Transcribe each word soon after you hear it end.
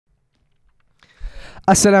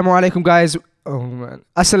Assalamu alaikum, guys. Oh man.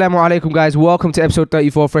 Assalamu alaikum, guys. Welcome to episode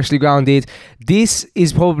 34 of Freshly Grounded. This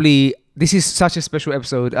is such a special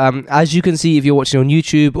episode. As you can see if you're watching on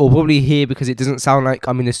YouTube, or probably here because it doesn't sound like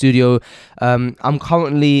I'm in the studio. I'm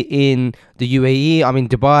currently in the UAE. I'm in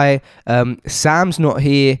Dubai. Sam's not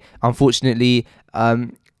here, unfortunately. All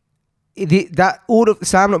of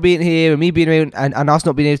Sam not being here and me being here and us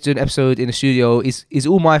not being able to do an episode in the studio is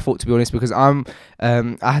all my fault, to be honest, because I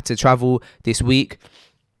had to travel this week,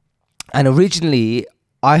 and originally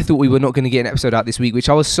I thought we were not going to get an episode out this week, which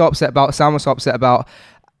I was so upset about. Sam was so upset about,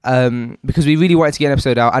 because we really wanted to get an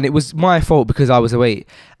episode out, and it was my fault because I was away.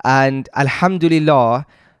 And alhamdulillah,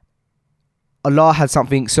 Allah had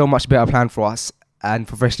something so much better planned for us and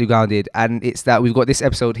for Freshly Grounded, and it's that we've got this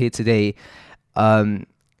episode here today.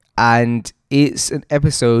 And it's an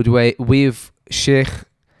episode with Sheikh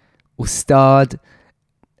Ustadh,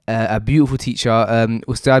 a beautiful teacher,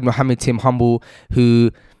 Ustadh Mohammad Tim Humble,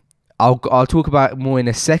 who I'll talk about more in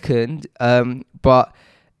a second. But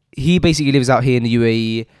he basically lives out here in the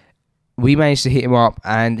UAE. We managed to hit him up,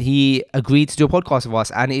 and he agreed to do a podcast with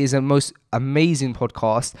us, and it is a most amazing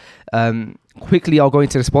podcast. Quickly, I'll go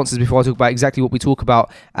into the sponsors before I talk about exactly what we talk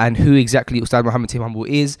about and who exactly Ustadh Mohammad Tim Humble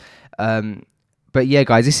is. But yeah,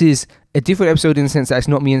 guys, this is a different episode in the sense that it's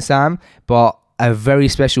not me and Sam, but a very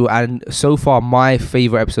special and so far my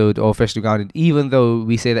favorite episode of Freshly Grounded. Even though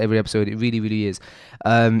we say that every episode, it really, really is.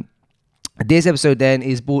 This episode then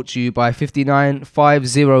is brought to you by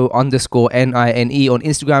 5950_NINE on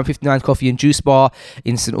Instagram, 59 Coffee and Juice Bar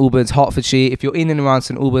in St Albans, Hertfordshire. If you're in and around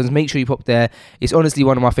St Albans, make sure you pop there. It's honestly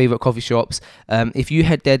one of my favourite coffee shops. If you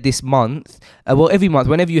head there this month, every month,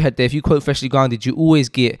 whenever you head there, if you quote Freshly Grounded, you always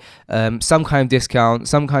get some kind of discount,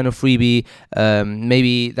 some kind of freebie,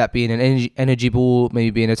 maybe that being an energy ball, maybe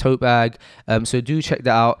being a tote bag. So do check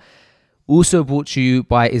that out. Also brought to you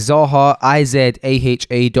by Izaha,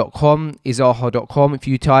 izaha.com, izaha.com. If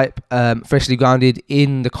you type Freshly Grounded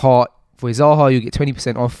in the cart for Izaha, you get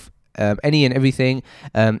 20% off any and everything.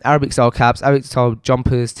 Arabic style caps, Arabic style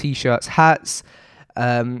jumpers, t-shirts, hats.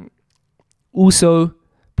 Also,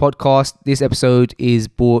 podcast, this episode is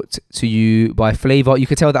brought to you by Flavor. You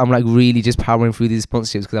can tell that I'm like really just powering through these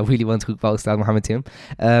sponsorships because I really want to talk about Ustadh Mohammad Tim.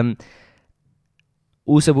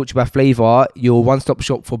 Also brought to you by Flavor, your one-stop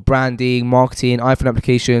shop for branding, marketing, iPhone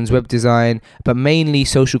applications, web design, but mainly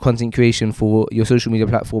social content creation for your social media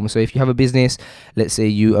platform. So if you have a business, let's say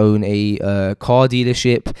you own a car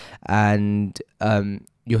dealership, and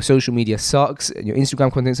your social media sucks, and your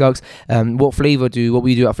Instagram content sucks, what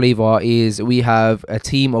we do at Flavor is we have a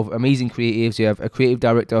team of amazing creatives. We have a creative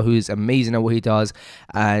director who's amazing at what he does,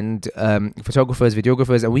 and photographers,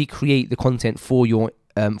 videographers, and we create the content for your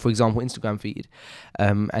for example, Instagram feed,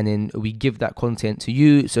 and then we give that content to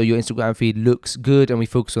you so your Instagram feed looks good, and we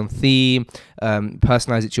focus on theme,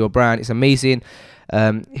 personalize it to your brand. It's amazing.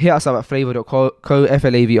 Hit us up at flavor.co,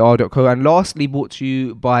 flavr.co. And lastly, brought to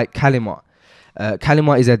you by Kalima.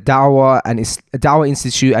 Kalima is a Dawah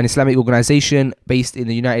institute and Islamic organization based in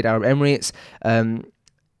the United Arab Emirates.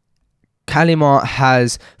 Kalima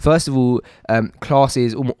has, first of all,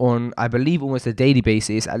 classes on, I believe, almost a daily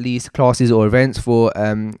basis, at least, classes or events for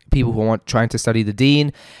people who are trying to study the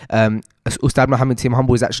deen. Ustadh Mohammad Tim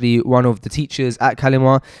Humble is actually one of the teachers at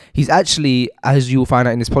Kalima. He's actually, as you'll find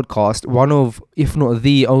out in this podcast, one of, if not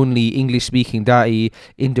the only English-speaking da'i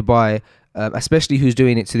in Dubai, especially who's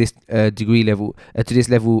doing it to this degree level, to this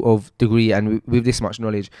level of degree and with this much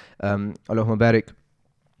knowledge. Allahumma barik.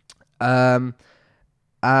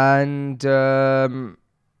 And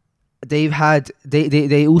they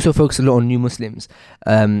also focus a lot on new Muslims.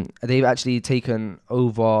 They've actually taken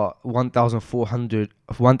over 1,400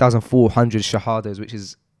 shahadas, which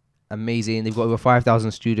is amazing. They've got over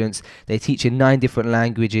 5,000 students. They teach in 9 different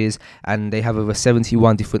languages, and they have over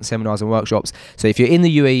 71 different seminars and workshops. So if you're in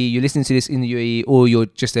the UAE, you're listening to this in the UAE, or you're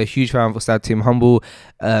just a huge fan of Ustadh Tim Humble,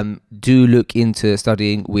 do look into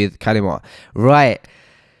studying with Kalima. Right.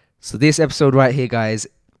 So this episode right here, guys,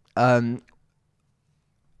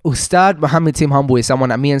 Ustadh Mohammad Tim Humble is someone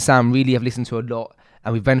that me and Sam really have listened to a lot,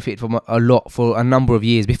 and we've benefited from a lot for a number of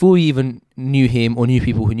years before we even knew him or knew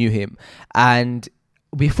people who knew him. And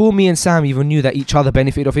before me and Sam even knew that each other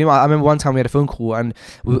benefited off him, I remember one time we had a phone call, and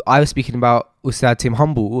I was speaking about Ustadh Tim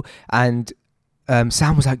Humble, and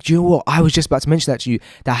Sam was like, do you know what? I was just about to mention that to you,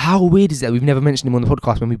 that how weird is that we've never mentioned him on the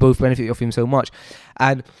podcast when we both benefited off him so much.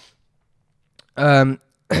 And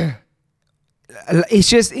it's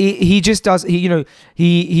just he just does, he's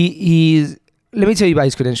let me tell you about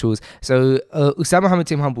his credentials. So, Ustadh Mohammad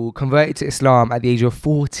Tim Humble converted to Islam at the age of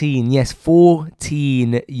 14. Yes,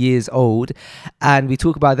 14 years old. And we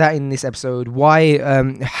talk about that in this episode. Why,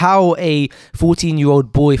 how a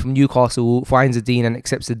 14-year-old boy from Newcastle finds the deen and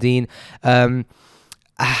accepts the deen.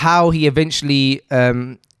 How he eventually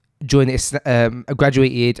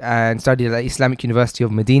graduated and studied at the Islamic University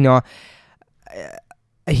of Medina.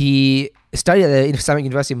 He studied at the Islamic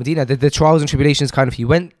University of Medina. The trials and tribulations kind of he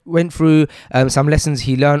went through, some lessons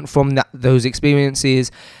he learned from those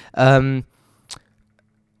experiences.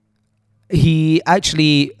 He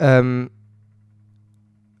actually what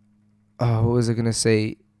was I gonna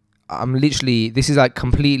say? This is like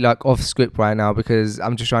complete like off script right now because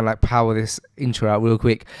I'm just trying to like power this intro out real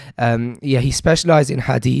quick. He specialized in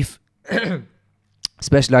hadith in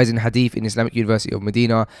Islamic University of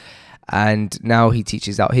Medina, and now he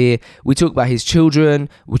teaches out here. We talk about his children,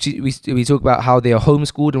 we talk about how they are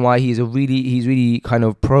homeschooled and why he's really kind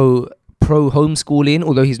of pro homeschooling,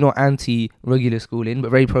 although he's not anti regular schooling, but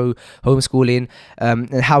very pro homeschooling, and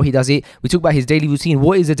how he does it. We talk about his daily routine.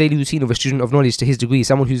 What is the daily routine of a student of knowledge to his degree?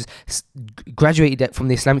 Someone who's graduated from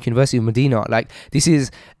the Islamic University of Medina. Like he's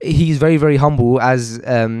very, very humble, as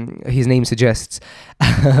his name suggests,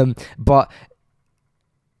 but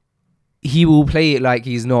he will play it like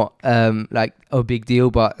he's not like a big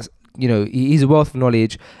deal, but you know, he's a wealth of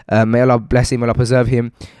knowledge. May Allah bless him, Allah preserve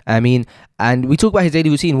him. And we talk about his daily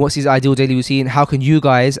routine. What's his ideal daily routine? How can you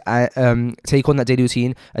guys take on that daily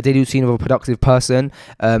routine, a daily routine of a productive person?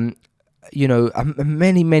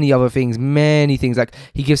 Many other things, like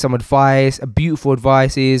he gives some advice, beautiful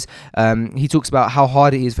advices. He talks about how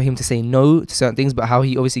hard it is for him to say no to certain things, but how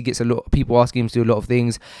he obviously gets a lot of people asking him to do a lot of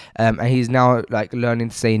things, and he's now like learning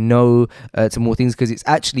to say no to more things, because it's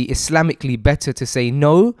actually Islamically better to say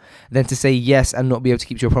no than to say yes and not be able to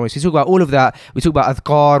keep your promise. We talk about all of that. We talk about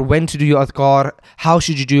adhkar, when to do your adhkar, how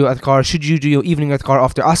should you do your adhkar, should you do your evening adhkar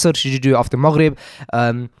after Asr, should you do it after Maghrib,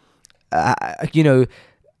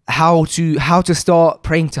 how to start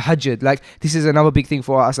praying tahajjud. Like this is another big thing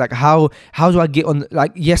for us. Like how do I get on,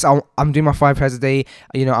 like, yes, I'm doing my 5 prayers a day,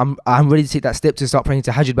 you know, I'm ready to take that step to start praying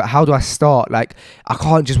tahajjud, but how do I start? Like I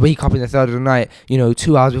can't just wake up in the third of the night,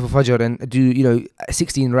 2 hours before fajr and do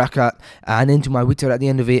 16 rakat and then do my witr at the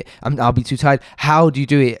end of it. I'll be too tired. How do you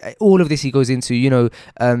do it? All of this he goes into,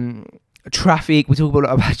 traffic. We talk a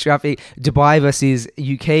lot about traffic, Dubai versus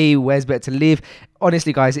UK, where's better to live.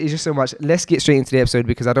 Honestly guys, it's just so much. Let's get straight into the episode,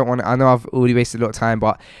 because I know I've already wasted a lot of time,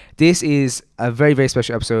 but this is a very, very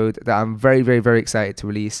special episode that I'm very, very, very excited to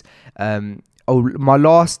release. My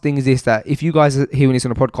last thing is this, that if you guys are hearing this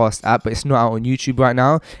on a podcast app but it's not out on YouTube right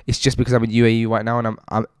now, it's just because I'm in UAE right now, and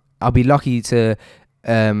I'll be lucky to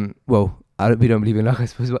we don't believe in luck, I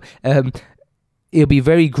suppose, but it'll be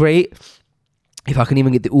very great if I can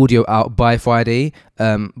even get the audio out by Friday,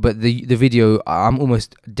 but the video, I'm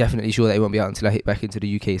almost definitely sure that it won't be out until I hit back into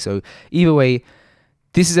the UK. So either way,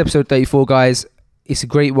 this is episode 34, guys. It's a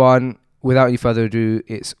great one. Without any further ado,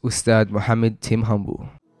 it's Ustadh Mohammad Tim Humble.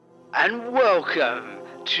 And welcome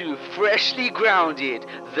to Freshly Grounded,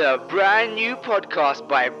 the brand new podcast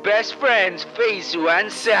by best friends Faisal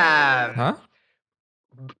and Sam. Huh?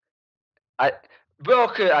 I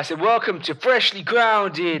said welcome to Freshly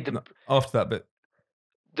Grounded. After that bit.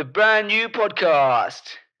 The brand new podcast.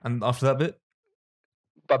 And after that bit?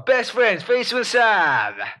 By best friends, Faisal and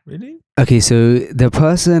Sam. Really? Okay, so the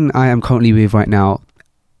person I am currently with right now,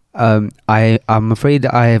 I'm afraid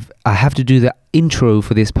that I have to do the intro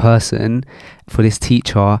for this person, for this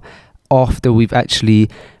teacher, after we've actually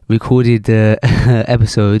recorded the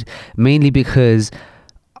episode, mainly because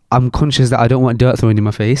I'm conscious that I don't want dirt thrown in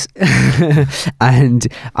my face, and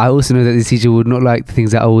I also know that the teacher would not like the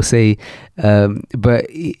things that I will say, but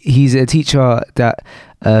he's a teacher that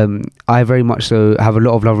I very much so have a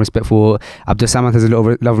lot of love and respect for. Abdul Samad has a lot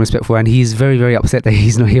of love and respect for, and he's very, very upset that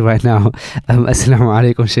he's not here right now.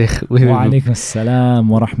 Assalamu alaikum, Sheikh. Wa alaikum assalam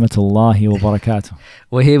wa rahmatullahi wa barakatuh.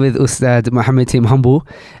 We're here with Ustadh Mohammad Tim Humble,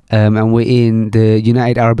 and we're in the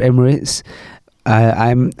United Arab Emirates.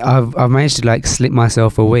 I've managed to like slip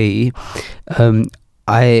myself away. Alhamdulillah,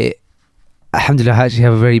 I actually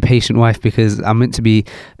have a very patient wife, because I'm meant to be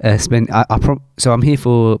so I'm here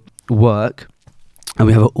for work, and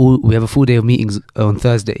we have a full day of meetings on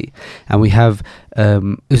Thursday, and we have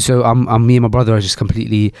so me and my brother are just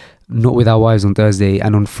completely not with our wives on Thursday,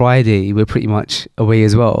 and on Friday we're pretty much away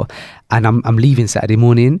as well, and I'm leaving Saturday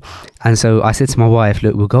morning. And so I said to my wife,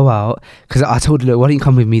 look, we'll go out, because I told her, look, why don't you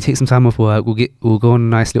come with me, take some time off work, we'll go on a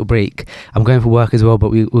nice little break. I'm going for work as well,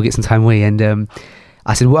 but we'll get some time away. And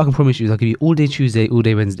I said, what I can promise you is I'll give you all day Tuesday, all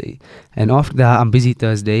day Wednesday. And after that, I'm busy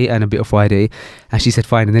Thursday and a bit of Friday. And she said,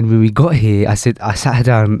 fine. And then when we got here, I sat her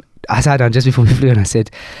down just before we flew, and I said,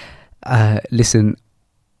 listen,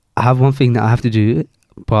 I have one thing that I have to do,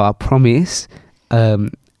 but I promise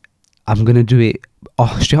I'm going to do it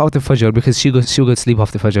straight after Fajr, because she'll go to sleep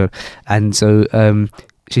after Fajr. And so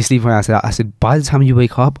she's sleeping around. I said, by the time you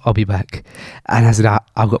wake up, I'll be back. And I said,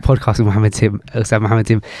 I've got podcast with Ustadh Mohammad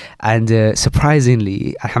Tim. And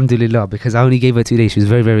surprisingly, alhamdulillah, because I only gave her 2 days, she was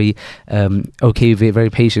very, very okay with it, very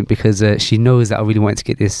patient, because she knows that I really wanted to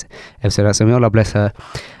get this episode out. So may Allah bless her.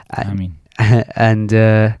 Ameen. And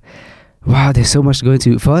wow, there's so much to go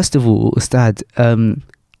into. First of all, Ustadh,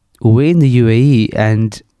 we're in the UAE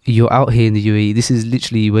and you're out here in the UAE. This is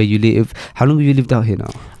literally where you live. How long have you lived out here now?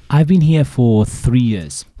 I've been here for 3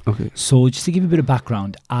 years. Okay. So just to give you a bit of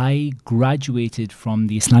background, I graduated from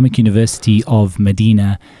the Islamic University of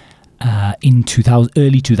Medina in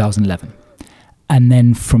early 2011. And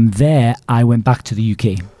then from there, I went back to the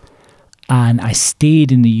UK. And I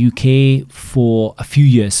stayed in the UK for a few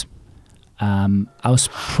years. I was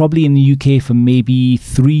probably in the UK for maybe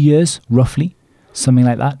 3 years, roughly, something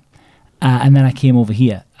like that. And then I came over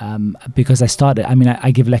here because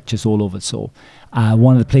I give lectures all over. So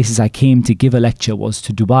one of the places I came to give a lecture was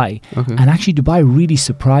to Dubai. Okay. And actually Dubai really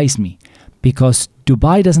surprised me, because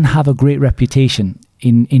Dubai doesn't have a great reputation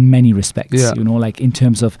in many respects, Yeah. you know, like in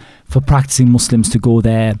terms of for practicing Muslims to go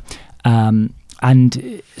there.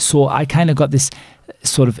 And so I kind of got this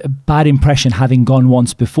sort of a bad impression having gone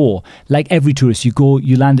once before. Like every tourist,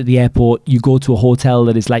 you land at the airport, you go to a hotel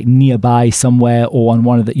that is like nearby somewhere, or on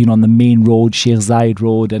one of the, you know, on the main road, Sheikh Zayed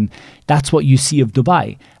Road, and that's what you see of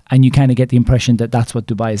Dubai, and you kind of get the impression that that's what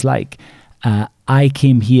Dubai is like. I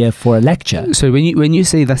came here for a lecture. So when you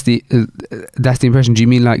say that's the impression, do you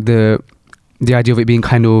mean like the idea of it being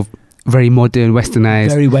kind of very modern, westernized?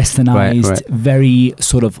 Very westernized, Right. very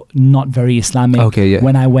sort of not very Islamic. Okay, yeah.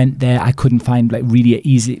 When I went there, I couldn't find like really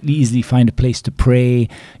easily find a place to pray,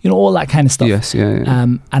 you know, all that kind of stuff. Yes, yeah.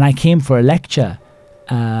 And I came for a lecture,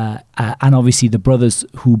 and obviously the brothers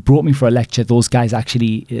who brought me for a lecture, those guys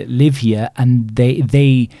actually live here, and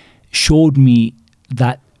they showed me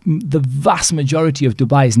that the vast majority of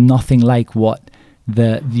Dubai is nothing like what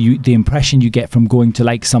the impression you get from going to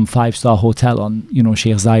like some 5-star hotel on, you know,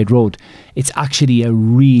 Sheikh Zayed Road. It's actually a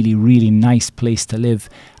really, really nice place to live,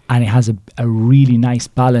 and it has a really nice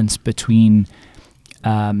balance between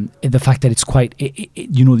the fact that it's quite,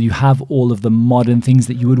 you know, you have all of the modern things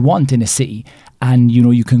that you would want in a city, and you know,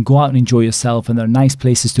 you can go out and enjoy yourself, and there are nice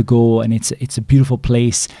places to go, and it's a beautiful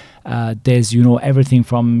place. There's, you know, everything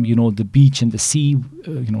from, you know, the beach and the sea.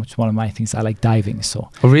 You know, it's one of my things. I like diving, so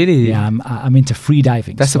Oh, really? yeah, I'm into free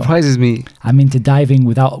diving. That so surprises me. I'm into diving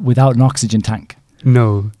without an oxygen tank.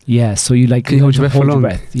 No. Yeah, so you like Can you hold your breath for long?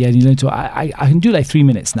 Yeah, you learn to. I can do like 3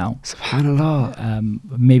 minutes now. Subhanallah.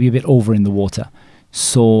 Maybe a bit over in the water.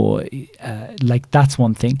 So like that's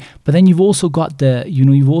one thing. But then you've also got the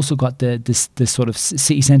sort of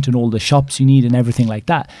city centre and all the shops you need and everything like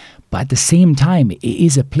that. But at the same time, it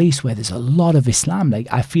is a place where there's a lot of Islam. Like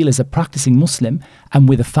I feel as a practicing Muslim and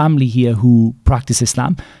with a family here who practice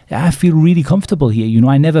Islam, I feel really comfortable here. You know,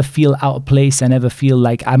 I never feel out of place. I never feel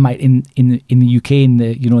like I might in the UK in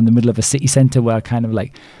the middle of a city centre where I kind of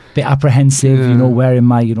like a bit apprehensive, Yeah. you know, wearing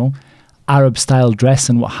my, you know, Arab style dress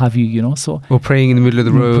and what have you, you know. So Or praying in the middle of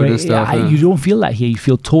the road and stuff. you don't feel that here. You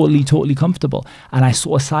feel totally comfortable. And I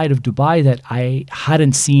saw a side of Dubai that I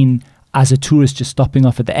hadn't seen as a tourist just stopping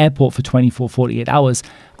off at the airport for 24, 48 hours.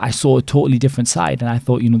 I saw a totally different side, and I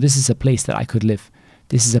thought, you know, this is a place that I could live.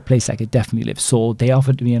 This is a place I could definitely live. So they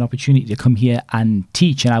offered me an opportunity to come here and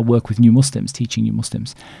teach, and I work with new Muslims, teaching new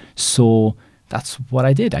Muslims. So that's what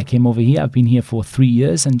I did. I came over here. I've been here for 3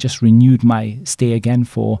 years and just renewed my stay again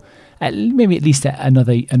for maybe at least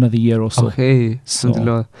another year or so. Okay. So-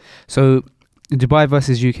 Alhamdulillah. So Dubai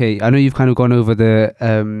versus UK. I know you've kind of gone over the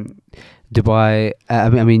Dubai,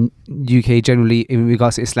 I mean UK generally in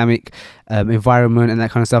regards to Islamic environment and that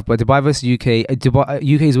kind of stuff. But Dubai versus UK,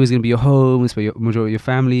 UK is always going to be your home. It's where your majority of your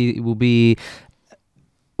family will be.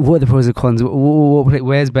 What are the pros and cons?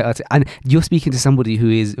 Where's better? And you're speaking to somebody who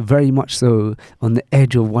is very much so on the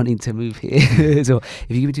edge of wanting to move here. So if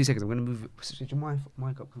you give me 2 seconds, I'm going to move. Switch your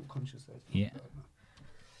mic up. I'm conscious. Yeah.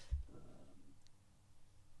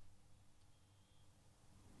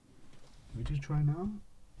 We just try now.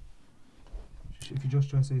 If you just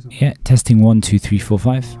try to say something. Yeah. Testing 1, 2, 3, 4,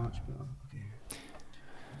 5.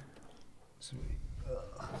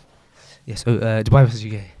 Yeah, so Dubai versus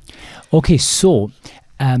UK. Okay, so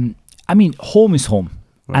I mean, home is home.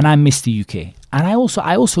 and I miss the UK. And I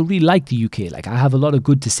also really like the UK. Like, I have a lot of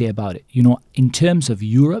good to say about it. You know, in terms of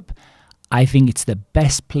Europe, I think it's the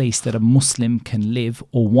best place that a Muslim can live,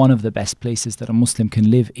 or one of the best places that a Muslim can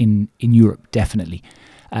live in Europe, definitely.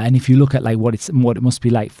 And if you look at like what it must be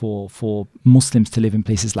like for Muslims to live in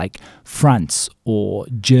places like France or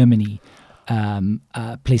Germany,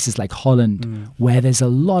 places like Holland, where there's a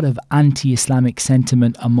lot of anti-Islamic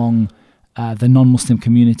sentiment among the non-Muslim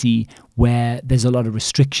community, where there's a lot of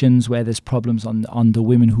restrictions, where there's problems on the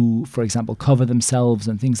women who, for example, cover themselves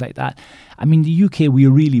and things like that. I mean, the UK, we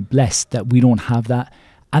are really blessed that we don't have that.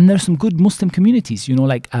 And there's some good Muslim communities, you know,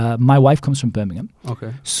 like my wife comes from Birmingham.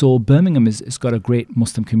 Okay. So Birmingham has got a great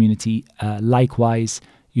Muslim community. Likewise,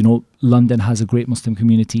 you know, London has a great Muslim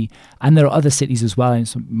community. And there are other cities as well, in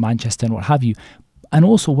Manchester and what have you. And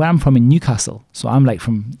also where I'm from in Newcastle. So I'm like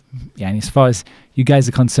from, yeah, and as far as you guys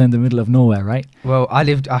are concerned, the middle of nowhere, right? Well, as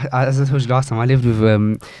I told you last time, I lived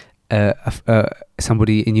with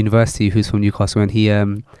somebody in university who's from Newcastle, and he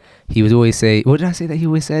would always say, what did I say that he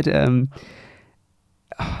always said?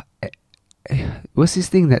 What's this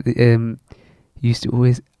thing that he used to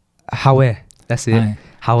always, Hawe, that's it,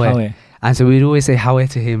 Hawe. And so we'd always say Hawe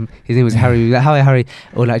to him. His name was Harry. We'd be like, Hawe, Harry,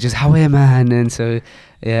 or like just Hawe, man. And so,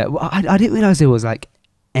 yeah, well, I didn't realize there was like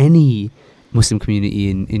any Muslim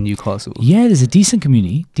community in Newcastle. Yeah, there's a decent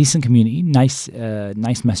community, nice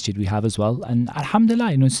masjid we have as well. And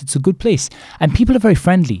alhamdulillah, you know, it's a good place. And people are very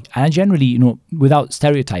friendly. And I generally, you know, without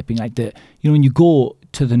stereotyping, like when you go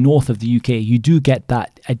to the north of the UK, you do get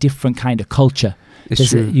a different kind of culture. It's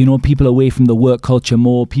true. You know, people away from the work culture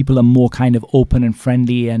more. People are more kind of open and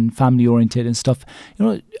friendly and family oriented and stuff, you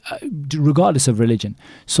know, regardless of religion.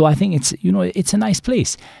 So I think it's, you know, it's a nice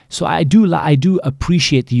place. So I do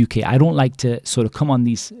appreciate the UK. I don't like to sort of come on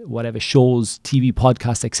these whatever shows, TV,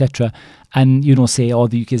 podcasts, etc., and, you know, say, oh,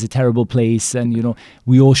 the UK is a terrible place and, you know,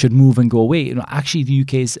 we all should move and go away. You know, actually the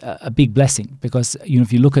UK is a big blessing, because, you know,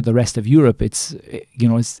 if you look at the rest of Europe, it's, you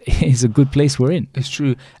know, it's a good place we're in. It's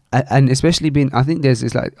true. And especially I think there's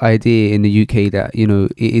this like idea in the UK that, you know,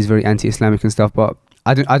 it is very anti-Islamic and stuff, but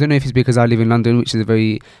I don't know if it's because I live in London, which is a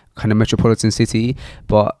very kind of metropolitan city,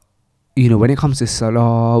 but, you know, when it comes to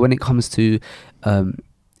Salah, when it comes to,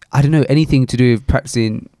 I don't know, anything to do with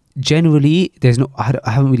practicing, generally I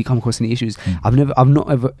haven't really come across any issues. I've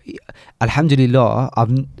not ever, alhamdulillah,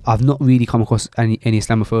 I've not really come across any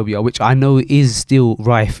Islamophobia, which I know is still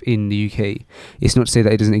rife in the UK. It's not to say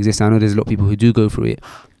that it doesn't exist. I know there's a lot of people who do go through it,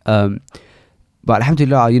 but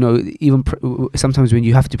alhamdulillah, you know, even sometimes when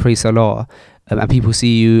you have to pray salah and people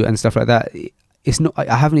see you and stuff like that, it's not,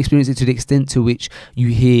 I haven't experienced it to the extent to which you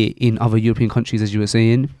hear in other European countries, as you were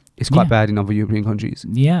saying. It's quite bad in other European countries.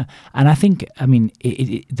 Yeah. And I think, I mean,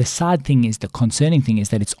 the sad thing is, the concerning thing is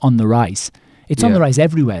that it's on the rise. It's on the rise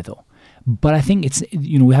everywhere, though. But I think it's,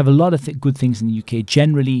 you know, we have a lot of good things in the UK.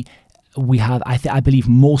 Generally, we have, I believe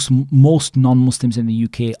most non-Muslims in the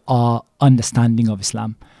UK are understanding of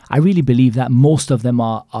Islam. I really believe that most of them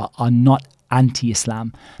are not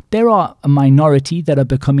anti-Islam. There are a minority that are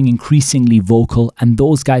becoming increasingly vocal, and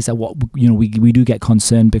those guys are what, you know, we do get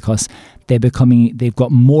concerned, because they've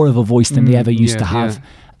got more of a voice than they ever used to have.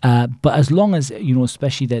 But as long as, you know,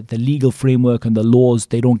 especially the legal framework and the laws,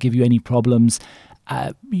 they don't give you any problems,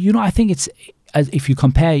 you know, I think it's, if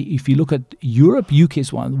you look at Europe, UK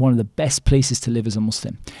is one of the best places to live as a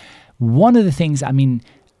Muslim. One of the things, I mean,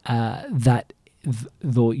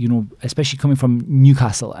 though, you know, especially coming from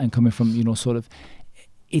Newcastle and coming from, you know, sort of,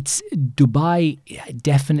 it's Dubai,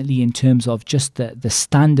 definitely in terms of just the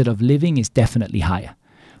standard of living is definitely higher,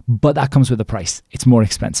 but that comes with a price. It's more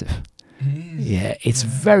expensive. Yeah, it's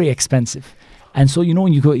very expensive. And so, you know,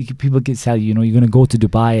 when you go, people can tell you, you know, you're going to go to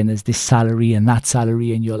Dubai and there's this salary and that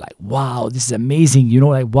salary, and you're like, wow, this is amazing. You know,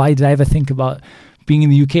 like, why did I ever think about being in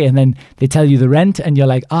the UK? And then they tell you the rent and you're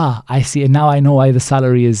like, I see it. Now I know why the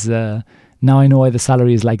salary is,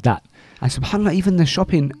 like that. And subhanAllah, even the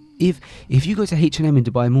shopping, if you go to H&M in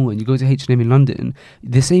Dubai Mall and you go to H&M in London,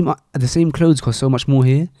 the same clothes cost so much more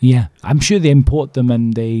here. Yeah, I'm sure they import them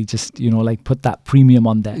and they just, you know, like put that premium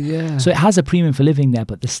on there. Yeah. So it has a premium for living there,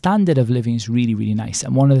 but the standard of living is really, really nice.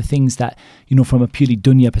 And one of the things that, you know, from a purely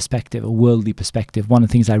dunya perspective, a worldly perspective, one of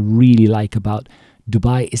the things I really like about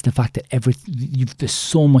Dubai is the fact that there's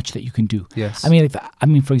so much that you can do. Yes. I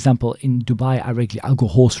mean, for example, in Dubai, I'll go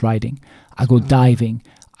horse riding, I go diving,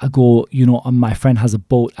 I go, you know, my friend has a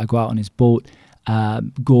boat, I go out on his boat,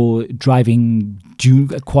 go driving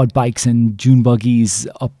quad bikes and dune buggies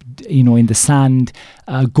up, you know, in the sand,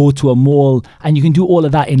 go to a mall, and you can do all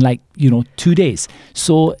of that in like, you know, 2 days.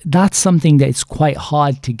 So that's something that it's quite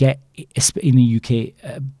hard to get in the UK,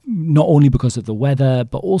 not only because of the weather,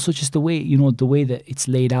 but also just the way, the way that it's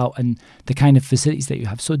laid out and the kind of facilities that you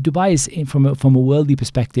have. So Dubai is, from a worldly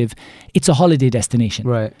perspective, it's a holiday destination.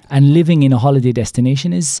 Right. And living in a holiday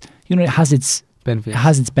destination is, it has its Benefits. It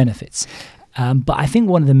has its benefits. But I think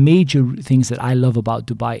one of the major things that I love about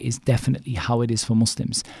Dubai is definitely how it is for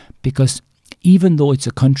Muslims, because even though it's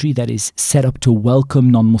a country that is set up to welcome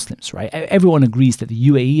non-Muslims, right? Everyone agrees that the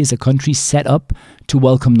UAE is a country set up to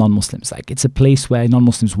welcome non-Muslims. Like, it's a place where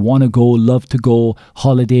non-Muslims want to go, love to go,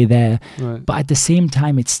 holiday there. Right. But at the same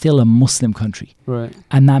time, it's still a Muslim country. Right.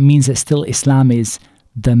 And that means that still Islam is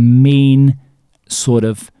the main sort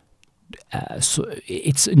of, so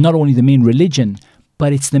it's not only the main religion,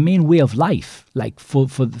 but it's the main way of life, like for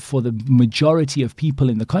the majority of people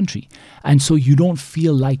in the country. And so you don't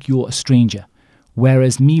feel like you're a stranger.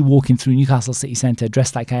 Whereas me walking through Newcastle city centre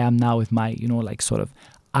dressed like I am now with my, like sort of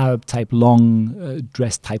Arab type long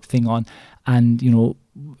dress type thing on, and,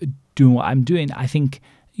 doing what I'm doing, I think,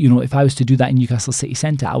 if I was to do that in Newcastle city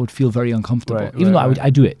centre, I would feel very uncomfortable. Right, even though right. I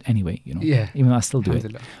do it anyway, Yeah. even though I still do it.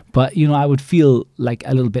 Alhamdulillah. But, I would feel like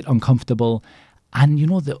a little bit uncomfortable. And,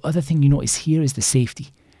 the other thing, is here is the safety.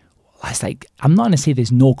 It's like, I'm not going to say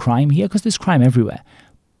there's no crime here, because there's crime everywhere,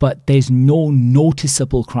 but there's no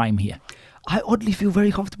noticeable crime here. I oddly feel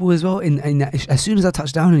very comfortable as well. In that, as soon as I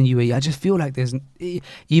touch down in UAE, I just feel like there's,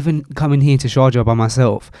 even coming here to Sharjah by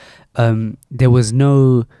myself, there was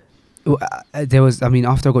no, I mean,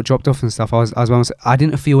 after I got dropped off and stuff, I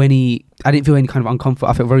didn't feel any kind of uncomfort.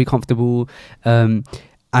 I felt very comfortable. And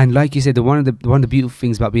like you said, one of the beautiful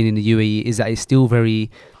things about being in the UAE is that it's still very,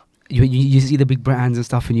 you see the big brands and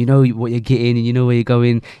stuff, and you know what you're getting, and you know where you're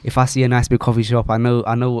going. If I see a nice big coffee shop, I know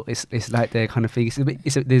what it's like there, kind of thing.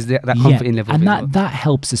 There's that comforting level. And of it that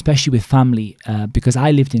helps, especially with family, because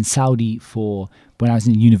I lived in Saudi when I was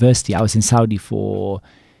in university. I was in Saudi for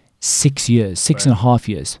 6 years, six and a half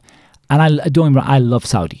years. And I don't remember, I love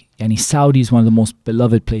Saudi. And Saudi is one of the most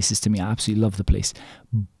beloved places to me. I absolutely love the place.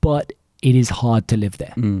 But it is hard to live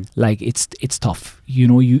there. Like, it's tough. You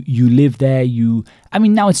live there, I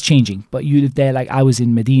mean, now it's changing, but you live there. Like, I was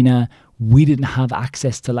in Medina. We didn't have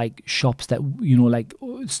access to like shops that, like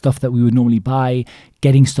stuff that we would normally buy,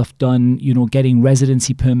 getting stuff done, getting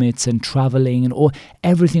residency permits and traveling, and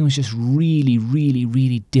everything was just really, really,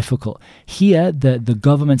 really difficult. Here, the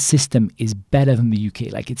government system is better than the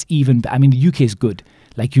UK. Like, it's even, I mean, the UK is good.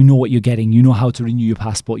 Like, you know what you're getting, you know how to renew your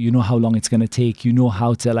passport, you know how long it's going to take, you know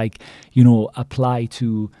how to apply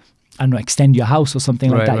to, I don't know, extend your house or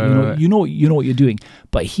something like that. Right. You know what you're doing.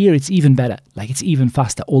 But here it's even better. Like, it's even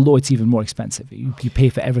faster, although it's even more expensive. You pay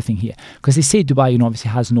for everything here. Because they say Dubai,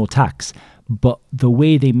 obviously has no tax. But the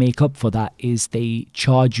way they make up for that is they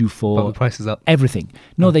charge you for But the price is up. everything.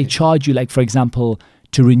 No, they charge you, like, for example,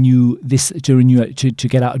 to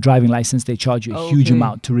get out a driving license, they charge you a huge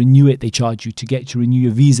amount. To renew it, they charge you. To renew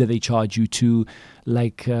your visa, they charge you. To,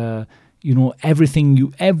 like, every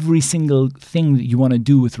single thing that you want to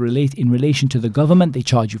do in relation to the government, they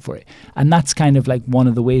charge you for it. And that's kind of like one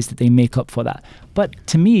of the ways that they make up for that. But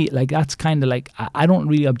to me, like, that's kind of like, I don't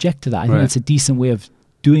really object to that. I think it's a decent way of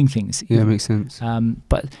doing things. Yeah, makes sense.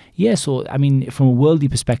 But yeah, so I mean, from a worldly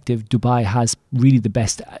perspective, Dubai has really the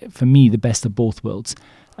best, for me, the best of both worlds.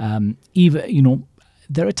 Even,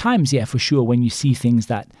 there are times, yeah, for sure, when you see things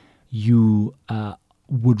that you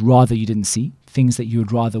would rather you didn't see, things that you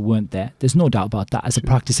would rather weren't there. There's no doubt about that. As a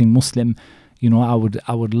practicing Muslim, I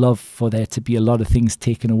would love for there to be a lot of things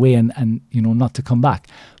taken away and not to come back.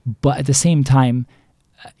 But at the same time,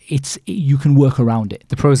 you can work around it.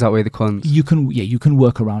 The pros outweigh the cons. You can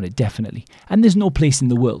work around it, definitely. And there's no place in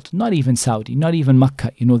the world, not even Saudi, not even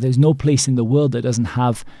Mecca, there's no place in the world that doesn't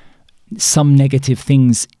have some negative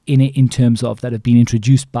things in it, in terms of that have been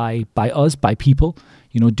introduced by us, by people,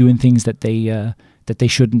 doing things that they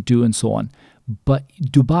shouldn't do and so on. But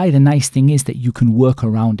Dubai, the nice thing is that you can work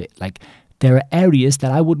around it. Like, there are areas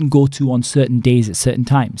that I wouldn't go to on certain days at certain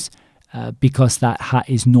times. Because that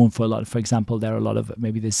is known for a lot. For example, there are a lot of,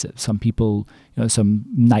 maybe there's some people, some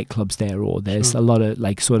nightclubs there, or there's a lot of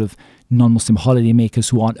like sort of non-Muslim holiday makers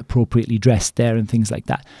who aren't appropriately dressed there and things like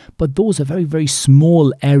that. But those are very, very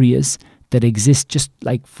small areas that exist just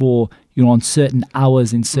like for, on certain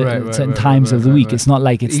hours in certain times of the week. It's not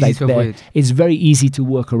like it's easy like to there. avoid. It's very easy to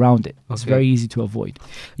work around it. It's very easy to avoid.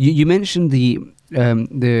 You mentioned the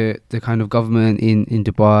kind of government in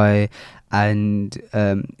Dubai, and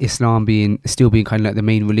Islam still being kind of like the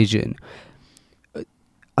main religion.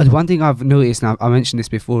 One thing I've noticed, now I mentioned this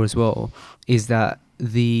before as well, is that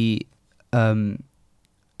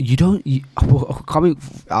you don't.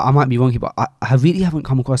 I might be wrong here, but I really haven't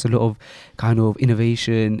come across a lot of kind of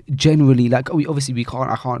innovation generally. Like obviously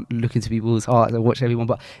I can't look into people's hearts and watch everyone.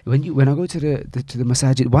 But when I go to the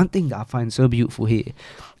masajid, one thing that I find so beautiful here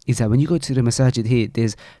is that when you go to the masajid here,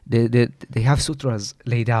 they have sutras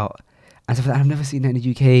laid out and stuff like that. I've never seen that in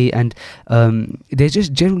the UK, and they're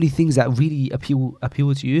just generally things that really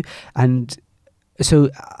appeal to you. And so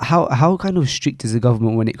how kind of strict is the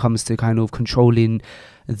government when it comes to kind of controlling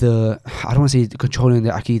I don't want to say controlling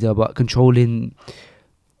the Aqidah, but controlling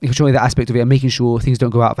the aspect of it and making sure things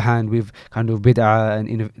don't go out of hand with kind of bid'ah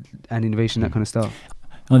and innovation, that kind of stuff?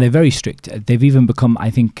 No, they're very strict. They've even become,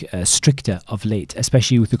 I think, stricter of late,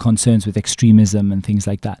 especially with the concerns with extremism and things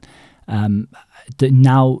like that.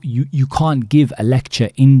 Now you can't give a lecture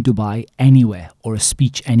in Dubai anywhere, or a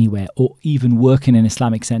speech anywhere, or even work in an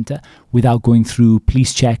Islamic center without going through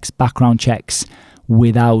police checks, background checks,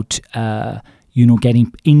 without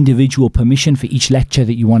getting individual permission for each lecture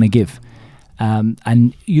that you want to give. And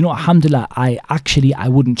alhamdulillah, I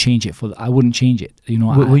wouldn't change it.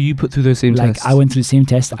 Were you put through those same tests? I went through the same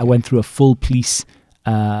test. Okay. I went through a full police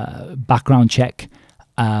background check.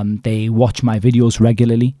 They watch my videos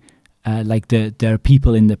regularly. There are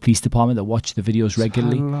people in the police department that watch the videos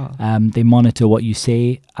regularly. They monitor what you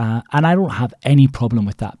say, and I don't have any problem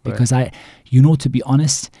with that, because to be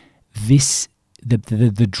honest,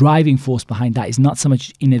 the driving force behind that is not so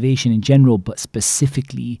much innovation in general, but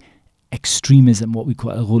specifically extremism, what we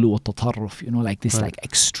call al-ghulu wa-tatarruf, like this like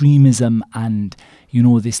extremism and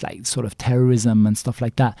this like sort of terrorism and stuff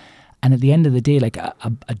like that. And at the end of the day, like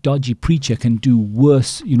a dodgy preacher can do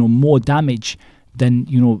worse, more damage than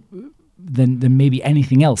maybe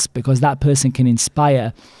anything else, because that person can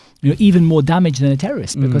inspire even more damage than a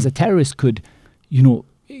terrorist, because a terrorist could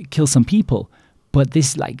kill some people, but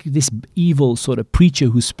this evil sort of preacher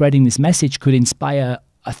who's spreading this message could inspire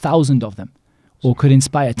 1,000 of them, or could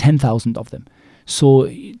inspire 10,000 of them. So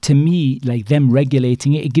to me, like, them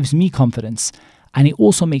regulating it gives me confidence, and it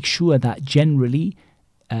also makes sure that generally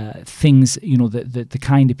things, the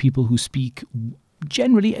kind of people who speak,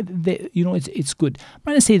 generally, it's good. I'm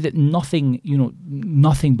not going to say that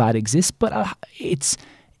nothing bad exists, but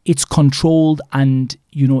it's controlled, and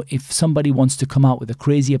if somebody wants to come out with a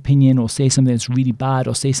crazy opinion or say something that's really bad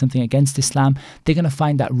or say something against Islam, they're going to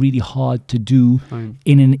find that really hard to do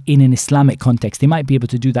in an Islamic context. They might be able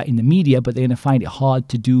to do that in the media, but they're going to find it hard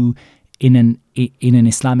to do within an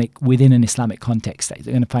Islamic context.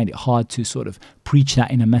 They're going to find it hard to sort of preach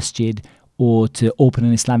that in a masjid, or to open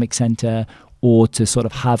an Islamic center, or to sort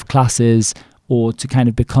of have classes, or to kind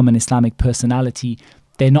of become an Islamic personality.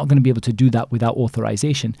 They're not going to be able to do that without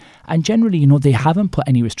authorization. And generally, they haven't put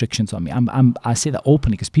any restrictions on me. I say that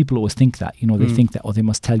openly, because people always think that, they think that, they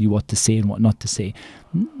must tell you what to say and what not to say.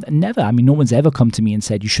 Never. I mean, no one's ever come to me and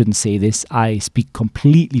said, you shouldn't say this. I speak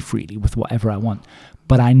completely freely with whatever I want.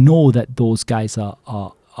 But I know that those guys are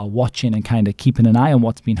watching and kind of keeping an eye on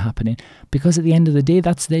what's been happening, because at the end of the day,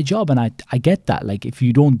 that's their job. And I get that. Like, if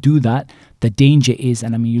you don't do that, the danger is,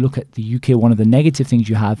 and I mean, you look at the UK, one of the negative things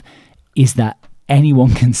you have is that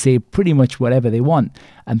anyone can say pretty much whatever they want.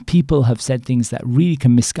 And people have said things that really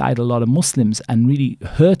can misguide a lot of Muslims and really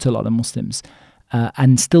hurt a lot of Muslims,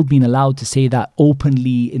 and still being allowed to say that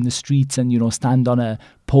openly in the streets and, stand on a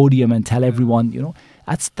podium and tell everyone,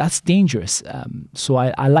 that's dangerous. So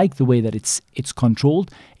I like the way that it's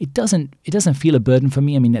controlled. It doesn't feel a burden for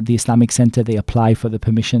me. I mean, at the Islamic Center, they apply for the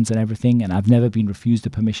permissions and everything, and I've never been refused a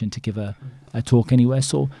permission to give a talk anywhere.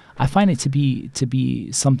 So I find it to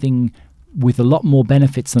be something with a lot more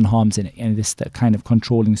benefits than harms in it, and this kind of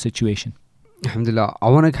controlling situation. Alhamdulillah. I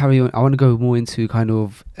want to carry on. I want to go more into kind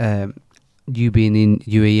of you being in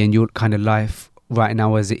UAE and your kind of life right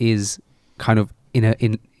now as it is, kind of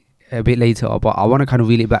in a bit later. But I want to kind of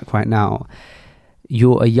reel it back right now.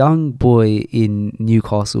 You're a young boy in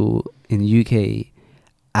Newcastle in the UK,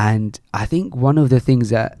 and I think one of the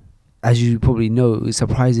things that, as you probably know,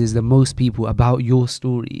 surprises the most people about your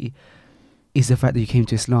story is the fact that you came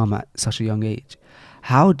to Islam at such a young age.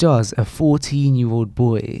 How does a 14-year-old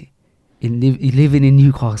boy living in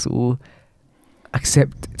Newcastle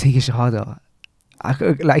take a shahada?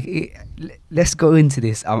 Let's go into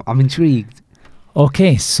this. I'm intrigued.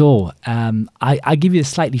 Okay, so I give you a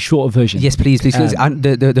slightly shorter version. Yes, please.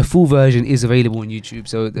 The full version is available on YouTube.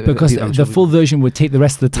 So because the full version would take the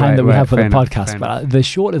rest of the time that we have for the podcast. But the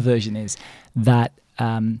shorter version is that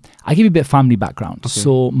I give you a bit of family background. Okay.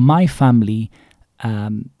 So my family,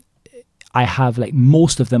 I have, like,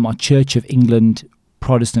 most of them are Church of England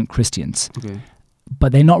Protestant Christians. Okay.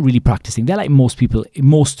 But they're not really practicing. They're like most people,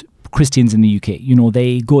 most Christians in the UK. You know,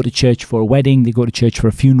 they go to church for a wedding, they go to church for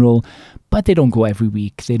a funeral, but they don't go every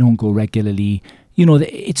week. They don't go regularly. You know,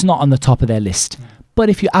 it's not on the top of their list. But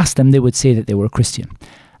if you ask them, they would say that they were a Christian.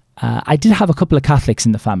 I did have a couple of Catholics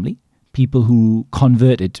in the family, people who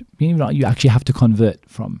converted. You know, you actually have to convert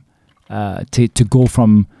from to go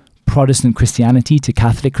from Protestant Christianity to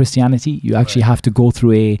Catholic Christianity. You actually have to go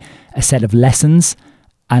through a set of lessons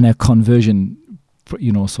and a conversion,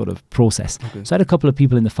 you know, sort of process. Okay. So I had a couple of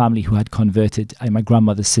people in the family who had converted. My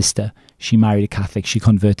grandmother's sister, she married a Catholic. She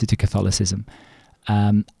converted to Catholicism.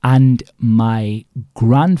 And my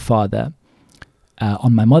grandfather,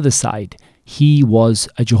 on my mother's side, he was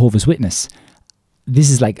a Jehovah's Witness. This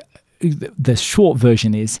is like, the short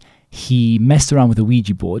version is, he messed around with a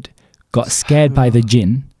Ouija board, got scared by the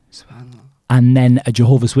jinn, and then a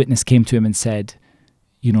Jehovah's Witness came to him and said,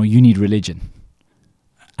 you know, you need religion.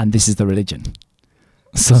 And this is the religion.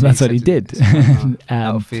 So that's what he did.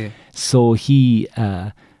 Out of fear. So he,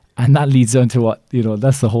 and that leads on to what, you know,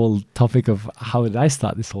 that's the whole topic of how did I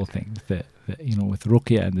start this whole thing, you know, with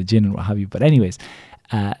Ruqya and the jinn and what have you. But anyways,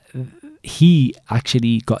 he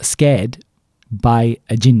actually got scared by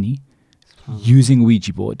a jinni using a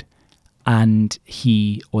Ouija board. And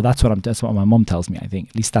that's what my mom tells me, I think.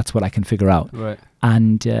 At least that's what I can figure out. Right.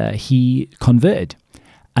 And he converted.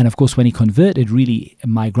 And of course, when he converted, really,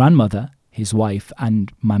 my grandmother, his wife,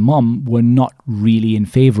 and my mom were not really in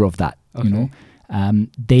favor of that, Okay. you know.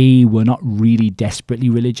 They were not really desperately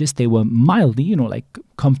religious. They were mildly, you know, like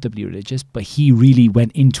comfortably religious. But he really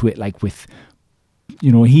went into it like with,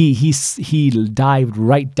 you know, he dived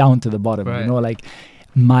right down to the bottom. Right. You know, like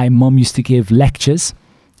my mom used to give lectures,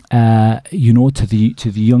 you know, to the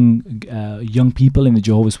young people in the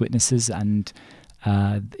Jehovah's Witnesses, and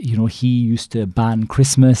you know, he used to ban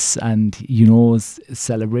Christmas and, you know,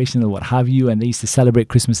 celebration or what have you, and they used to celebrate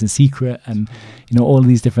Christmas in secret, and, you know, all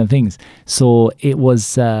these different things. So it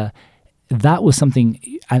was that was something,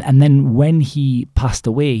 and then when he passed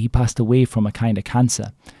away from a kind of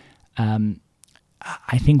cancer.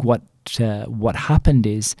 I think what happened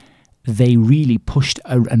is they really pushed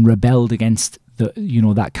and rebelled against the, you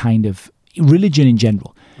know, that kind of religion in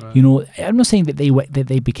general. Right. You know, I'm not saying that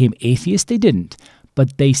they became atheists. They didn't,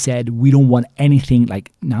 but they said, we don't want anything,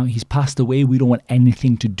 like, now he's passed away, we don't want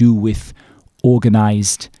anything to do with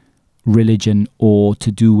organized religion or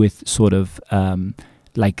to do with sort of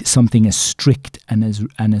like something as strict and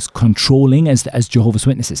as controlling as Jehovah's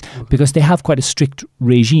Witnesses, because they have quite a strict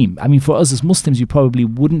regime. I mean, for us as Muslims, you probably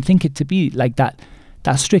wouldn't think it to be like that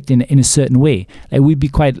strict in a certain way. Like, we'd be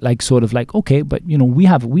quite like sort of like, okay, but, you know, we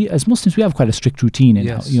as Muslims, we have quite a strict routine in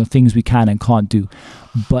Yes. how, you know, things we can and can't do.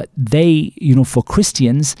 But they, you know, for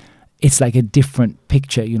Christians, it's like a different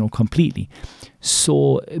picture, you know, completely.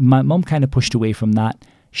 So my mom kind of pushed away from that.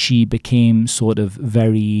 She became sort of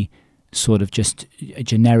very sort of just a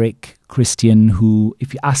generic Christian who,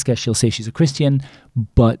 if you ask her, she'll say she's a Christian,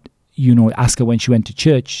 but, you know, ask her when she went to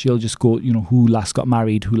church, she'll just go, you know, who last got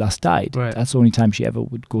married, who last died. Right. That's the only time she ever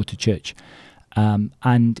would go to church.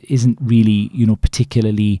 And isn't really, you know,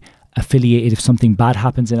 particularly affiliated. If something bad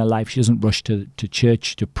happens in her life, she doesn't rush to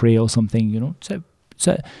church to pray or something, you know.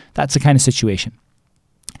 So that's the kind of situation.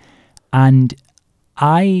 And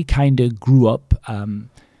I kind of grew up,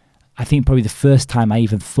 I think probably the first time I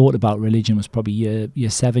even thought about religion was probably year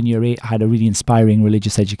 7, year 8. I had a really inspiring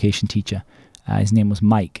religious education teacher. His name was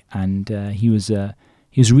Mike, and he was a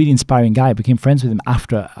really inspiring guy. I became friends with him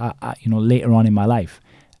after, you know, later on in my life.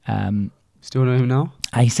 Still know him now?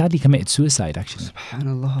 I sadly committed suicide, actually.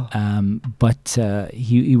 Subhanallah. But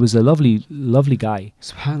he was a lovely, lovely guy.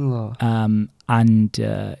 Subhanallah.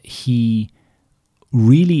 And he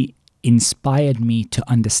really inspired me to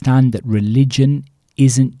understand that religion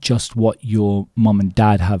isn't just what your mom and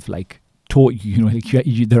dad have like taught you. You know, like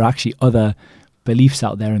there are actually other beliefs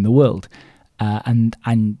out there in the world, and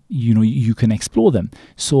you know, you can explore them.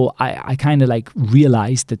 So I kind of like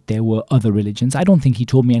realized that there were other religions. I don't think he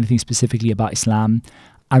told me anything specifically about Islam.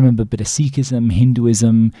 I remember a bit of Sikhism,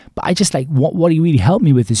 Hinduism, but I just like what he really helped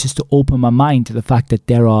me with is just to open my mind to the fact that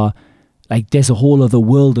there's a whole other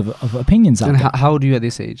world of opinions out And there. how old are you at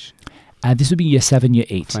this age? This would be year 7, year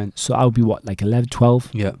 8. Fine. So I would be what, like 11,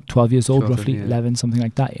 12? Yeah. 12 years old, 12, roughly, yeah. 11, something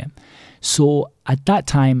like that, yeah. So at that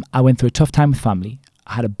time, I went through a tough time with family.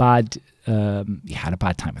 I had a bad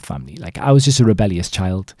time with family. Like, I was just a rebellious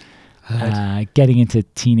child, getting into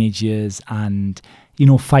teenage years and, you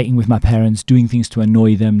know, fighting with my parents, doing things to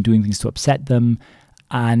annoy them, doing things to upset them,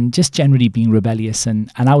 and just generally being rebellious.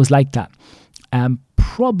 And I was like that.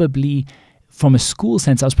 Probably from a school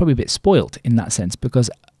sense, I was probably a bit spoiled in that sense, because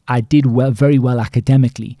I did very well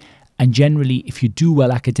academically. And generally, if you do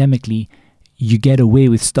well academically, you get away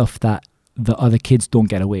with stuff that the other kids don't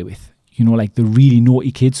get away with. You know, like the really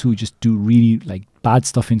naughty kids who just do really like bad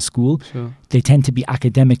stuff in school, Sure. they tend to be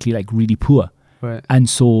academically like really poor. Right. And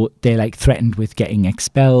so they're like threatened with getting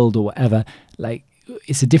expelled or whatever. Like,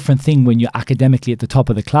 it's a different thing when you're academically at the top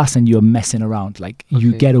of the class and you're messing around. Like, you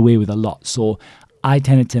Okay. get away with a lot. So I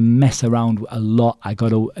tended to mess around a lot. I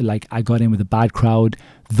got in with a bad crowd.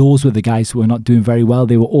 Those were the guys who were not doing very well.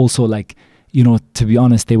 They were also like, you know, to be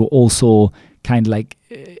honest, they were also kind of like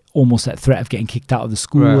almost at threat of getting kicked out of the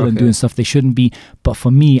school Right, and okay. doing stuff they shouldn't be. But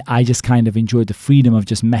for me, I just kind of enjoyed the freedom of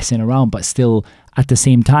just messing around, but still at the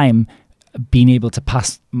same time being able to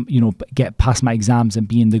pass, you know, get past my exams and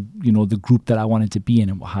be in the, you know, the group that I wanted to be in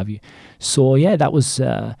and what have you. So yeah, that was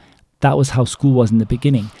how school was in the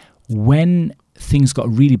beginning. When things got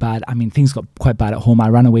really bad, I mean, things got quite bad at home. I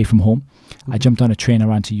ran away from home. I jumped on a train and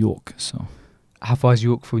ran to York. So How far is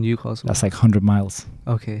York from Newcastle? that's like 100 miles.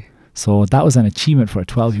 Okay. So that was an achievement for a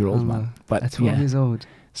 12-year-old man. But At 12 yeah, years old.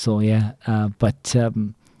 so yeah, but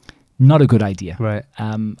not a good idea. Right.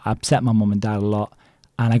 I upset my mum and dad a lot,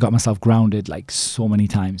 and I got myself grounded like so many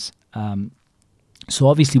times. So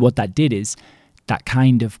obviously what that did is that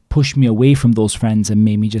kind of pushed me away from those friends and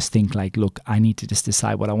made me just think like, look, I need to just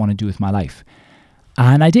decide what I want to do with my life.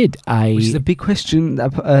 And I did. Which is a big question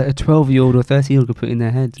that a 12-year-old or 13-year-old could put in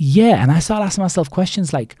their head. Yeah, and I started asking myself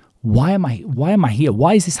questions like, why am I here?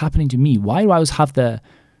 Why is this happening to me? Why do I always have why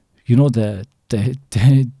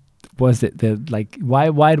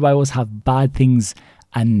do I always have bad things?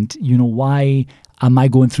 And, you know, why am I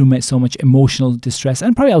going through so much emotional distress?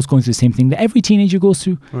 And probably I was going through the same thing that every teenager goes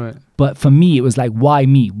through. Right. But for me, it was like, why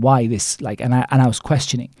me? Why this? Like, and I was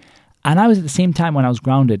questioning. And I was at the same time when I was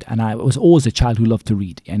grounded, and I was always a child who loved to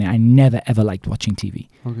read, and I never ever liked watching TV.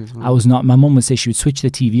 Okay. I was not. My mum would say she would switch the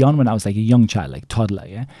TV on when I was like a young child, like toddler.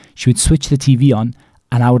 Yeah, she would switch the TV on,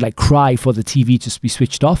 and I would like cry for the TV to be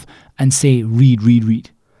switched off and say, "Read, read, read."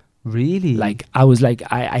 Really? Like I was like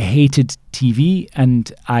I hated TV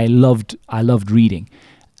and I loved reading.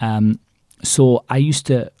 So I used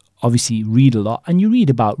to obviously read a lot, and you read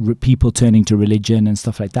about people turning to religion and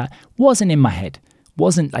stuff like that. Wasn't in my head.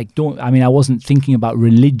 Wasn't like I wasn't thinking about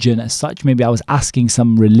religion as such. Maybe I was asking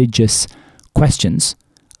some religious questions,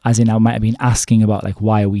 as in I might have been asking about like,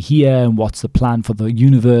 why are we here and what's the plan for the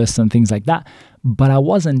universe and things like that. But I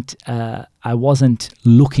wasn't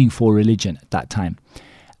looking for religion at that time.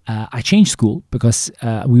 I changed school because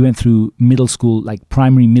we went through middle school, like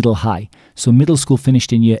primary, middle, high. So middle school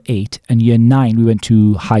finished in year 8, and year 9 we went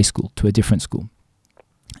to high school, to a different school.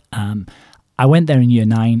 I went there in year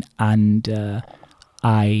 9, and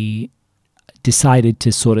I decided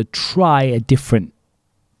to sort of try a different,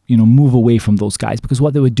 move away from those guys, because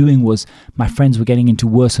what they were doing was my friends were getting into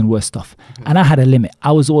worse and worse stuff. Okay. And I had a limit.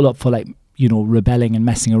 I was all up for like, rebelling and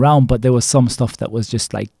messing around, but there was some stuff that was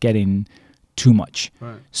just like getting too much.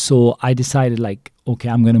 Right. So I decided like, okay,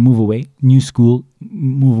 I'm going to move away, new school,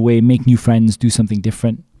 move away, make new friends, do something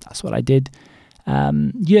different. That's what I did.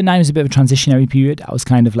 Year 9 was a bit of a transitionary period. I was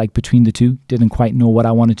kind of like between the two, didn't quite know what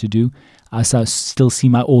I wanted to do. I still see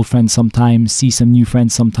my old friends sometimes, see some new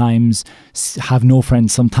friends sometimes, have no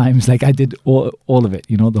friends sometimes. Like I did all of it,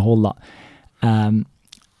 the whole lot.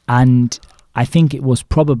 And I think it was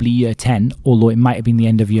probably year 10, although it might have been the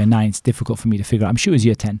end of year 9. It's difficult for me to figure out. I'm sure it was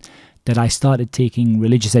year 10 that I started taking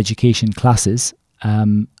religious education classes,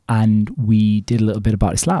 and we did a little bit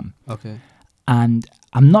about Islam. Okay. And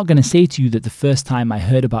I'm not going to say to you that the first time I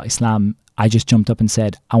heard about Islam, I just jumped up and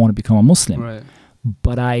said, I want to become a Muslim. Right.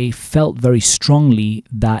 But I felt very strongly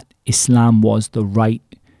that Islam was the right,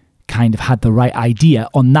 had the right idea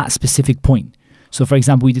on that specific point. So for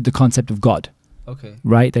example, we did the concept of God. Okay.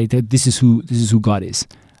 Right? This is who God is.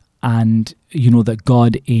 And that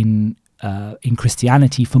God in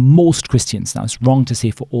Christianity, for most Christians, now it's wrong to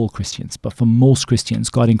say for all Christians, but for most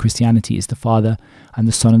Christians, God in Christianity is the Father and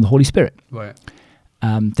the Son and the Holy Spirit. Right.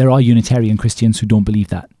 There are Unitarian Christians who don't believe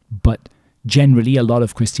that, but generally a lot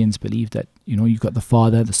of Christians believe that, you've got the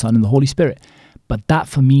Father, the Son and the Holy Spirit. But that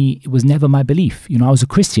for me, it was never my belief. I was a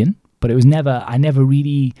Christian, but I never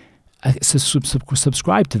really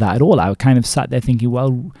subscribed to that at all. I kind of sat there thinking,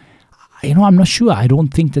 well, I'm not sure. I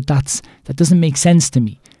don't think that doesn't make sense to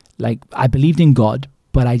me. Like I believed in God,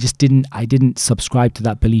 but I didn't subscribe to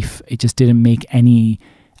that belief. It just didn't make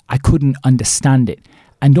I couldn't understand it.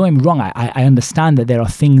 And don't get me wrong, I understand that there are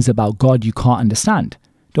things about God you can't understand.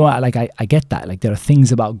 I get that. Like there are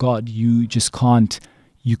things about God you just can't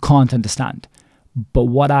understand. But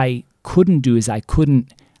what I couldn't do is I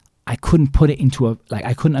couldn't put it into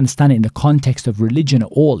I couldn't understand it in the context of religion at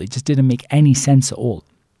all. It just didn't make any sense at all.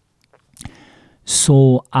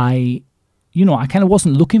 So I I kind of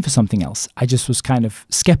wasn't looking for something else. I just was kind of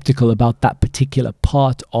skeptical about that particular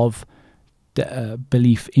part of the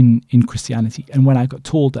belief in Christianity. And when I got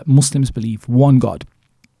told that Muslims believe one God,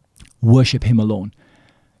 worship him alone,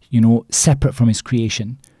 separate from his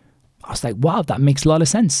creation, I was like, wow, that makes a lot of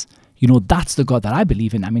sense. That's the God that I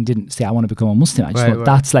believe in. I mean, didn't say I want to become a Muslim. I just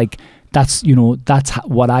thought that's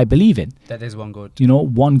what I believe in. That is one God.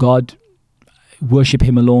 One God, worship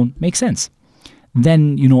him alone, makes sense.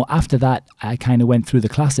 Then, after that, I kind of went through the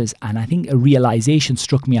classes, and I think a realization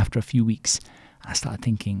struck me after a few weeks. I started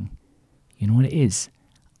thinking, you know what it is?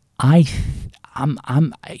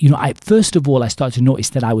 First of all, I started to notice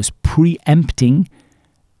that I was preempting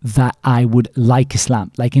that I would like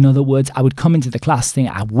Islam. Like, in other words, I would come into the class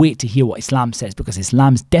thinking, I wait to hear what Islam says, because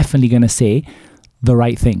Islam's definitely going to say the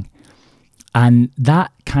right thing. And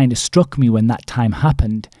that kind of struck me when that time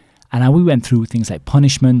happened. And we went through things like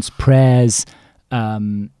punishments, prayers, the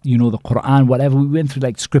Quran, whatever. We went through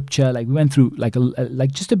like scripture, like we went through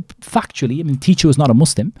factually. I mean, the teacher was not a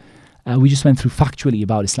Muslim. We just went through factually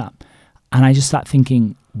about Islam. And I just started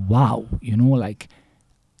thinking, wow,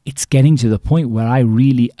 it's getting to the point where I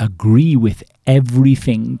really agree with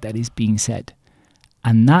everything that is being said.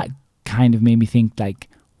 And that kind of made me think, like,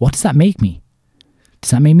 what does that make me? Does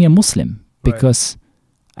that make me a Muslim? Because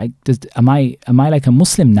am I like a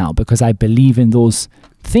Muslim now because I believe in those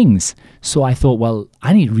things? So I thought, well,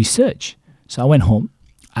 I need research. So I went home.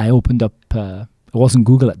 I opened up, it wasn't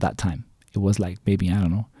Google at that time. It was like maybe, I don't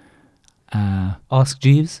know. Ask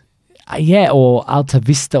Jeeves? Or Alta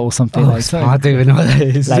Vista or something like that. I don't even know what that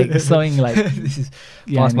is. Like something like... This is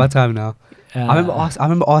past my time now. I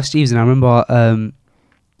remember Ask Jeeves, and I remember...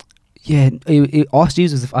 Ask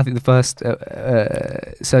Jeeves was, I think, the first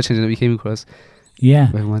search engine that we came across. Yeah.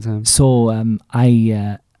 Over my time. So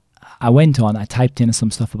I went on, I typed in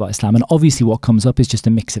some stuff about Islam, and obviously what comes up is just a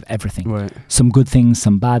mix of everything. Right. Some good things,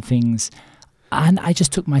 some bad things. And I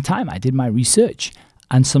just took my time. I did my research.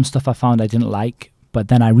 And some stuff I found I didn't like, but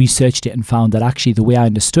then I researched it and found that actually the way I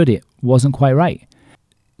understood it wasn't quite right.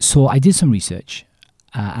 So I did some research.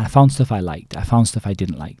 I found stuff I liked. I found stuff I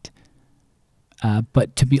didn't like.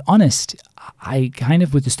 But to be honest, I kind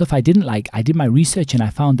of, with the stuff I didn't like, I did my research and I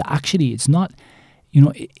found that actually it's not,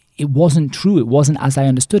 it wasn't true. It wasn't as I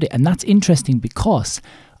understood it. And that's interesting because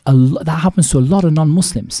that happens to a lot of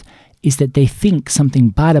non-Muslims, is that they think something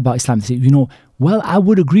bad about Islam. They say, well, I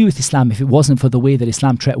would agree with Islam if it wasn't for the way that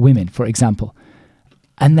Islam treat women, for example.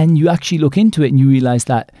 And then you actually look into it and you realize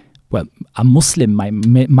that, well, a Muslim might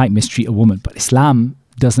mistreat a woman, but Islam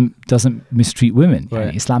doesn't mistreat women.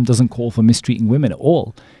 Right. Islam doesn't call for mistreating women at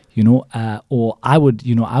all. Or I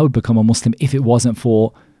would become a Muslim if it wasn't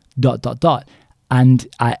for ... And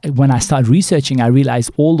when I started researching, I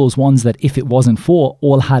realized all those ones that if it wasn't for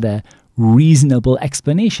all had a reasonable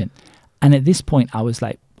explanation. And at this point, I was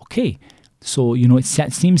like, okay, so, it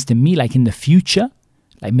seems to me like in the future,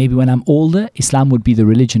 like maybe when I'm older, Islam would be the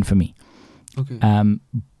religion for me. Okay.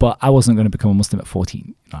 But I wasn't going to become a Muslim at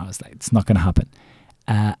 14. I was like, it's not going to happen.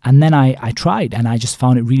 And then I tried, and I just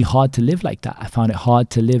found it really hard to live like that. I found it hard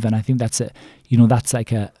to live, and I think that's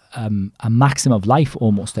like a maxim of life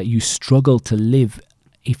almost, that you struggle to live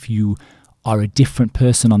if you are a different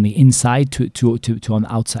person on the inside to on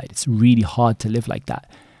the outside. It's really hard to live like that.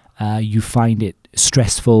 You find it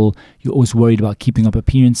stressful. You're always worried about keeping up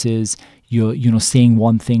appearances. You're saying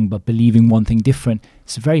one thing but believing one thing different.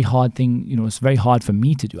 It's a very hard thing. It's very hard for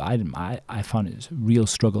me to do. I found it a real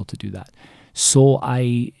struggle to do that. So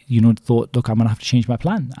I thought, look, I'm gonna have to change my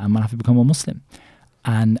plan. I'm gonna have to become a Muslim.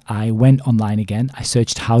 And I went online again. I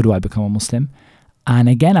searched, how do I become a Muslim? And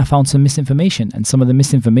again, I found some misinformation. And some of the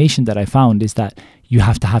misinformation that I found is that you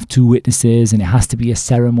have to have 2 witnesses, and it has to be a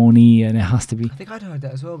ceremony, and it has to be... I think I'd heard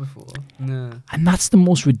that as well before. No. And that's the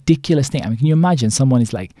most ridiculous thing. I mean, can you imagine someone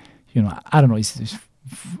is like, I don't know, he's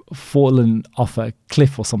fallen off a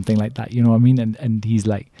cliff or something like that, you know what I mean? And he's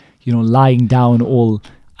like, lying down all...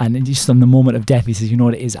 And just on the moment of death, he says, you know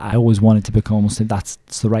what it is? I always wanted to become a Muslim. That's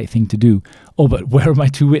the right thing to do. Oh, but where are my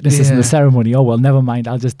 2 witnesses in the ceremony? Oh, well, never mind.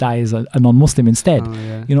 I'll just die as a non-Muslim instead. Oh,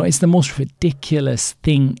 yeah. It's the most ridiculous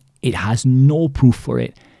thing. It has no proof for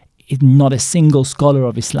it. Not a single scholar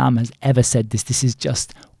of Islam has ever said this. This is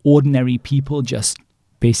just ordinary people just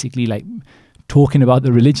basically like talking about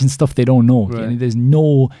the religion stuff they don't know. Right. There's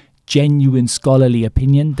no genuine scholarly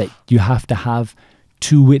opinion that you have to have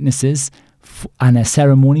 2 witnesses and a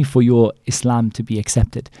ceremony for your Islam to be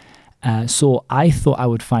accepted. So I thought I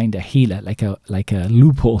would find a hila, like a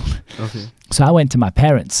loophole. Okay. So I went to my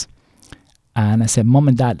parents and I said, Mom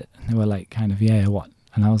and Dad. And they were like, kind of, yeah, what?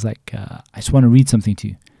 And I was like, I just want to read something to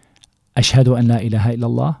you. Ashhadu an la ilaha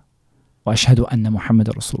illallah wa ashhadu anna Muhammad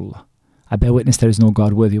Rasulullah. I bear witness there is no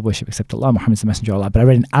God worthy of worship except Allah, Muhammad is the messenger of Allah. But I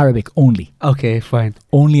read in Arabic only. Okay, fine.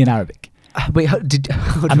 Only in Arabic. Wait, hold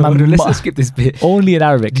And on, let's skip this bit. Only in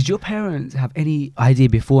Arabic. Did your parents have any idea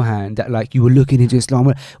beforehand that like you were looking into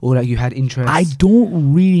Islam or like you had interest? I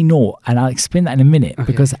don't really know, and I'll explain that in a minute, Okay.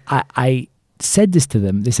 because I said this to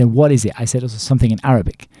them. They said, what is it? I said it was something in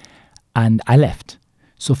Arabic, and I left.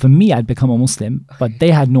 So for me, I'd become a Muslim, but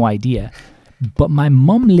they had no idea. But my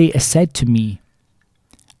mum later said to me,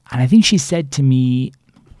 and I think she said to me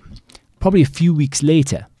probably a few weeks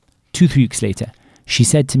later, 2-3 weeks later, she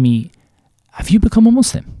said to me, have you become a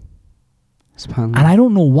Muslim? SubhanAllah. And I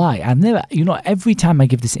don't know why. I've never, every time I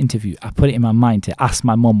give this interview, I put it in my mind to ask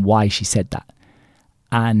my mum why she said that.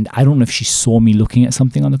 And I don't know if she saw me looking at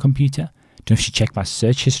something on the computer. Don't know if she checked my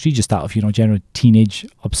search history just out of, general teenage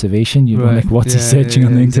observation, Right. like what's he Yeah, searching yeah,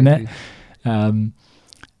 on the yeah, internet. exactly.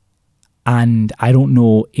 And I don't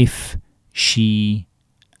know if she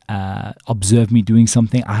observed me doing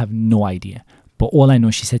something. I have no idea. But all I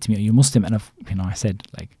know, she said to me, are you Muslim? And I said,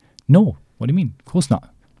 like, no. What do you mean? Of course not.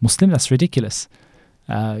 Muslim? That's ridiculous.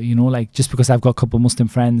 Just because I've got a couple of Muslim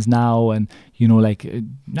friends now and,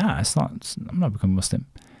 nah, I'm not becoming Muslim.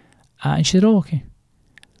 And she said, oh, okay.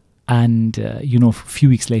 And, a few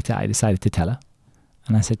weeks later, I decided to tell her.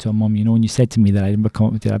 And I said to her, Mom, when you said to me that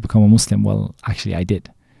did I become a Muslim? Well, actually, I did.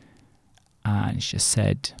 And she just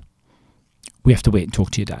said, we have to wait and talk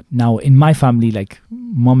to your dad. Now, in my family, like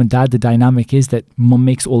Mom and Dad, the dynamic is that Mom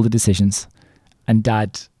makes all the decisions and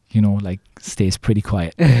Dad, stays pretty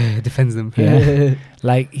quiet. Defends them. Yeah.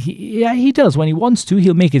 He does. When he wants to,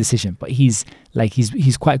 he'll make a decision. But he's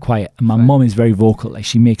quite quiet. And my Fine. mom is very vocal. Like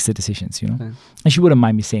she makes the decisions, Fine. And she wouldn't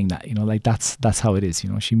mind me saying that, that's how it is,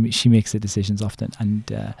 She makes the decisions often.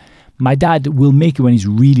 And my dad will make it when he's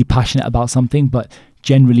really passionate about something, but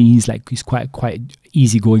generally he's quite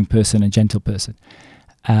easygoing person, a gentle person.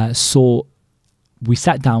 So we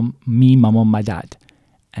sat down, me, my mom, my dad,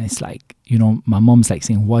 and it's like, my mom's like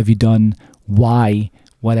saying, what have you done? Why?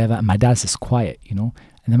 Whatever. And my dad's just quiet, And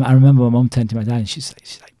then I remember my mom turned to my dad and she's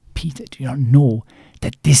like, Peter, do you not know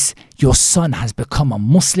that your son has become a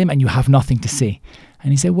Muslim and you have nothing to say?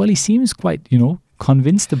 And he said, well, he seems quite,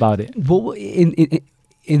 convinced about it. Well,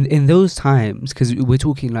 in those times, because we're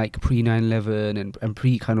talking like pre 9/11 and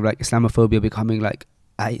pre kind of like Islamophobia becoming like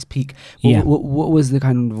at its peak. Yeah. What was the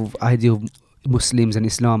kind of idea of Muslims and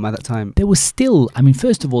Islam at that time? There was still,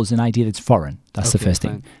 first of all, it's an idea that's foreign. That's the Okay, first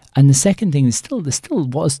fine. thing. And the second thing is there still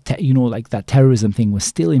was, that terrorism thing was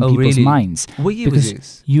still in Oh, people's really? minds. What year Because was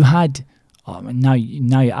this? you had, now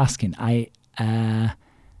you're asking, I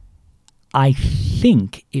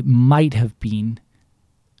think it might have been,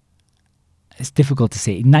 it's difficult to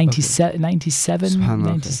say, 97, 97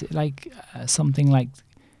 Subhanallah, 90, something like,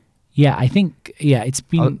 yeah, I think, it's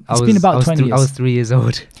been, I been about 20 years. I was 3 years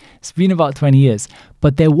old. It's been about 20 years.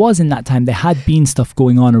 But there was in that time, there had been stuff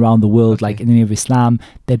going on around the world, Okay. like in the name of Islam.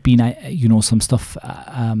 There'd been, some stuff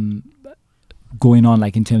going on,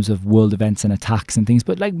 like in terms of world events and attacks and things,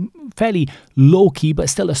 but like fairly low key, but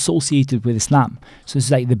still associated with Islam. So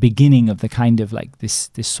it's like the beginning of the kind of like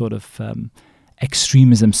this sort of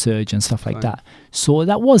extremism surge and stuff like Fine. that. So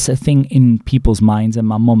that was a thing in people's minds. And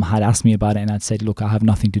my mum had asked me about it, and I'd said, look, I have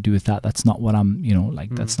nothing to do with that. That's not what I'm,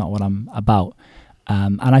 that's not what I'm about.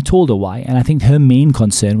 And I told her why, and I think her main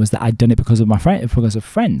concern was that I'd done it because of because of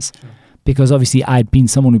friends, because obviously I'd been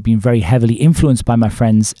someone who'd been very heavily influenced by my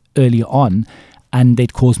friends earlier on, and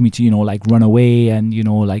they'd caused me to run away and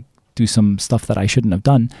do some stuff that I shouldn't have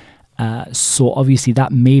done. So obviously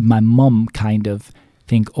that made my mum kind of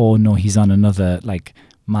think, oh no, he's on another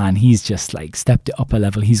man, he's just stepped it up a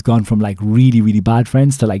level. He's gone from really, really bad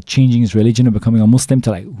friends to changing his religion and becoming a Muslim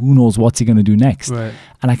to who knows what's he going to do next. Right.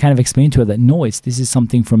 And I kind of explained to her that no, this is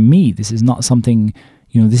something from me. This is not something,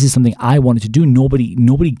 this is something I wanted to do.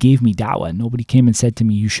 Nobody gave me da'wah. Nobody came and said to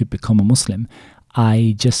me, you should become a Muslim.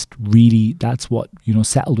 I just really, that's what,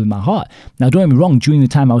 settled in my heart. Now, don't get me wrong, during the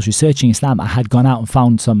time I was researching Islam, I had gone out and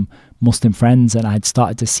found some Muslim friends and I had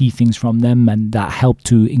started to see things from them, and that helped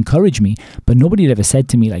to encourage me. But nobody had ever said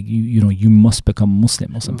to me, you must become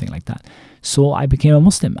Muslim or something like that. So I became a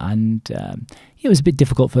Muslim, and it was a bit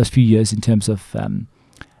difficult first few years in terms of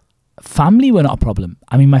family were not a problem.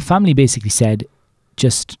 My family basically said,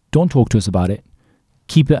 just don't talk to us about it.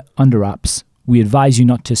 Keep it under wraps. We advise you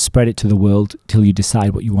not to spread it to the world till you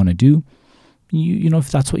decide what you want to do.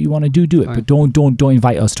 If that's what you want to do, do it. Fine. But don't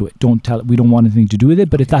invite us to it. Don't tell. We don't want anything to do with it.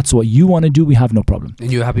 But if that's what you want to do, we have no problem.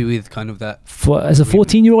 And you're happy with kind of that? As a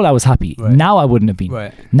 14-year-old, I was happy. Right. Now I wouldn't have been.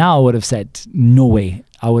 Right. Now I would have said no way.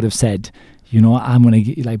 I would have said, I'm gonna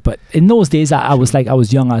get, but in those days I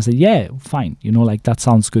was young. I said, yeah, fine. That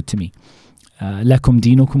sounds good to me. lakum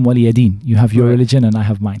dinukum waliya din. You have your religion and I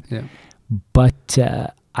have mine. Yeah. But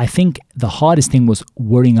I think the hardest thing was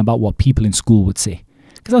worrying about what people in school would say.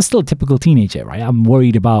 Because I was still a typical teenager, right? I'm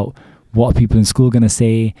worried about what are people in school going to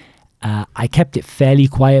say. I kept it fairly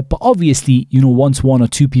quiet, but obviously, you know, once one or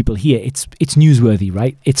two people hear, it's newsworthy,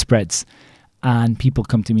 right? It spreads. And people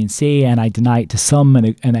come to me and say, and I deny it to some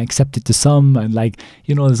and I accept it to some. And like,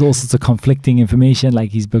 you know, there's all sorts of conflicting information,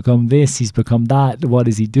 like he's become this, he's become that, what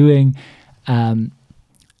is he doing? You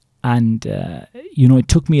know, it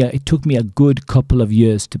took me a good couple of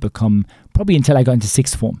years to become, probably until I got into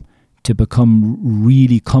sixth form, to become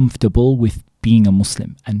really comfortable with being a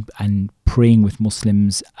Muslim and praying with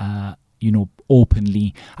Muslims, you know,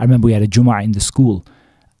 openly. I remember we had a Jumu'ah in the school.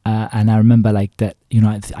 And I remember like that, you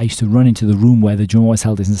know, I used to run into the room where the Jumu'ah was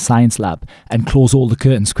held in the science lab and close all the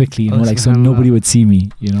curtains quickly, you know, like so nobody would see me,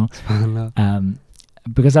 you know.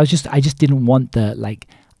 Because I just didn't want I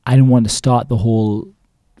didn't want to start the whole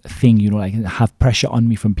thing, you know, like have pressure on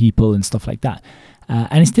me from people and stuff like that.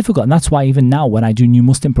 And it's difficult. And that's why even now when I do new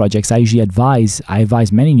Muslim projects, I usually advise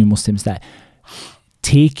many new Muslims that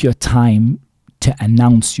take your time to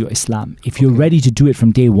announce your Islam. If you're ready to do it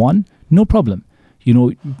from day one, no problem. You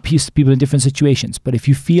know, people in different situations. But if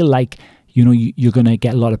you feel like, you know, you're going to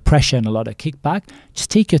get a lot of pressure and a lot of kickback,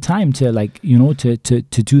 just take your time to like, you know, to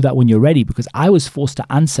do that when you're ready. Because I was forced to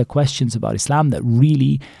answer questions about Islam that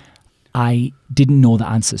really I didn't know the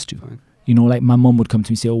answers to. Fine. You know, like my mum would come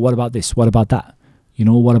to me and say, oh, what about this? What about that? You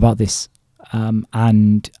know, what about this?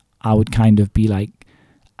 And I would kind of be like,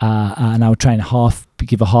 and I would try and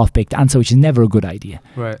give a half-baked answer, which is never a good idea.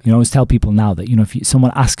 Right. You know, I always tell people now that, you know, if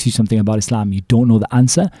someone asks you something about Islam, you don't know the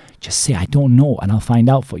answer, just say, I don't know, and I'll find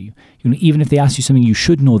out for you. You know, even if they ask you something you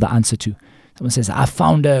should know the answer to. Someone says, I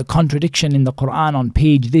found a contradiction in the Quran on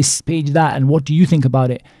page this, page that, and what do you think about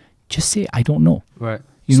it? Just say, I don't know. Right.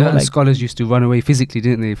 You know, certain like, scholars used to run away physically,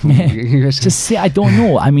 didn't they? From just say, I don't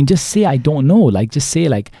know. I mean, just say, I don't know. Like, just say,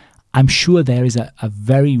 like, I'm sure there is a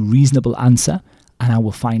very reasonable answer, and I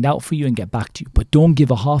will find out for you and get back to you. But don't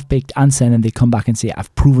give a half-baked answer and then they come back and say,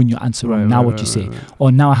 I've proven your answer wrong. Now what you say?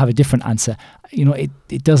 Or now I have a different answer. You know, it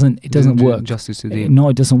doesn't work. Justice to the No,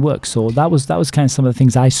 it doesn't work. So that was kind of some of the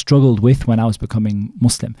things I struggled with when I was becoming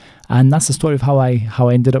Muslim. And that's the story of how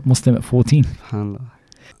I ended up Muslim at 14.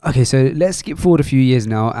 Okay, so let's skip forward a few years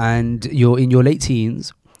now, and you're in your late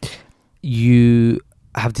teens. You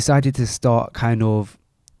have decided to start kind of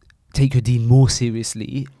take your deen more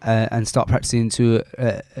seriously and start practicing to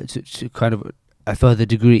kind of a further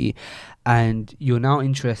degree, and you're now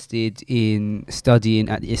interested in studying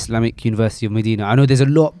at the Islamic University of Medina. I know there's a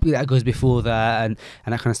lot that goes before that and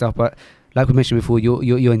that kind of stuff, but like we mentioned before,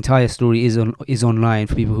 your entire story is online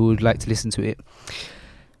for people who would like to listen to it.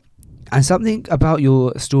 And something about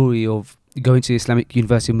your story of going to the Islamic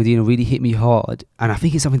University of Medina really hit me hard, and I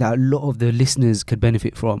think it's something that a lot of the listeners could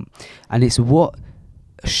benefit from, and it's what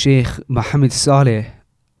Sheikh Mohammed Saleh,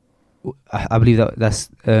 I believe that's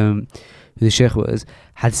who the Sheikh was,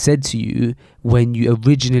 had said to you when you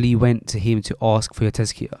originally went to him to ask for your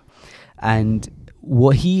tazkiyah. And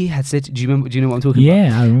what he had said, do you know what I'm talking about?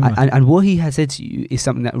 Yeah, I remember. And what he had said to you is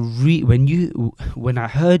something that when I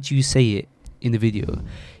heard you say it in the video,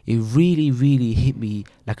 it really, really hit me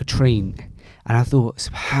like a train. And I thought,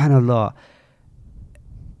 subhanallah,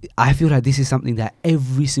 I feel like this is something that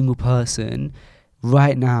every single person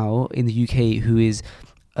right now in the UK who is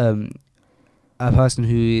a person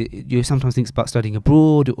who sometimes thinks about studying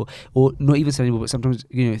abroad or not even studying abroad, but sometimes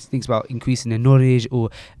thinks about increasing their knowledge, or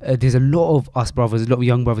there's a lot of us brothers, a lot of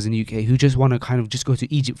young brothers in the UK who just want to kind of just go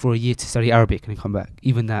to Egypt for a year to study Arabic and then come back,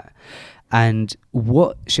 even that. And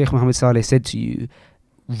what Sheikh Mohammed Saleh said to you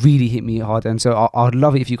really hit me hard, and so I'd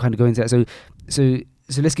love it if you kind of go into that. So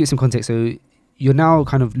let's give some context. So you're now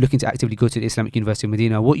kind of looking to actively go to the Islamic University of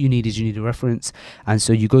Medina. What you need is a reference, and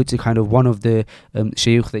so you go to kind of one of the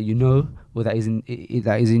shaykh that you know, or that is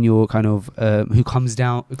in your kind of who comes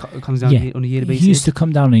down on a yearly basis. He used to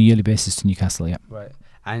come down on a yearly basis to Newcastle, yeah. Right.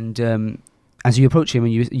 And so you approach him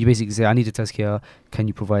and you basically say, I need a tazkiyah, can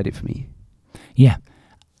you provide it for me? Yeah.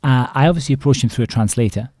 I obviously approached him through a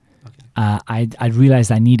translator. Okay. I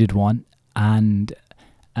realized I needed one, and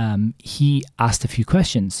he asked a few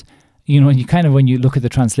questions. You know, and when you look at the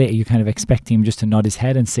translator, you're kind of expecting him just to nod his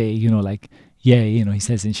head and say, he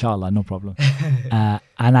says, inshallah, no problem.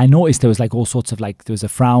 And I noticed there was like all sorts of there was a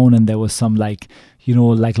frown, and there was some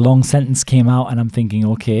long sentence came out, and I'm thinking,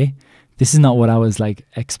 okay, this is not what I was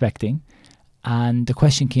expecting. And the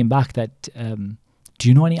question came back that, do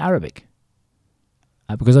you know any Arabic?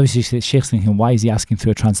 Because obviously the Sheikh's thinking, why is he asking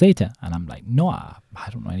through a translator? And I'm like, no, I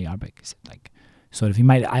don't know any Arabic. He said, sort of,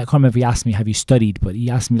 I can't remember if he asked me, have you studied? But he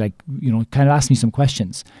asked me, like, kind of asked me some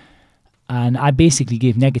questions. And I basically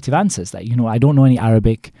gave negative answers. Like, I don't know any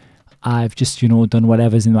Arabic. I've just, done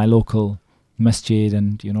whatever's in my local masjid,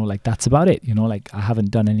 and, like, that's about it. Like, I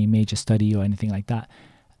haven't done any major study or anything like that.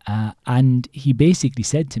 And he basically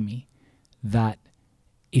said to me that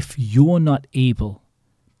if you're not able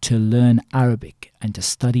to learn Arabic and to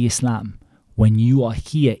study Islam when you are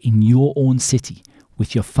here in your own city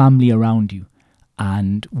with your family around you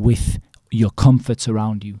and with your comforts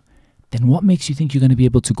around you, then what makes you think you're going to be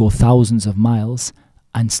able to go thousands of miles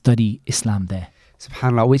and study Islam there?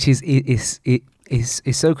 SubhanAllah, which is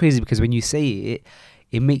so crazy, because when you say it,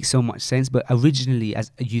 it makes so much sense. But originally,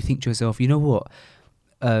 as you think to yourself, you know what?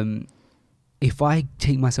 If I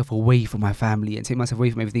take myself away from my family and take myself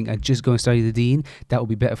away from everything and just go and study the deen, that would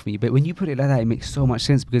be better for me. But when you put it like that, it makes so much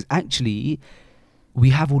sense, because actually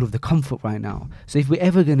we have all of the comfort right now. So if we're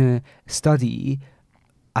ever going to study,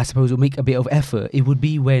 I suppose, or make a bit of effort, it would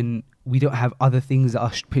be when we don't have other things that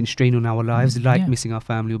are putting strain on our lives, like missing our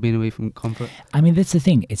family or being away from comfort. I mean, that's the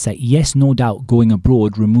thing. It's like, yes, no doubt, going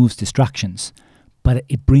abroad removes distractions, but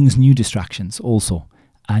it brings new distractions also.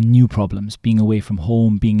 And new problems, being away from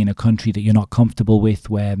home, being in a country that you're not comfortable with,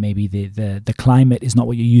 where maybe the climate is not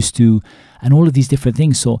what you're used to, and all of these different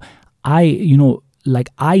things. So I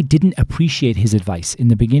didn't appreciate his advice. In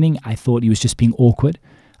the beginning, I thought he was just being awkward,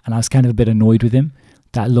 and I was kind of a bit annoyed with him.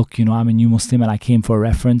 That, look, I'm a new Muslim and I came for a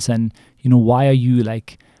reference, and, why are you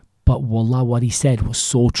like... But wallah, what he said was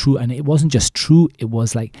so true. And it wasn't just true, it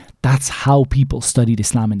was like, that's how people studied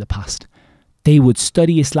Islam in the past. They would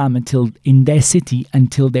study Islam in their city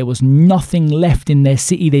until there was nothing left in their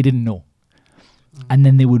city they didn't know. And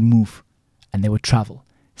then they would move and they would travel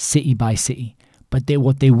city by city. But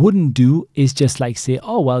what they wouldn't do is just like say,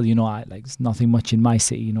 oh, well, there's nothing much in my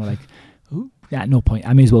city, no point.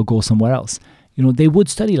 I may as well go somewhere else. They would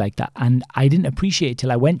study like that. And I didn't appreciate it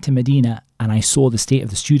till I went to Medina and I saw the state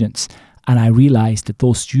of the students. And I realized that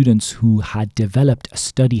those students who had developed a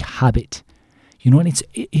study habit, and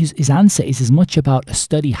his answer is as much about a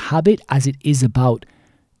study habit as it is about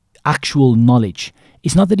actual knowledge.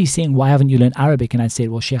 It's not that he's saying, why haven't you learned Arabic? And I'd say,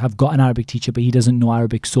 well, Sheikh, I've got an Arabic teacher, but he doesn't know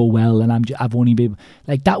Arabic so well, and I've only been...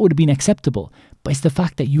 Like, that would have been acceptable. But it's the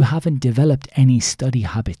fact that you haven't developed any study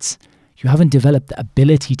habits. You haven't developed the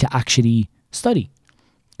ability to actually study.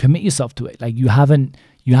 Commit yourself to it. Like, you haven't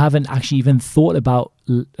actually even thought about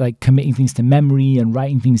like committing things to memory and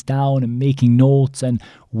writing things down and making notes and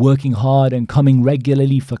working hard and coming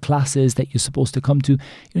regularly for classes that you're supposed to come to.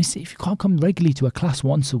 If you can't come regularly to a class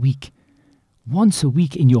once a week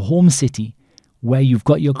in your home city where you've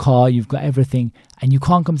got your car, you've got everything, and you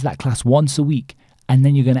can't come to that class once a week, and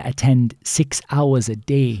then you're going to attend 6 hours a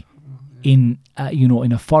day in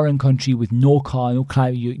in a foreign country with no car, no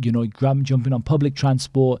car, jumping on public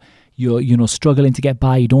transport, you're struggling to get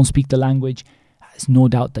by, you don't speak the language. There's no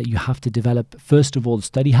doubt that you have to develop, first of all, the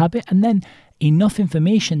study habit, and then enough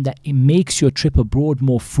information that it makes your trip abroad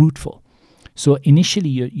more fruitful. So initially,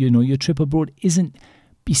 your trip abroad isn't...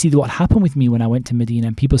 You see, what happened with me when I went to Medina,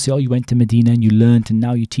 and people say, oh, you went to Medina and you learned and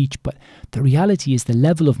now you teach. But the reality is the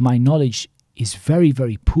level of my knowledge is very,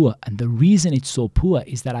 very poor. And the reason it's so poor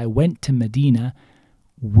is that I went to Medina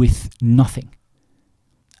with nothing.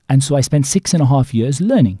 And so I spent 6.5 years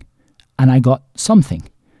learning, and I got something.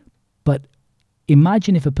 But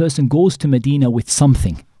imagine if a person goes to Medina with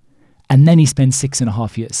something, and then he spends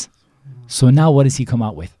 6.5 years. So now what does he come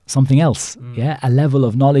out with? Something else. Yeah, a level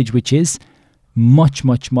of knowledge which is much,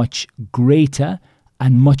 much, much greater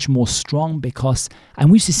and much more strong, and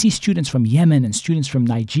we used to see students from Yemen and students from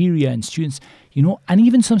Nigeria and students, and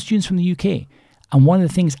even some students from the UK. And one of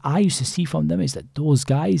the things I used to see from them is that those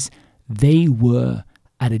guys, they were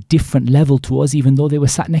at a different level to us, even though they were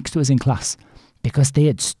sat next to us in class, because they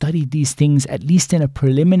had studied these things at least in a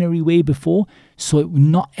preliminary way before, so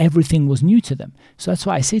not everything was new to them. So that's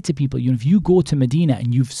why I say to people, if you go to Medina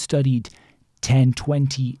and you've studied 10,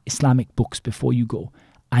 20 Islamic books before you go,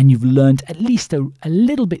 and you've learned at least a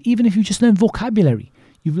little bit, even if you just learn vocabulary,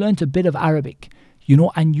 you've learned a bit of Arabic,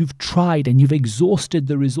 and you've tried and you've exhausted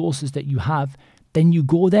the resources that you have, then you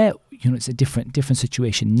go there, it's a different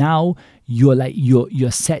situation. Now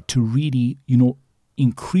you're set to really,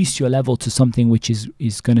 increase your level to something which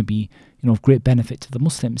is going to be, of great benefit to the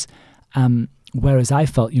Muslims. Whereas I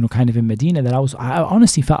felt, kind of in Medina, that I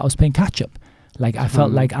honestly felt I was playing catch up. Like I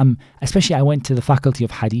felt like especially I went to the faculty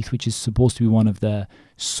of Hadith, which is supposed to be one of the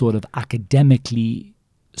sort of academically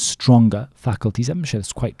stronger faculties. I'm not sure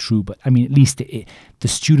that's quite true, but I mean, at least the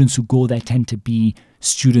students who go there tend to be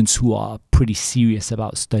students who are pretty serious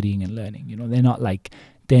about studying and learning. They're not like,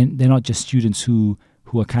 they're not just students who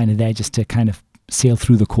are kind of there just to kind of sail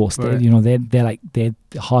through the course. Right. They're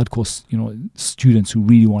hardcore, students who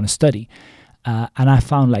really want to study. And I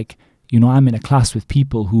found I'm in a class with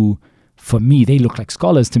people who, for me, they look like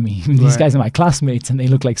scholars to me. These Right. guys are my classmates and they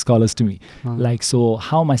look like scholars to me. Wow. So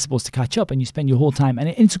how am I supposed to catch up? And you spend your whole time, and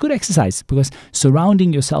it's a good exercise, because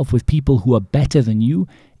surrounding yourself with people who are better than you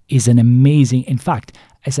is an amazing, in fact,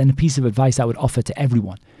 it's a piece of advice I would offer to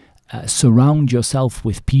everyone. Surround yourself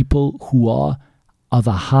with people who are of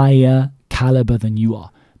a higher caliber than you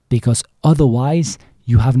are, because otherwise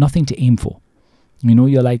you have nothing to aim for.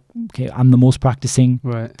 You're like, okay, I'm the most practicing,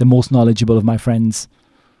 Right. the most knowledgeable of my friends.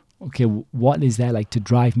 Okay, what is there to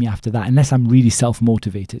drive me after that? Unless I'm really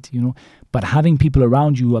self-motivated, But having people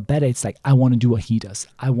around you who are better, it's like, I want to do what he does.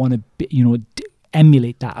 I want to,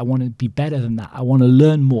 emulate that. I want to be better than that. I want to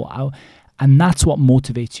learn more. And that's what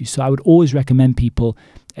motivates you. So I would always recommend people,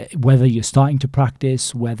 whether you're starting to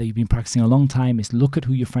practice, whether you've been practicing a long time, is look at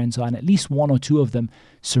who your friends are, and at least one or two of them,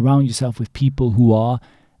 surround yourself with people who are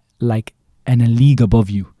in a league above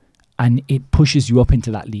you. And it pushes you up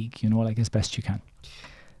into that league, as best you can.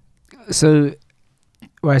 So,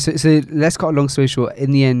 right. So let's cut a long story short.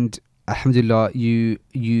 In the end, alhamdulillah, you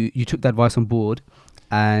took that advice on board,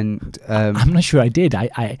 and I'm not sure I did.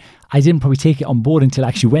 I didn't probably take it on board until I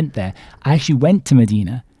actually went there. I actually went to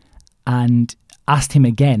Medina and asked him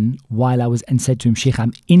again and said to him, Sheikh,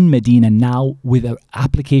 I'm in Medina now with an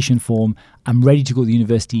application form. I'm ready to go to the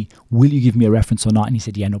university. Will you give me a reference or not? And he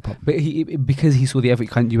said, yeah, no problem. But because he saw the effort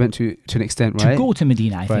you went to an extent, right? To go to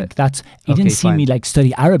Medina, I think. He Okay, didn't see fine. me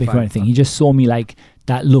study Arabic or Fine, anything. fine. He just saw me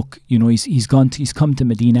that look, he's come to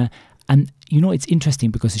Medina. And it's interesting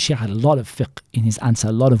because the Sheikh had a lot of fiqh in his answer,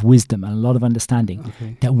 a lot of wisdom and a lot of understanding.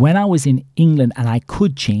 Okay. That when I was in England and I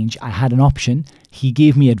could change, I had an option. He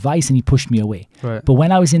gave me advice and he pushed me away. Right. But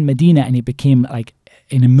when I was in Medina and it became an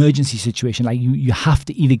emergency situation, you have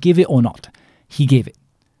to either give it or not, he gave it.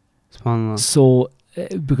 SubhanAllah. So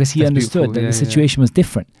because he That's understood beautiful. that Yeah, the situation was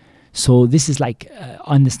different. So this is having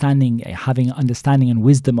understanding and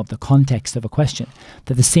wisdom of the context of a question.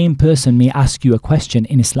 That the same person may ask you a question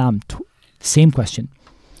in Islam, same question,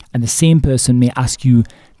 and the same person may ask you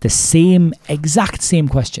the exact same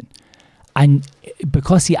question, and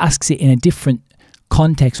because he asks it in a different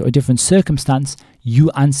context or a different circumstance, you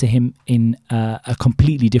answer him in a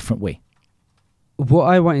completely different way. What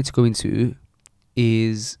I wanted to go into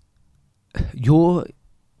is your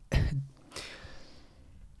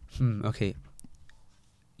okay.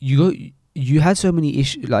 You had so many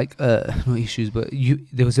issues, not issues, but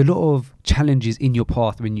there was a lot of challenges in your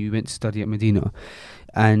path when you went to study at Medina,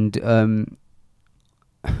 and a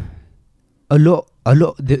lot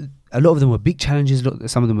of them were big challenges.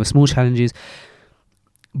 Some of them were small challenges,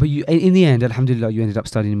 but in the end, alhamdulillah, you ended up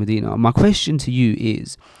studying in Medina. My question to you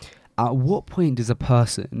is, at what point does a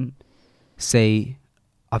person say,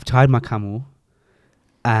 I've tied my camel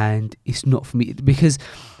and it's not for me? Because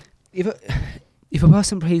if a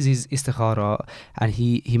person praises istikhara and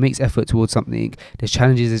he makes effort towards something, there's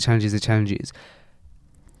challenges.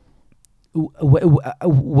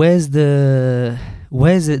 Where's the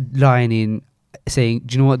line in saying,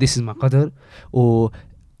 do you know what, this is my qadr, or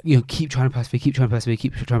keep trying to persevere,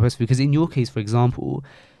 because in your case, for example,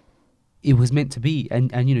 it was meant to be,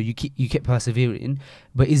 and you kept persevering.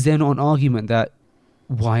 But is there not an argument that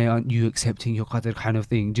why aren't you accepting your qadr kind of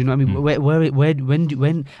thing? Do you know what I mean?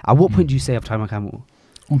 When at what point do you say I've tied my camel?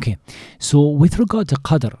 Okay, so with regard to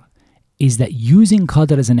qadr, is that using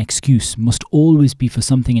qadr as an excuse must always be for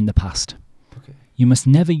something in the past. Okay. You must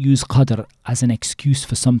never use qadr as an excuse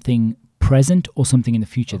for something present or something in the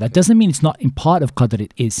future. Okay. That doesn't mean it's not in part of qadr,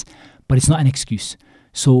 it is, but it's not an excuse.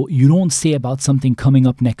 So you don't say about something coming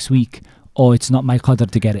up next week, oh, it's not my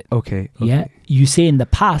qadr to get it. Okay. Yeah, you say in the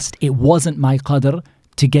past, it wasn't my qadr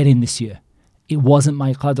to get in this year. It wasn't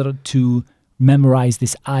my qadr to memorize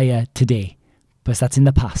this ayah today, because that's in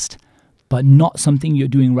the past. But not something you're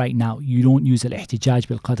doing right now. You don't use al-ihtijaj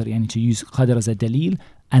bil-qadr, yani to use qadr as a dalil,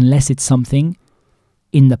 unless it's something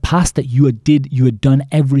in the past that you had done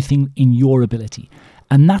everything in your ability.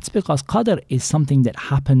 And that's because qadr is something that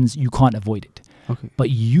happens, you can't avoid it. Okay. But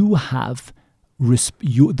you have,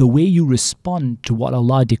 the way you respond to what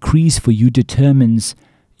Allah decrees for you determines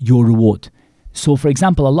your reward. So for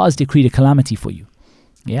example, Allah has decreed a calamity for you.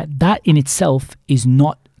 Yeah, that in itself is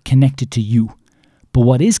not connected to you. But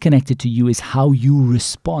what is connected to you is how you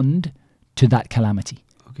respond to that calamity.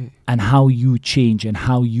 Okay. And how you change and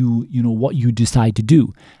how what you decide to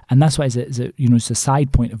do. And that's why it's a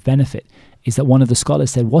side point of benefit, is that one of the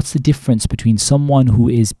scholars said, what's the difference between someone who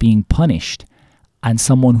is being punished and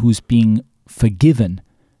someone who's being forgiven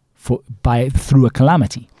through a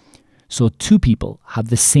calamity? So two people have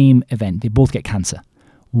the same event. They both get cancer.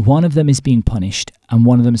 One of them is being punished and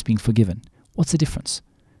one of them is being forgiven. What's the difference?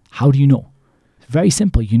 How do you know? Very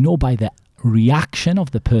simple. You know by the reaction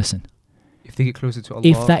of the person. If they get closer to Allah.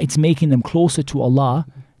 If that it's making them closer to Allah,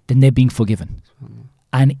 then they're being forgiven.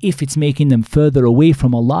 And if it's making them further away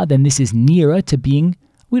from Allah, then this is nearer to being,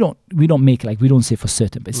 we don't say for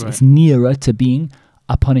certain, but it's nearer to being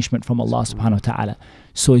a punishment from Allah subhanahu wa ta'ala.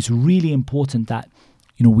 So it's really important that,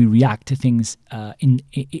 you know, we react to things,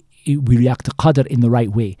 we react to qadr in the right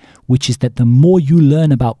way, which is that the more you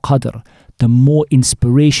learn about qadr, the more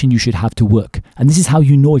inspiration you should have to work. And this is how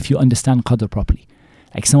you know if you understand qadr properly.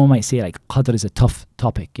 Like someone might say, like, qadr is a tough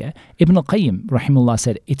topic. Yeah, Ibn al-Qayyim rahimahullah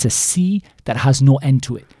said it's a sea that has no end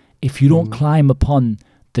to it. If you don't climb upon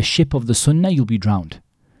the ship of the sunnah, you'll be drowned,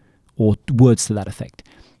 or words to that effect.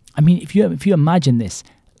 I mean, if you imagine this,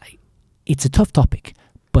 like, it's a tough topic,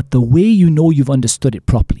 but the way you know you've understood it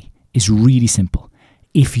properly is really simple.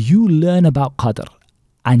 If you learn about qadr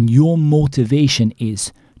and your motivation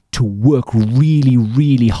is to work really,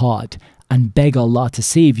 really hard and beg Allah to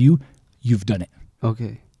save you, you've done it.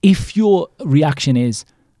 Okay. If your reaction is,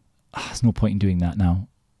 there's no point in doing that now,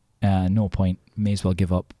 no point, may as well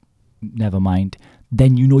give up, never mind,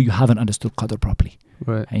 then you know you haven't understood qadr properly.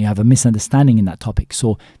 Right. And you have a misunderstanding in that topic.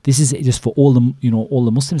 So this is just for all the, you know, all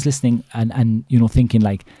the Muslims listening and you know, thinking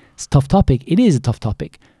like it's a tough topic. It is a tough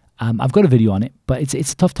topic. I've got a video on it, but it's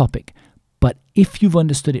a tough topic. But if you've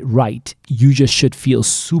understood it right, you just should feel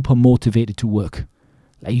super motivated to work.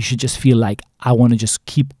 Like you should just feel like, I want to just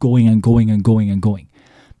keep going and going and going and going.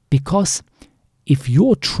 Because if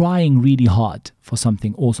you're trying really hard for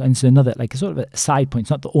something also, and it's another, like sort of a side point,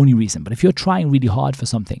 it's not the only reason, but if you're trying really hard for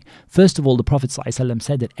something, first of all, the Prophet ﷺ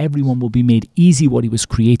said that everyone will be made easy what he was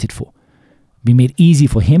created for. Be made easy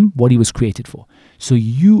for him what he was created for. So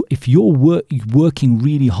if you're working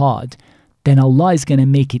really hard, then Allah is going to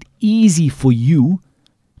make it easy for you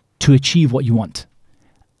to achieve what you want.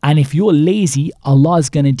 And if you're lazy, Allah is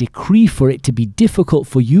going to decree for it to be difficult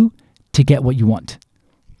for you to get what you want.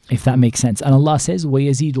 If that makes sense. And Allah says,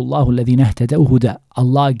 وَيَزِيدُ اللَّهُ الَّذِينَ اهْتَدَوْا هُدًى.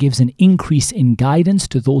 Allah gives an increase in guidance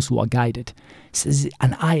to those who are guided. It says,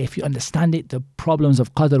 and if you understand it, the problems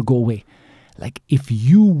of qadr go away. Like if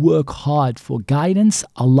you work hard for guidance,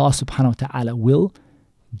 Allah subhanahu wa ta'ala will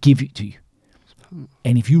give it to you.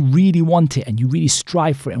 And if you really want it and you really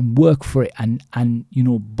strive for it and work for it and you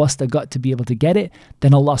know, bust a gut to be able to get it,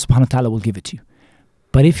 then Allah subhanahu wa ta'ala will give it to you.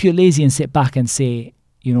 But if you're lazy and sit back and say,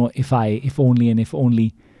 you know, if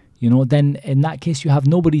only, you know, then in that case you have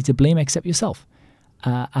nobody to blame except yourself.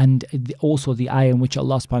 And also the ayah in which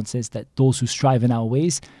Allah subhanahu wa ta'ala says that those who strive in our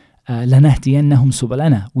ways, لَنَهْدِيَنَّهُمْ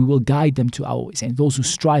سُبَلَنَا, we will guide them to our ways. And those who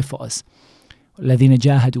strive for us, الَّذِينَ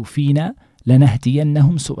جَاهَدُوا فِينَا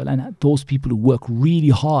لَنَهْدِيَنَّهُمْ سُبَلَنَا, those people who work really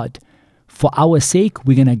hard for our sake,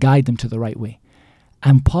 we're going to guide them to the right way.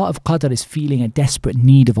 And part of qadr is feeling a desperate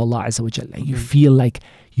need of Allah Azza wa Jalla. You feel like,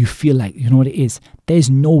 you know what it is? There's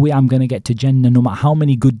no way I'm going to get to Jannah no matter how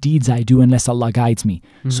many good deeds I do unless Allah guides me.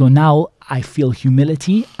 So now I feel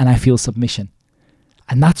humility and I feel submission.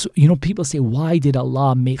 And that's, you know, people say, why did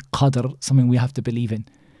Allah make qadr something we have to believe in?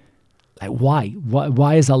 Like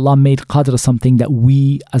why has Allah made qadr something that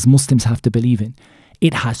we as Muslims have to believe in?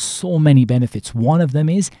 It has so many benefits. One of them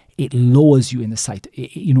is it lowers you in the sight,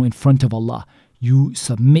 you know, in front of Allah. You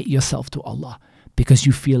submit yourself to Allah because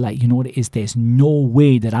you feel like, you know what it is, there's no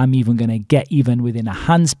way that I'm even going to get even within a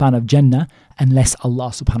handspan of Jannah unless Allah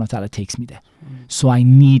subhanahu wa ta'ala takes me there. So I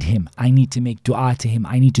need him. I need to make dua to him.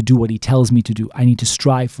 I need to do what he tells me to do. I need to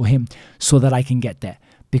strive for him so that I can get there.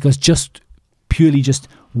 Because purely just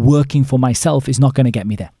working for myself is not going to get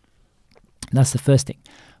me there. That's the first thing.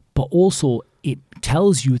 But also it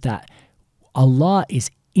tells you that Allah is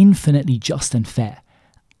infinitely just and fair.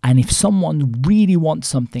 And if someone really wants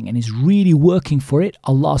something and is really working for it,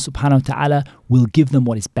 Allah subhanahu wa ta'ala will give them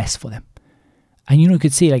what is best for them. And you know, you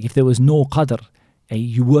could say, like, if there was no qadr,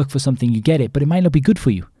 you work for something, you get it, but it might not be good for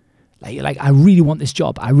you. Like I really want this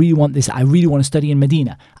job, I really want this, I really want to study in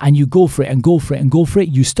Medina. And you go for it and go for it and go for it.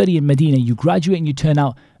 You study in Medina, you graduate and you turn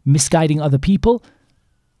out misguiding other people.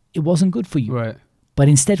 It wasn't good for you. Right. But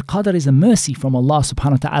instead, qadr is a mercy from Allah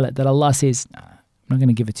subhanahu wa ta'ala that Allah says, nah, I'm not going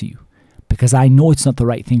to give it to you. Because I know it's not the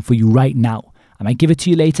right thing for you right now. I might give it to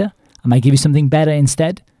you later. I might give you something better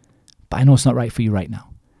instead. But I know it's not right for you right now.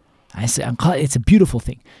 It's a beautiful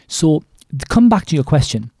thing. So come back to your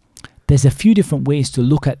question. There's a few different ways to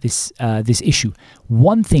look at this issue.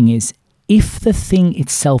 One thing is, if the thing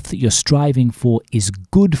itself that you're striving for is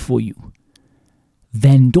good for you,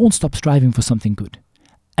 then don't stop striving for something good.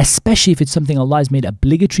 Especially if it's something Allah has made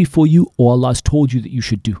obligatory for you or Allah has told you that you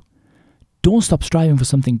should do. Don't stop striving for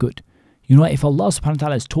something good. You know, if Allah subhanahu wa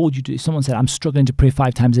ta'ala has told you to, if someone said, I'm struggling to pray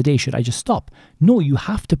 5 times a day, should I just stop? No, you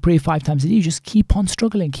have to pray 5 times a day. You just keep on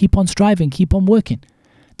struggling, keep on striving, keep on working.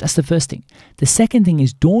 That's the first thing. The second thing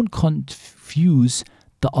is, don't confuse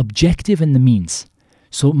the objective and the means.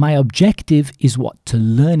 So my objective is what? To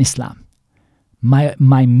learn Islam.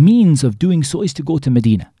 My means of doing so is to go to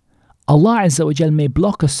Medina. Allah Azza wa Jal may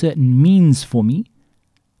block a certain means for me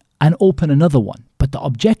and open another one, but the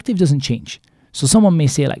objective doesn't change. So someone may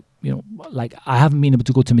say, like, you know, like, I haven't been able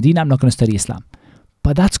to go to Medina, I'm not going to study Islam.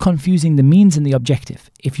 But that's confusing the means and the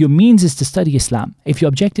objective. If your means is to study Islam, if your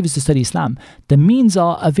objective is to study Islam, the means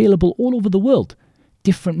are available all over the world.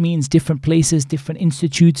 Different means, different places, different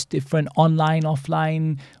institutes, different online,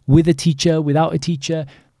 offline, with a teacher, without a teacher.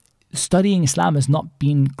 Studying Islam has not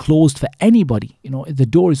been closed for anybody. You know, the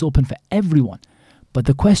door is open for everyone. But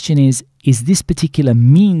the question is this particular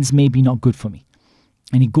means maybe not good for me?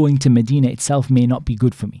 And going to Medina itself may not be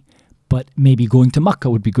good for me. But maybe going to Makkah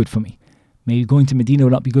would be good for me. Maybe going to Medina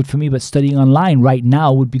would not be good for me, but studying online right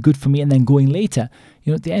now would be good for me, and then going later.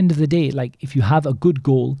 You know, at the end of the day, like, if you have a good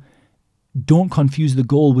goal, don't confuse the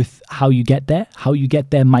goal with how you get there. How you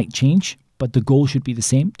get there might change, but the goal should be the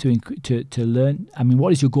same, to learn. I mean,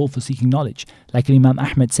 what is your goal for seeking knowledge? Like Imam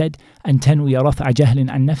Ahmed said, أَن تَنْوِيَ رَفْعَ جَهْلٍ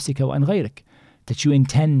عَنْ نَفْسِكَ وَعَنْ غَيْرِكَ, that you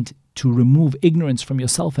intend to remove ignorance from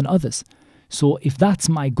yourself and others. So if that's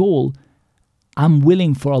my goal, I'm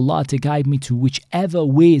willing for Allah to guide me to whichever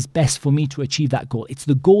way is best for me to achieve that goal. It's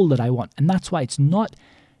the goal that I want. And that's why it's not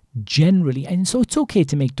generally, and so it's okay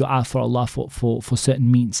to make dua for Allah for certain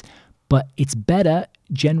means, but it's better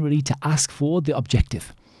generally to ask for the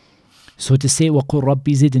objective. So to say, وَقُلْ رَبِّ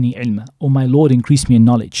زِدْنِي عِلْمًا, oh my Lord, increase me in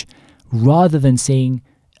knowledge, rather than saying,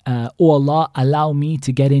 oh Allah, allow me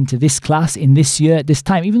to get into this class in this year at this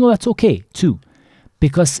time, even though that's okay too,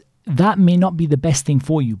 because that may not be the best thing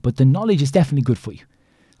for you, but the knowledge is definitely good for you.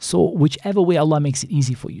 So whichever way Allah makes it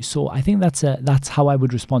easy for you. So I think that's how I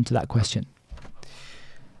would respond to that question.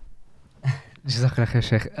 Jazakallah khair,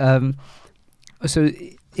 Sheikh. So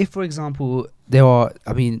if, for example, there are,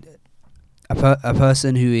 I mean, a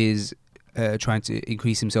person who is trying to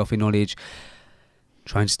increase himself in knowledge,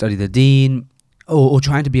 trying to study the deen, or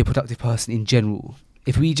trying to be a productive person in general.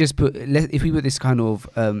 If we put this kind of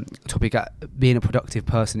topic at being a productive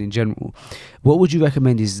person in general, what would you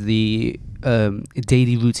recommend is the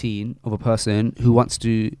daily routine of a person who wants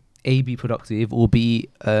to be productive, or study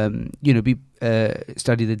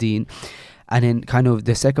the deen? And then kind of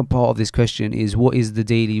the second part of this question is, what is the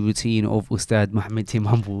daily routine of Ustadh Mohammad Tim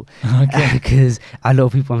Humble? Okay. Because a lot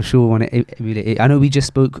of people, I'm sure, want to emulate it. I know we just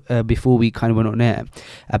spoke before we kind of went on air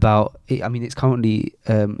about it. I mean, it's currently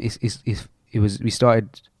we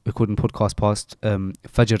started recording podcast past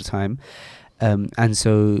Fajr time, and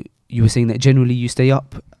so you were saying that generally you stay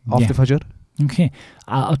up after Fajr? Okay,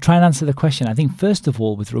 I'll try and answer the question. I think first of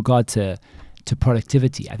all, with regard to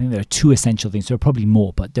productivity, I think there are 2 essential things. There are probably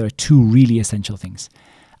more, but there are 2 really essential things.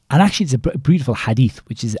 And actually it's a beautiful hadith,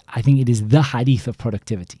 which is, I think it is the hadith of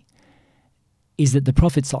productivity, is that the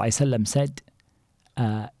Prophet ﷺ said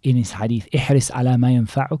in his hadith, احرص على ما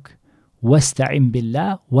ينفعك واستعن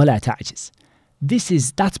بالله ولا تعجز.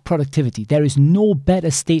 That's productivity. There is no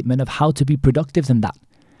better statement of how to be productive than that.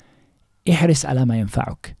 احرص على ما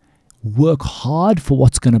ينفعك. Work hard for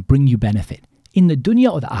what's going to bring you benefit in the dunya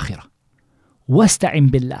or the akhirah. واستعن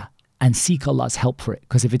بالله, and seek Allah's help for it.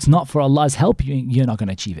 Because if it's not for Allah's help, you're not going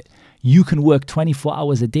to achieve it. You can work 24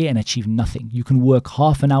 hours a day and achieve nothing. You can work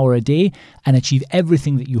half an hour a day and achieve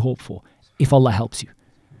everything that you hope for if Allah helps you.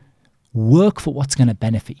 Work for what's going to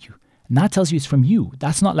benefit you. And that tells you it's from you.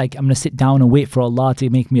 That's not like, I'm going to sit down and wait for Allah to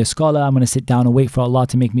make me a scholar. I'm going to sit down and wait for Allah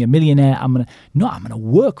to make me a millionaire. I'm going to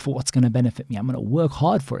work for what's going to benefit me. I'm going to work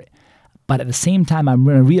hard for it. But at the same time, I'm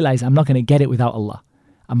going to realize I'm not going to get it without Allah.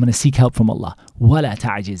 I'm going to seek help from Allah. وَلَا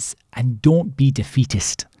تَعْجِزْ. And don't be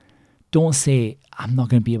defeatist. Don't say, I'm not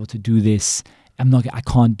going to be able to do this. I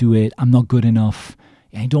can't do it. I'm not good enough.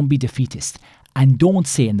 And don't be defeatist. And don't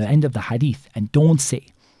say, in the end of the hadith, and don't say,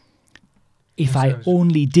 if I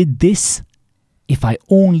only did this, it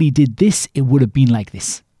would have been like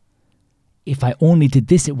this. If I only did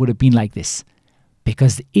this, it would have been like this.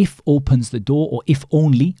 Because if opens the door, or if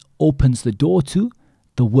only opens the door to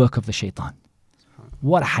the work of the shaitan.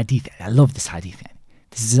 What a hadith. I love this hadith.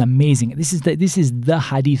 This is amazing. This is the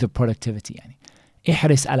hadith of productivity.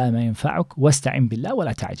 احرص على ما ينفعك واستعن بالله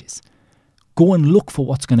ولا تعجز. Go and look for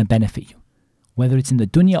what's going to benefit you. Whether it's in the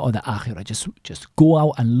dunya or the akhirah, just go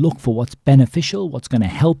out and look for what's beneficial, what's going to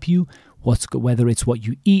help you, whether it's what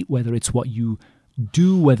you eat, whether it's what you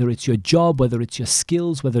do, whether it's your job, whether it's your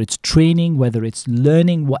skills, whether it's training, whether it's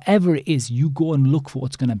learning, whatever it is, you go and look for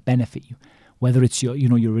what's going to benefit you. whether it's your,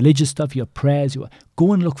 your religious stuff, your prayers,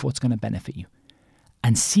 go and look for what's going to benefit you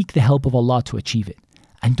and seek the help of Allah to achieve it.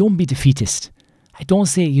 And don't be defeatist. I don't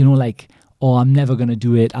say, oh, I'm never going to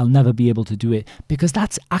do it, I'll never be able to do it, because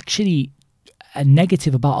that's actually a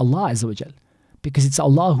negative about Allah Azza wa Jal, because it's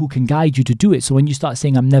Allah who can guide you to do it. So when you start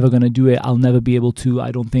saying, I'm never going to do it, I'll never be able to,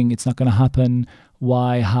 I don't think, it's not going to happen,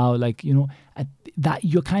 why, how, that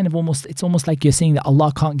you're kind of it's almost like you're saying that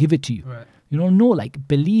Allah can't give it to you. Right. No,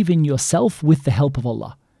 believe in yourself with the help of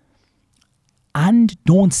Allah. And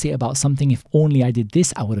don't say about something, if only I did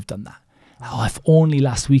this, I would have done that. Oh, if only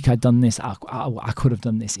last week I'd done this, I could have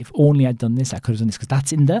done this. If only I'd done this, I could have done this. Because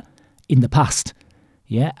that's in the past.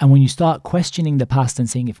 Yeah. And when you start questioning the past and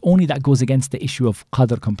saying, if only, that goes against the issue of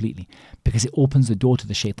qadr completely, because it opens the door to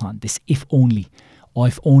the shaitan. This if only, or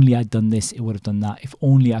if only I'd done this, it would have done that. If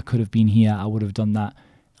only I could have been here, I would have done that.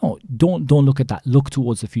 No, don't look at that. Look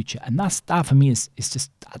towards the future. And that for me is just,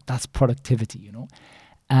 that's productivity,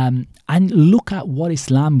 and look at what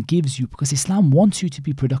Islam gives you, because Islam wants you to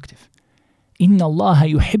be productive. Inna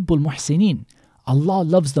Allaha yuhibbul muhsinin. Allah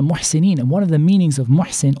loves the muhsinin. And one of the meanings of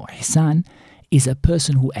muhsin or ihsan is a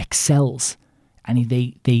person who excels. And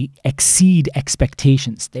they exceed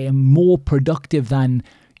expectations. They are more productive than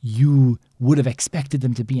you would have expected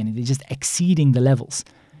them to be. And they're just exceeding the levels.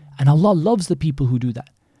 And Allah loves the people who do that.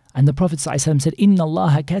 And the Prophet ﷺ said, Inna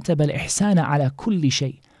Allaha kataba al-ihsana ala kulli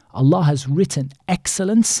shay. Allah has written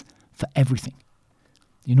excellence for everything.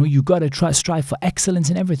 You got to strive for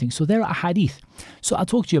excellence in everything. So there are hadith. So I'll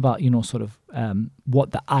talk to you about,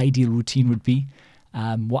 what the ideal routine would be,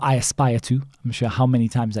 what I aspire to. I'm not sure how many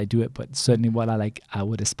times I do it, but certainly what I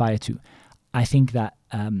would aspire to. I think that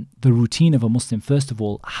the routine of a Muslim, first of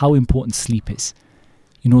all, how important sleep is.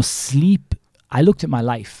 Sleep, I looked at my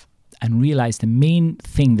life and realized the main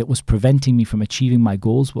thing that was preventing me from achieving my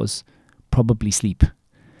goals was probably sleep.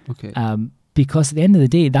 Okay. Because at the end of the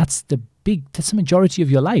day, that's the majority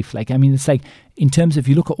of your life. It's like, in terms of,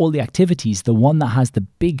 you look at all the activities, the one that has the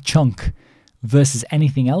big chunk versus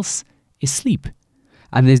anything else is sleep.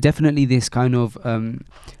 And there's definitely this kind of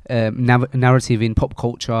narrative in pop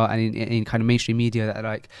culture and in kind of mainstream media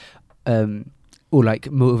that or like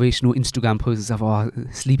motivational Instagram posts and stuff, oh,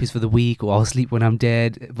 sleep is for the weak, or I'll sleep when I'm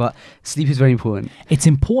dead. But sleep is very important. It's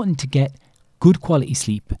important to get good quality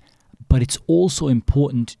sleep, but it's also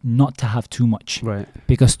important not to have too much. Right.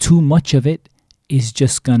 Because too much of it is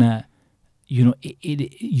just gonna, you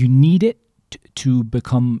need it to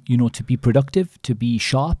become, to be productive, to be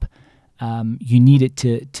sharp. You need it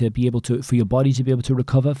to be able to, for your body to be able to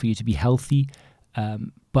recover, for you to be healthy.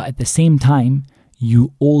 But at the same time,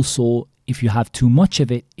 you also, if you have too much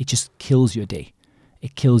of it, it just kills your day.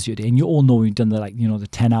 It kills your day. And you all know you've done the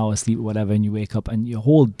 10-hour sleep or whatever, and you wake up and your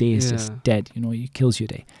whole day is just dead. It kills your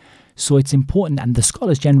day. So it's important, and the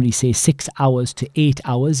scholars generally say 6 hours to 8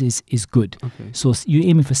 hours is good. Okay. So you're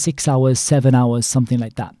aiming for 6 hours, 7 hours, something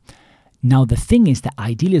like that. Now the thing is that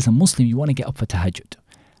ideally as a Muslim, you want to get up for tahajjud.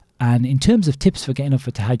 And in terms of tips for getting up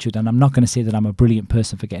for tahajjud, and I'm not going to say that I'm a brilliant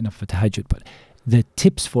person for getting up for tahajjud, but the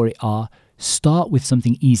tips for it are, start with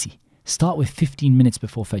something easy. Start with 15 minutes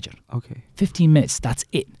before Fajr. Okay. 15 minutes, that's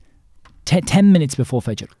it. 10 minutes before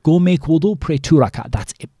Fajr. Go make wudu, pray 2 rak'ah,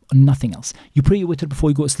 that's it. Nothing else. You pray your witr before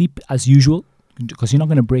you go to sleep as usual, because you're not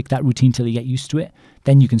going to break that routine till you get used to it.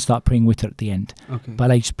 Then you can start praying witr at the end. Okay.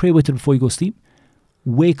 But just pray witr before you go to sleep.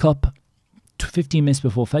 Wake up 15 minutes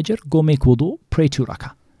before Fajr, go make wudu, pray 2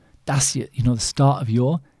 rak'ah. That's the start of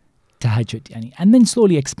your tahajjud. And then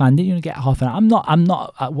slowly expand it, get half an hour. I'm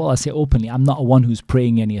not, well, I say openly, I'm not a one who's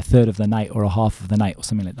praying a third of the night or a half of the night or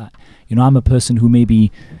something like that. I'm a person who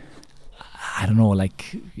maybe, I don't know,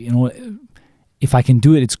 if I can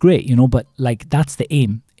do it, it's great, but that's the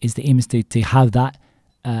aim. The aim is to have that,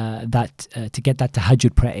 to get that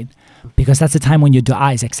tahajjud prayer in, because that's the time when your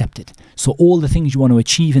dua is accepted. So all the things you want to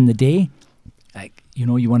achieve in the day,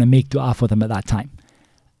 you want to make dua for them at that time.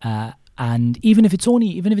 And even if it's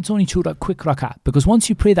only 2 quick rak'ah, because once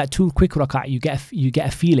you pray that 2 quick rak'ah, you get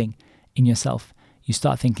a feeling in yourself. You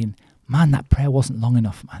start thinking, man, that prayer wasn't long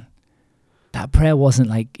enough, man. That prayer wasn't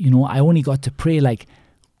I only got to pray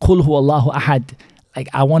Qul hu Allahu ahad.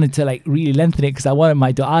 I wanted to really lengthen it because I wanted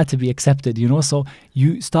my dua to be accepted, So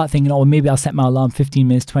you start thinking, oh, maybe I'll set my alarm 15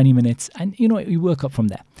 minutes, 20 minutes. And, you work up from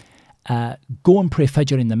there. Go and pray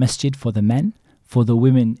Fajr in the masjid for the men, for the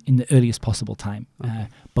women in the earliest possible time. Okay.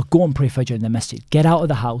 But go and pray Fajr in the masjid. Get out of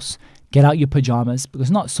the house, get out your pajamas, because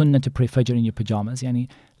it's not sunnah to pray Fajr in your pajamas,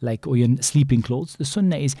 or your sleeping clothes. The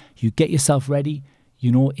sunnah is you get yourself ready.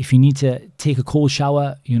 If you need to take a cold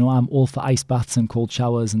shower, I'm all for ice baths and cold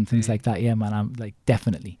showers and things like that. Yeah, man, I'm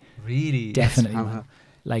definitely. Really? Definitely, Yes, man.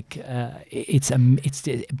 Like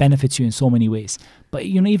it benefits you in so many ways. But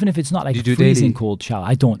you know, even if it's not like You do freezing daily? cold shower,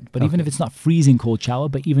 I don't. But even Okay. if it's not freezing cold shower,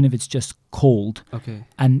 but even if it's just cold, Okay.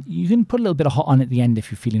 and you can put a little bit of hot on at the end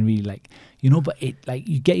if you're feeling really like, you know, but it like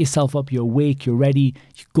you get yourself up, you're awake, you're ready,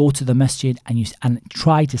 you go to the masjid and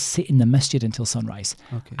try to sit in the masjid until sunrise.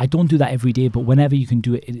 Okay. I don't do that every day, but whenever you can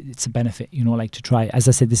do it, it's a benefit, you know, like to try. As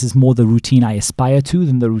I said, this is more the routine I aspire to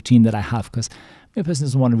than the routine that I have, because a person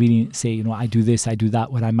doesn't want to really say, you know, I do this, I do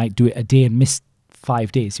that, when I might do it a day and miss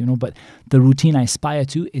 5 days, you know. But the routine I aspire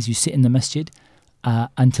to is you sit in the masjid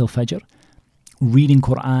until Fajr, reading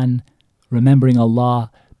Quran, remembering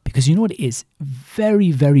Allah, because you know what it is?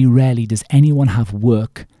 Very, very rarely does anyone have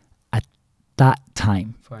work at that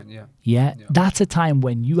time. Fine. Yeah. Yeah? That's a time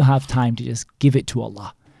when you have time to just give it to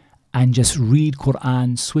Allah and just read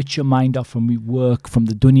Quran, switch your mind off from work, from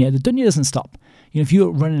the dunya. The dunya doesn't stop. You know, if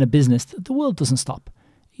you're running a business, the world doesn't stop.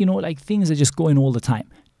 You know, like things are just going all the time.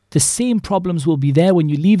 The same problems will be there when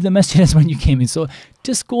you leave the masjid as when you came in. So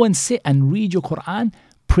just go and sit and read your Quran,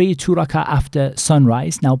 pray 2 rak'ah after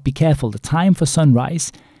sunrise. Now be careful, the time for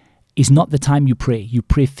sunrise is not the time you pray. You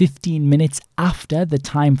pray 15 minutes after the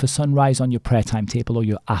time for sunrise on your prayer timetable or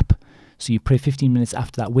your app. So you pray 15 minutes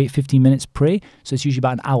after that. Wait 15 minutes, pray. So it's usually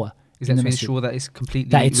about an hour. Is in that the to masjid. ensure that it's completely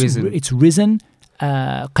That risen? it's risen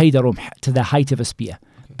qayda rumh, to the height of a spear,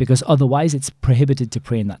 because otherwise it's prohibited to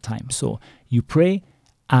pray in that time. So you pray,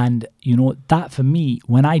 and you know that for me,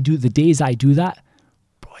 when I do the days I do that,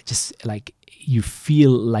 bro, I just like you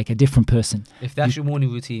feel like a different person. If that's your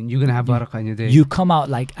morning routine, you're gonna have barakah in your day. You come out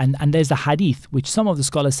like, and there's a hadith which some of the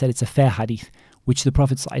scholars said it's a fair hadith, which the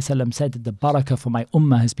Prophet ﷺ said that the barakah for my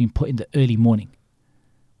ummah has been put in the early morning.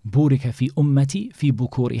 Burika fi ummati fi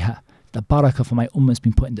bukuriha. The barakah for my ummah has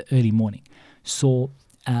been put in the early morning. So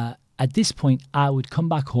at this point, I would come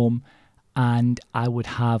back home and I would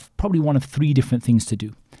have probably one of 3 different things to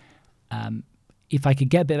do. If I could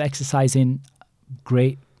get a bit of exercise in,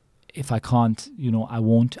 great. If I can't, you know, I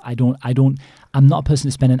won't. I'm not a person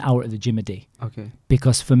to spend an hour at the gym a day. Okay.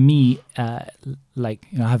 Because for me, like,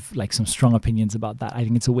 you know, I have like some strong opinions about that. I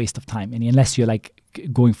think it's a waste of time. And unless you're like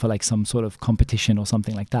going for like some sort of competition or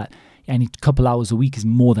something like that, and a couple hours a week is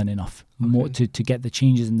more than enough, more to get the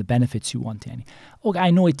changes and the benefits you want. And okay, I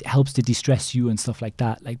know it helps to de-stress you and stuff like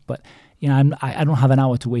that. Like, but you know, I don't have an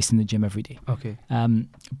hour to waste in the gym every day. Okay.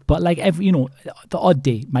 But like every, you know, the odd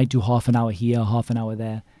day might do half an hour here, half an hour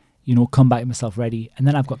there. You know, come back myself ready, and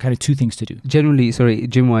then I've got kind of 2 things to do. Generally, sorry,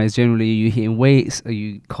 gym-wise, generally, are you hitting weights? Are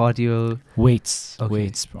you cardio? Weights, Okay.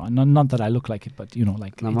 weights, bro. Not that I look like it, but you know,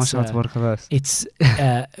 like No, it's, mashallah, tabarakallah. it's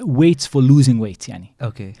weights for losing weight, yani.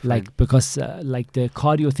 Okay. Like because like the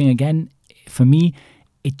cardio thing again, for me,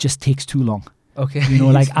 it just takes too long. Okay. You know,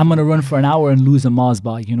 like I'm gonna run for an hour and lose a Mars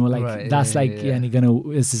bar. You know, like Right, that's yeah, like yeah, yeah. and you're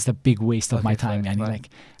gonna. This is a big waste of Okay, my time, fine, yani. fine. Like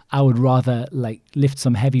I would rather like lift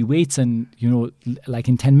some heavy weights and you know, like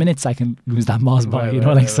in 10 minutes I can lose that Mars bar. Right, You know,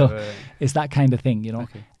 right, like right, so. right, right. It's that kind of thing, you know.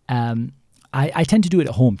 Okay. I tend to do it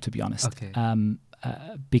at home, to be honest. Okay.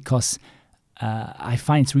 Because I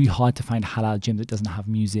find it's really hard to find a halal gym that doesn't have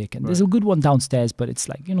music. And there's a good one downstairs, but it's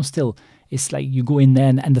like, you know, still, it's like you go in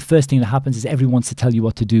there and the first thing that happens is everyone wants to tell you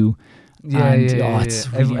what to do. Yeah, And, yeah, oh, yeah, it's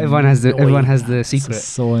yeah. really Everyone has the annoying. the It's secret.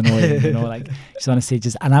 so annoying, you know, like just want to say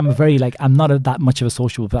and I'm very like, I'm not that much of a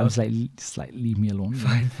social, but I'm just like leave me alone. you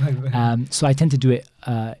know. Fine. So I tend to do it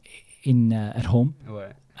at home.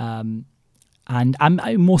 Right. And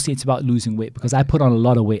I mostly it's about losing weight because I put on a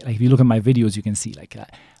lot of weight. Like if you look at my videos, you can see like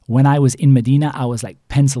when I was in Medina, I was like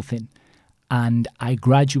pencil thin, and I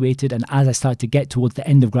graduated. And as I started to get towards the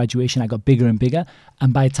end of graduation, I got bigger and bigger.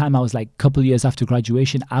 And by the time I was like a couple of years after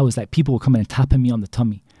graduation, I was like people were coming and tapping me on the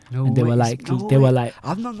tummy. No And they were way. like, they were like,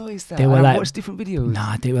 I've not noticed that. they were I've like- watched different videos.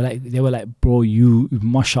 nah, they were like, bro, you,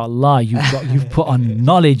 mashallah, you've put on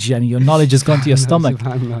knowledge, and your knowledge has gone to your stomach.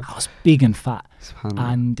 Subhanallah. I was big and fat.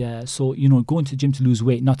 Subhanallah. And so, you know, going to the gym to lose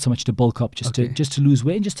weight, not so much to bulk up, just Okay. to lose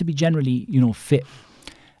weight and just to be generally, you know, fit.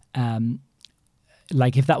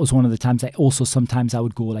 Like if that was one of the times, sometimes I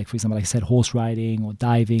would go, like for example, like I said, horse riding or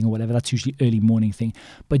diving or whatever. That's usually early morning thing.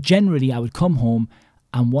 But generally, I would come home,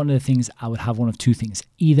 and one of the things I would have one of 2 things: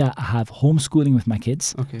 either I have homeschooling with my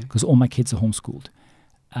kids, Okay. because all my kids are homeschooled,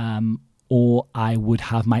 or I would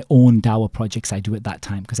have my own dawah projects I do at that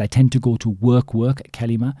time, because I tend to go to work at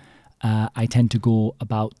Kalima. I tend to go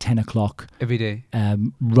about 10 o'clock. Every day.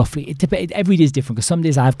 Roughly. Every day is different, because some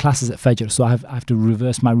days I have classes at Fajr, so I have to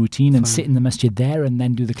reverse my routine and Fine. sit in the masjid there and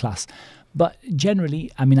then do the class. But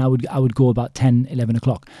generally, I mean, I would go about 10, 11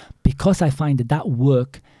 o'clock, because I find that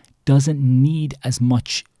work doesn't need as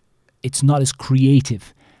much, it's not as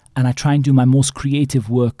creative. And I try and do my most creative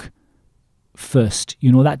work first.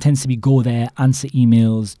 You know, that tends to be go there, answer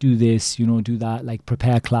emails, do this, you know, do that, like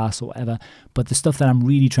prepare class or whatever. But the stuff that I'm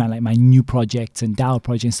really trying, like my new projects and DAO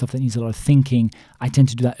projects, stuff that needs a lot of thinking, I tend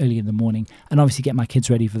to do that early in the morning. And obviously get my kids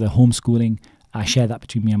ready for the homeschooling. I share that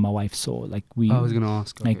between me and my wife. So like I was going to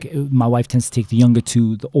ask. Like my wife tends to take the younger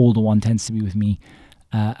two, the older one tends to be with me.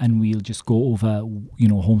 And we'll just go over, you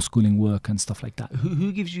know, homeschooling work and stuff like that.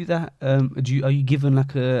 Who gives you that? Are you given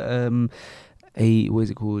like a what is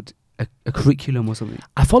it called? A curriculum or something?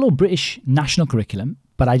 I follow British national curriculum,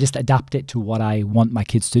 but I just adapt it to what I want my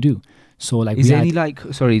kids to do. So like, is there any like?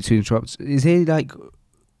 Sorry to interrupt. Is there any like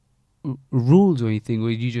rules or anything, or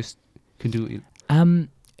you just can do it?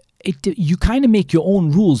 You kind of make your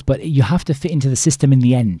own rules, but you have to fit into the system in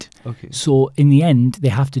the end. Okay. So in the end, they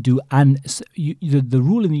have to do, and the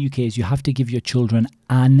rule in the UK is you have to give your children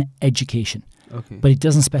an education. Okay. But it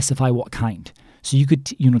doesn't specify what kind. So you could,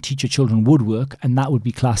 teach your children woodwork, and that would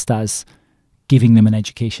be classed as giving them an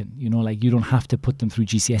education. You know, like you don't have to put them through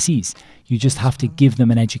GCSEs. You just have to give them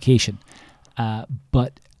an education.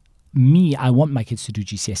 But me, I want my kids to do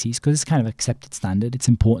GCSEs because it's kind of accepted standard. It's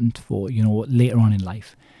important for, later on in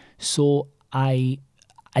life. So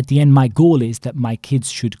at the end, my goal is that my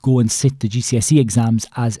kids should go and sit the GCSE exams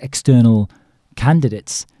as external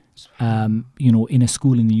candidates, in a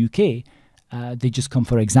school in the UK. They just come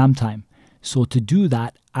for exam time. So to do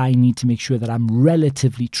that, I need to make sure that I'm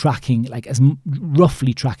relatively tracking,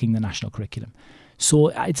 roughly tracking the national curriculum. So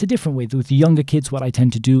it's a different way. With the younger kids, what I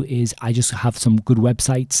tend to do is I just have some good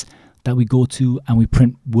websites that we go to, and we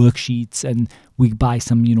print worksheets, and we buy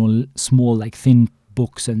some, small, thin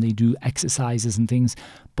books, and they do exercises and things.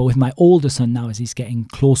 But with my older son now, as he's getting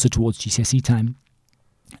closer towards GCSE time,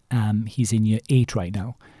 he's in year 8 right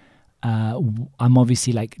now. I'm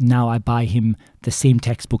obviously now I buy him the same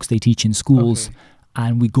textbooks they teach in schools, okay.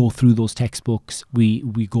 And we go through those textbooks. We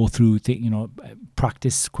go through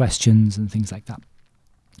practice questions and things like that.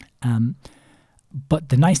 But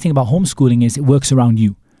the nice thing about homeschooling is it works around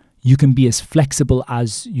you. You can be as flexible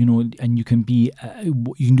as, and you can be,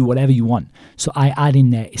 you can do whatever you want. So I add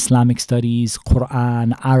in there Islamic studies,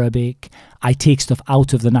 Quran, Arabic. I take stuff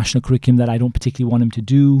out of the national curriculum that I don't particularly want him to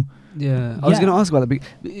do. Yeah, I was going to ask about that.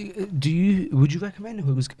 Would you recommend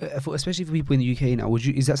homeschooling, especially for people in the UK now?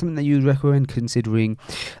 Is that something that you would recommend, considering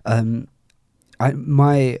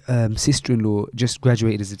my sister-in-law just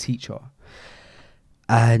graduated as a teacher,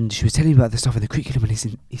 and she was telling me about the stuff in the curriculum,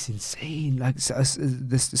 and it's insane. Some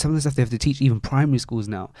of the stuff they have to teach, even primary schools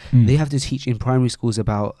now. They have to teach in primary schools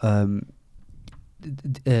about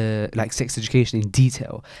sex education in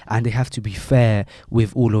detail, and they have to be fair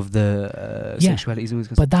with all of the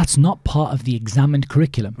sexualities. But that's not part of the examined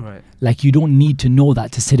curriculum. Right. You don't need to know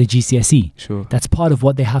that to sit a GCSE. Sure. That's part of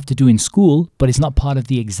what they have to do in school, but it's not part of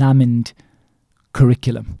the examined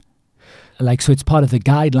curriculum. So it's part of the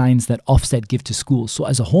guidelines that Ofsted give to schools. So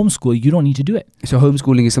as a homeschool, you don't need to do it. So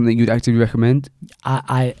homeschooling is something you'd actively recommend?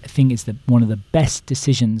 I think it's one of the best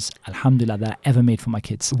decisions, alhamdulillah, that I ever made for my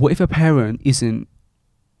kids. What if a parent isn't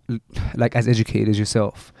as educated as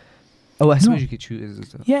yourself? Oh, I suppose you could choose and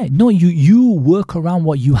stuff. Yeah, no, you work around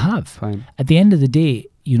what you have. Fine. At the end of the day,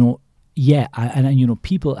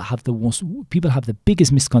 people have the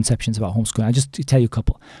biggest misconceptions about homeschooling. I just tell you a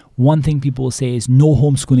couple. One thing people will say is no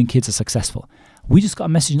homeschooling kids are successful. We just got a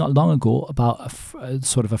message not long ago about a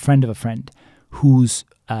friend of a friend who's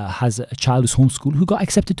has a child who's homeschooled who got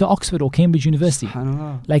accepted to Oxford or Cambridge University.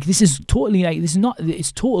 This is totally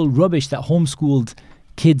it's total rubbish that homeschooled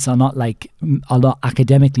kids are not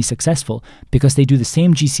academically successful, because they do the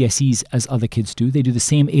same GCSEs as other kids do, they do the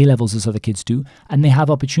same A-levels as other kids do, and they have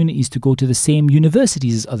opportunities to go to the same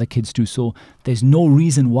universities as other kids do. So there's no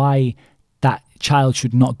reason why that child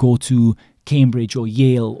should not go to Cambridge or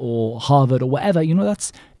Yale or Harvard or whatever.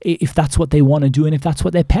 That's if that's what they want to do, and if that's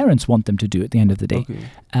what their parents want them to do at the end of the day.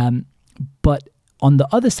 Okay. But on the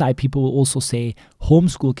other side, people will also say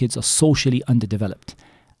homeschool kids are socially underdeveloped,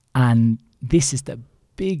 and this is the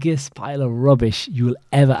biggest pile of rubbish you will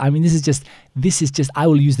ever. I mean, this is just. I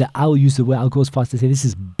will use the word. I'll go as far as to say this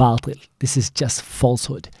is batil. This is just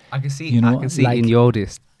falsehood. I can see. I can see it in your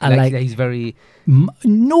oldest. He's very.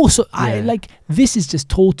 No, so yeah. This is just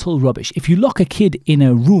total rubbish. If you lock a kid in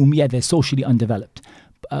a room, they're socially undeveloped.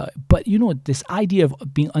 But this idea of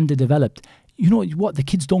being underdeveloped. You know what? The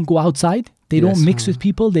kids don't go outside. They don't mix with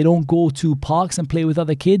people. They don't go to parks and play with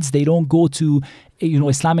other kids. They don't go to,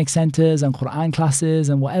 Islamic centers and Quran classes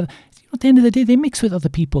and whatever. At the end of the day, they mix with other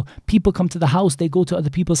people. People come to the house. They go to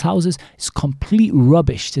other people's houses. It's complete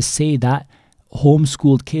rubbish to say that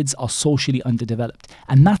homeschooled kids are socially underdeveloped.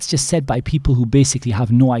 And that's just said by people who basically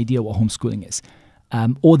have no idea what homeschooling is.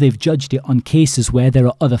 or they've judged it on cases where there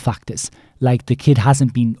are other factors, like the kid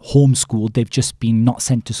hasn't been homeschooled, they've just been not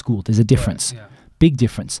sent to school. There's a difference, big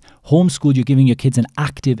difference. Homeschooled, you're giving your kids an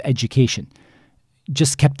active education.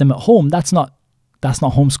 Just kept them at home, that's not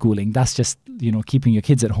homeschooling. That's just, you know, keeping your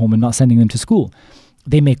kids at home and not sending them to school.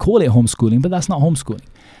 They may call it homeschooling, but that's not homeschooling.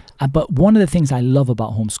 But one of the things I love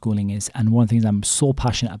about homeschooling is, and one of the things I'm so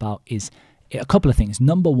passionate about is a couple of things.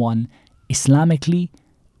 Number one, Islamically,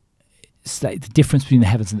 it's like the difference between the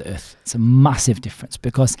heavens and the earth. It's a massive difference,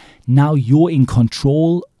 because now you're in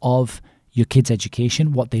control of your kids'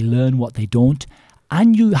 education, what they learn, what they don't,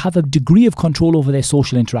 and you have a degree of control over their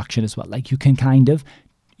social interaction as well. Like you can kind of,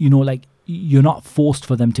 you know, like you're not forced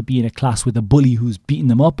for them to be in a class with a bully who's beating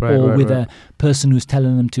them up, or with a person who's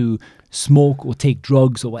telling them to smoke or take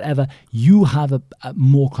drugs or whatever. You have a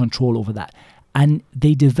more control over that. And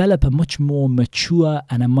they develop a much more mature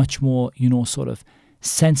and a much more, you know, sort of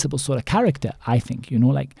sensible sort of character, I think, you know,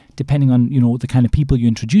 like depending on, you know, the kind of people you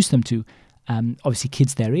introduce them to, obviously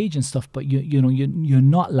kids their age and stuff, but you're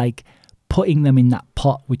not like putting them in that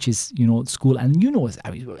pot, which is, you know, school. And, you know,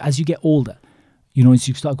 as you get older, you know, as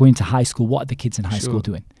you start going to high school, what are the kids in high school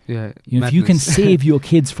doing? Yeah, you know, if you can save your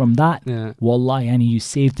kids from that, wallahi, and you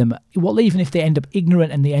save them, well, even if they end up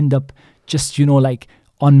ignorant and they end up just, you know, like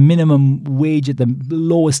on minimum wage at the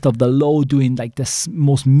lowest of the low, doing like this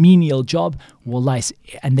most menial job, wallahi,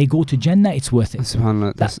 and they go to Jannah, it's worth it.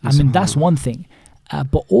 SubhanAllah, that's one thing.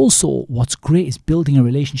 But also what's great is building a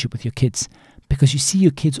relationship with your kids, because you see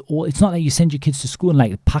your kids all, it's not like you send your kids to school and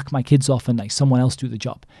like pack my kids off and like someone else do the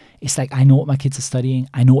job. It's like, I know what my kids are studying,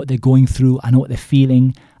 I know what they're going through, I know what they're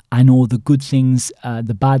feeling, I know the good things,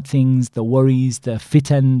 the bad things, the worries, the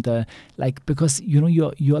fitan, the like, because you know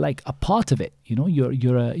you're like a part of it. You know,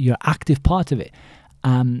 you're an active part of it,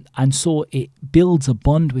 and so it builds a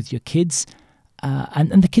bond with your kids,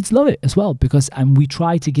 and the kids love it as well, because we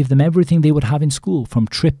try to give them everything they would have in school, from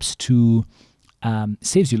trips to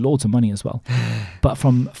saves you loads of money as well, but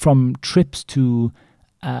from trips to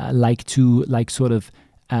sort of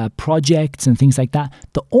projects and things like that.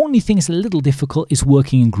 The only thing that's a little difficult is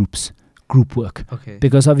working in group work. Okay.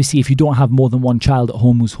 Because obviously if you don't have more than one child at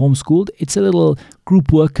home who's homeschooled, it's a little,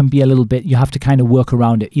 group work can be a little bit, you have to kind of work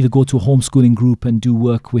around it. Either go to a homeschooling group and do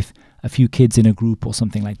work with a few kids in a group or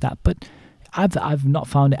something like that. But I've not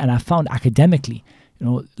found it, and I've found academically, you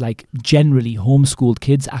know, like generally homeschooled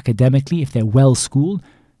kids academically, if they're well schooled,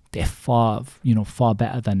 they're far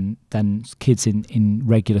better than kids in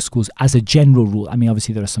regular schools as a general rule. I mean,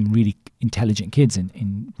 obviously there are some really intelligent kids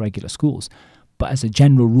in regular schools, but as a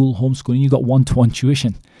general rule, homeschooling, you got one-to-one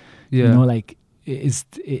tuition. You know, like it's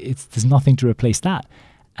there's nothing to replace that.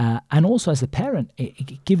 And also as a parent,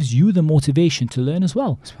 it gives you the motivation to learn as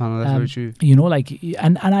well. SubhanAllah, that's very true. You know, like,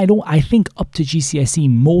 and I think up to GCSE,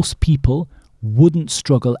 most people wouldn't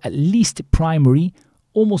struggle, at least at primary.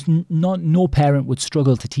 Almost no parent would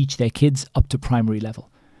struggle to teach their kids up to primary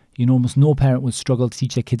level. You know, almost no parent would struggle to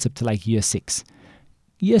teach their kids up to like year 6.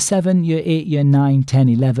 Year 7, year 8, year 9, 10,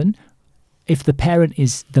 11, if the parent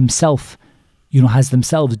is themselves, you know, has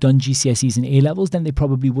themselves done GCSEs and A-levels, then they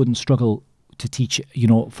probably wouldn't struggle to teach, you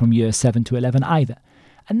know, from year 7 to 11 either.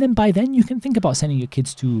 And then by then you can think about sending your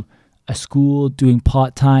kids to a school, doing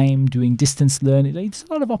part-time, doing distance learning. Like, there's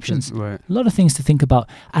a lot of options, Right. a lot of things to think about.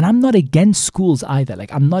 And I'm not against schools either.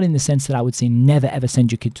 Like, I'm not in the sense that I would say never ever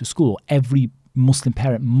send your kid to school. Every Muslim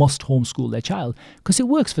parent must homeschool their child, because it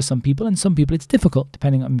works for some people, and some people it's difficult,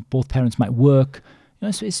 depending on, both parents might work. You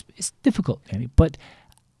know, so it's difficult. But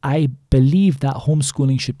I believe that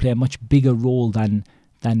homeschooling should play a much bigger role than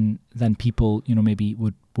people, you know, maybe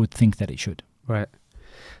would think that it should. Right.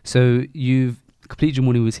 So you've completed your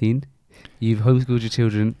morning routine. You've homeschooled your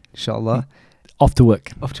children, inshallah. Off to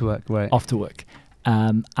work. Right. Off to work.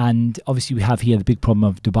 And obviously we have here the big problem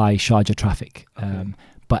of Dubai, Sharjah traffic.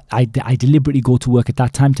 But I deliberately go to work at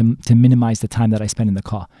that time to minimize the time that I spend in the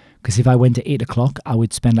car. Because if I went at 8 o'clock, I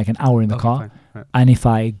would spend like an hour in the car. Fine. Right. And if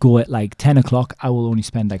I go at like 10 o'clock, I will only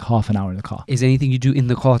spend like half an hour in the car. Is there anything you do in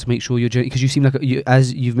the car to make sure your journey, because you seem like,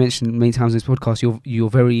 as you've mentioned many times in this podcast, you're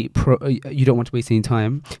very you don't want to waste any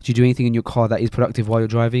time. Do you do anything in your car that is productive while you're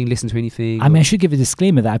driving? Listen to anything? I mean, I should give a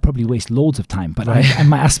disclaimer that I probably waste loads of time, but and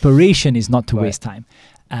my aspiration is not to waste time.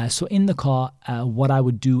 So in the car, what I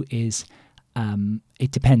would do is,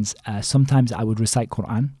 it depends. Sometimes I would recite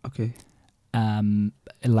Quran. Okay.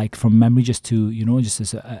 Like from memory, just to, you know, just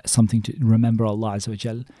as something to remember Allah Azza wa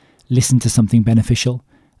Jal. Listen to something beneficial.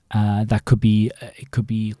 That could be, it could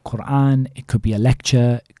be Quran, it could be a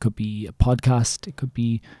lecture, it could be a podcast, it could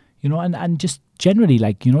be, you know, and just generally,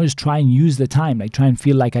 like, you know, just try and use the time, like try and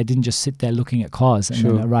feel like I didn't just sit there looking at cars and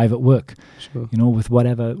then arrive at work, you know, with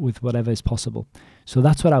whatever is possible. So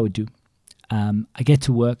that's what I would do. I get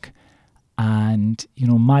to work, and, you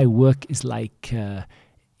know, my work is like,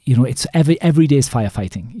 you know, it's every day is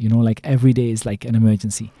firefighting, you know, like every day is like an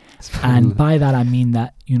emergency. And by that, I mean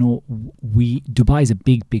that, you know, Dubai is a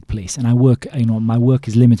big place, and I work, you know, my work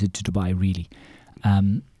is limited to Dubai really,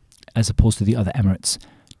 as opposed to the other Emirates.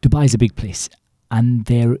 Dubai is a big place, and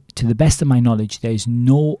there, to the best of my knowledge, there is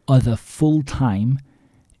no other full-time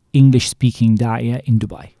English-speaking da'iyah in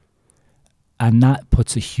Dubai. And that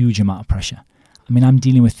puts a huge amount of pressure. I mean, I'm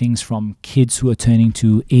dealing with things from kids who are turning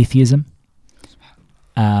to atheism.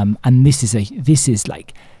 And this is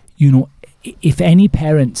like, you know, if any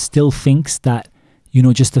parent still thinks that, you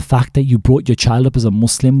know, just the fact that you brought your child up as a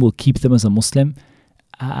Muslim will keep them as a Muslim,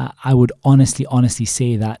 I would honestly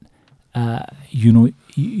say that, you know,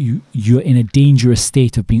 you're in a dangerous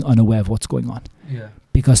state of being unaware of what's going on. Yeah.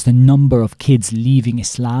 Because the number of kids leaving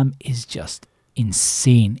Islam is just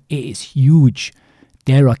insane. It is huge.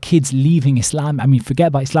 There are kids leaving Islam. I mean, forget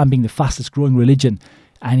about Islam being the fastest growing religion.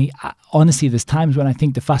 And honestly, there's times when I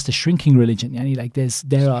think the fastest shrinking religion. And like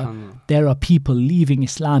there are people leaving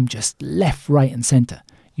Islam just left, right, and center.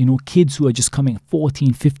 You know, kids who are just coming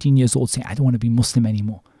 14, 15 years old saying, I don't want to be Muslim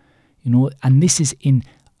anymore. You know, and this is in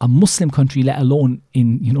a Muslim country, let alone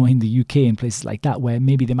in, you know, in the UK and places like that, where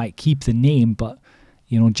maybe they might keep the name, but,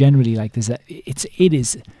 you know, generally, like, it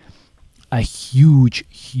is a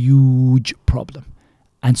huge problem.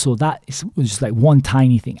 And so that is just like one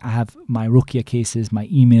tiny thing. I have my Ruqya cases, my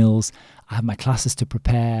emails, I have my classes to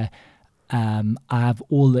prepare. I have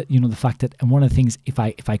all the, you know, the fact that, and one of the things, if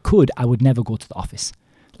I could, I would never go to the office.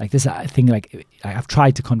 Like this thing, like I've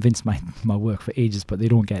tried to convince my work for ages, but they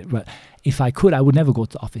don't get it. But if I could, I would never go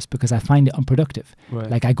to the office because I find it unproductive. Right.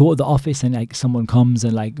 Like I go to the office and like someone comes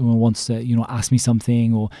and like wants to, you know, ask me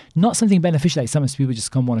something, or not something beneficial. Like sometimes people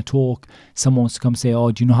just come want to talk. Someone wants to come say,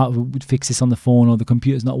 oh, do you know how to fix this on the phone, or the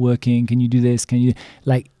computer's not working? Can you do this? Can you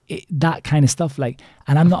like that kind of stuff? Like,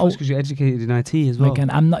 and I'm not because you're educated in IT as well. Like,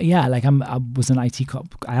 and I'm not. Yeah, like I was an IT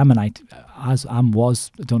cop. I am an IT. I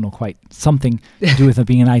don't know quite, something to do with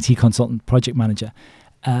being an IT consultant, project manager.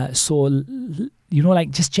 So, you know, like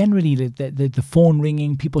just generally the phone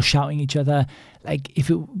ringing, people shouting each other. Like if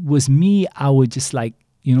it was me, I would just like,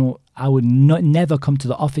 you know, I would never come to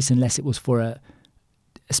the office unless it was for a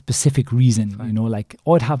specific reason. Fine. You know, like,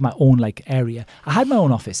 or I'd have my own like area. I had my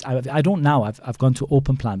own office. I don't now. I've gone to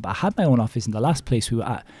open plan, but I had my own office in the last place we were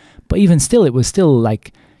at. But even still, it was still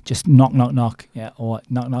like just knock, yeah, or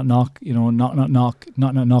knock, you know,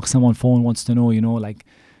 knock. Someone phone wants to know, you know, like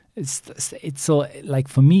it's so like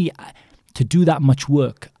for me to do that much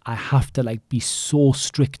work, I have to like be so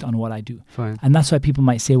strict on what I do. Fine. And that's why people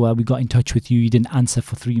might say, well, we got in touch with you, you didn't answer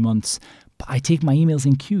for 3 months. But I take my emails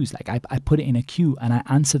in queues. Like I put it in a queue and I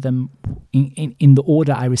answer them in the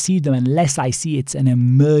order I receive them, unless I see it's an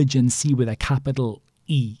emergency with a capital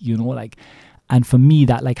E, you know, like. And for me,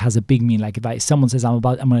 that like has a big meaning. Like if someone says I'm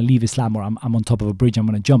going to leave Islam, or I'm on top of a bridge, I'm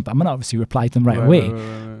going to jump, I'm going to obviously reply to them right away.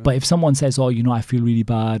 Right. But if someone says, oh, you know, I feel really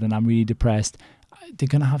bad and I'm really depressed, they're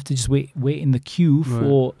going to have to just wait in the queue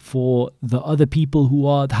for the other people who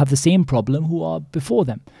have the same problem, who are before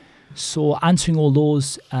them. So answering all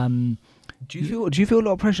those. Do you feel a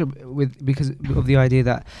lot of pressure because of the idea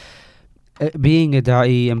that being a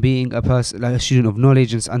da'i and being a person, like a student of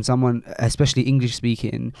knowledge, and someone, especially English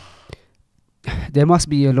speaking, there must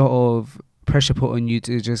be a lot of pressure put on you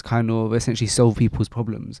to just kind of essentially solve people's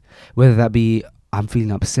problems, whether that be I'm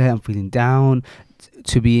feeling upset, I'm feeling down,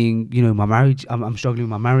 to being, you know, my marriage, I'm struggling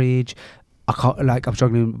with my marriage, I'm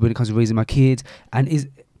struggling when it comes to raising my kids,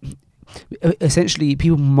 and essentially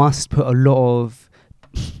people must put a lot of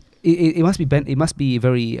it must be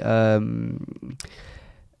very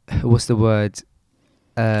what's the word,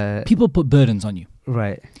 people put burdens on you,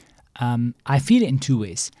 right? I feel it in two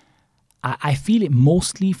ways. I feel it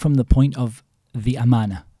mostly from the point of the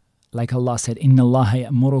amana. Like Allah said, إِنَّ اللَّهَ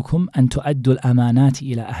يَأْمُرُكُمْ أَن تُؤَدُّوا الْأَمَانَاتِ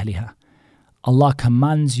إِلَى أَهْلِهَا. Allah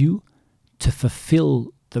commands you to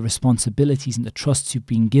fulfill the responsibilities and the trusts you've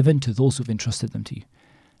been given to those who've entrusted them to you.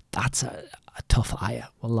 That's a tough ayah.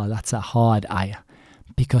 Wallah, that's a hard ayah.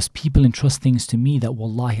 Because people entrust things to me that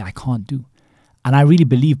wallahi I can't do. And I really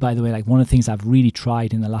believe, by the way, like one of the things I've really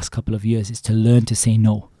tried in the last couple of years is to learn to say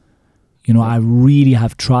no. You know, I really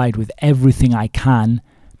have tried with everything I can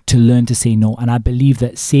to learn to say no. And I believe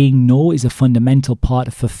that saying no is a fundamental part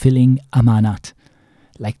of fulfilling amanat.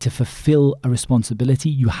 Like to fulfill a responsibility,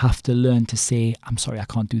 you have to learn to say, I'm sorry, I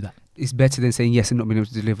can't do that. it's better than saying yes and not being able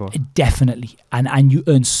to deliver. Definitely. And you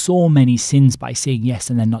earn so many sins by saying yes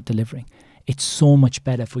and then not delivering. It's so much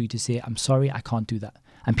better for you to say, I'm sorry, I can't do that.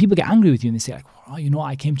 And people get angry with you and they say, like, oh, you know,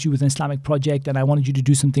 I came to you with an Islamic project and I wanted you to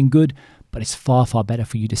do something good. But it's far, far better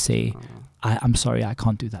for you to say, I'm sorry, I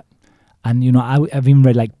can't do that. And, you know, I've even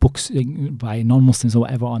read like books by non-Muslims or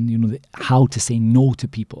whatever on, you know, how to say no to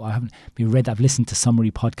people. I've listened to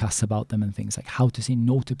summary podcasts about them and things like how to say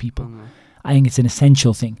no to people. I think it's an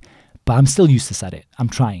essential thing, but I'm still useless at it. I'm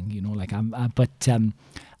trying, you know, like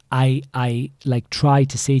I like try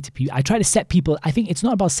to say to people, I try to set people, I think it's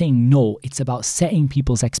not about saying no, it's about setting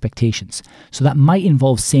people's expectations. So that might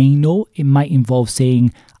involve saying no. It might involve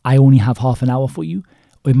saying, I only have half an hour for you.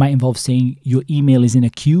 Or it might involve saying your email is in a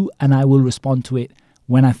queue and I will respond to it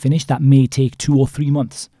when I finish. That may take 2 or 3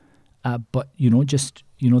 months. But, you know, just,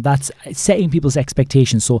 you know, that's setting people's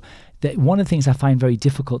expectations. So one of the things I find very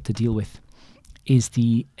difficult to deal with is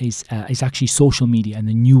actually social media and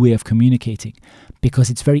the new way of communicating,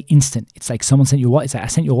 because it's very instant. It's like someone sent you I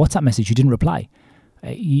sent you a WhatsApp message, you didn't reply.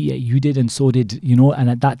 Yeah, you did, and so did, you know, and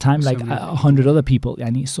at that time, like 100 other people.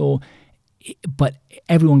 And so, but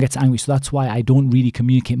everyone gets angry. So that's why I don't really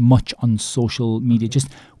communicate much on social media.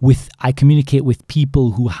 I communicate with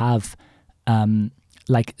people who have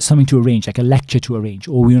like something to arrange, like a lecture to arrange,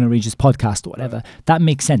 or we want to arrange this podcast or whatever. That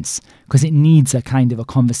makes sense because it needs a kind of a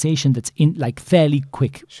conversation that's in like fairly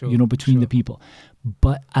quick, you know, between the people.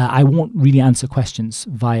 But I won't really answer questions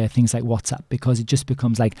via things like WhatsApp because it just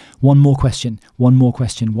becomes like one more question. And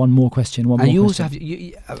you also have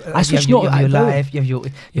I switch you have your life, you have your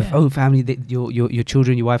own family, your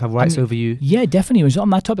children, your wife have rights over you. Yeah, definitely. It was on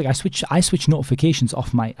that topic. I switch notifications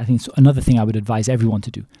off my. I think it's another thing I would advise everyone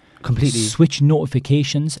to do. Completely. Switch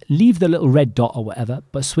notifications. Leave the little red dot or whatever,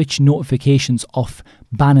 but switch notifications off.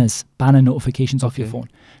 Banner notifications off your phone,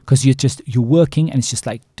 because you're working and it's just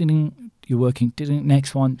like ding. You're working,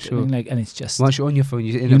 next one, like, and it's just once you're on your phone,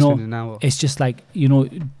 you know, an hour. It's just like, you know,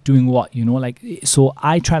 doing what, you know, like. So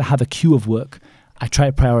I try to have a queue of work. I try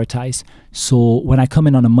to prioritize. So when I come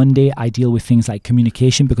in on a Monday, I deal with things like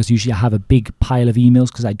communication, because usually I have a big pile of emails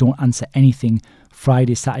because I don't answer anything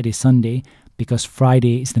Friday, Saturday, Sunday, because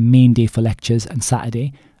Friday is the main day for lectures and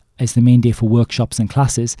Saturday is the main day for workshops and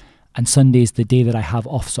classes. And Sunday is the day that I have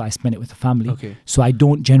off, so I spend it with the family. Okay. So I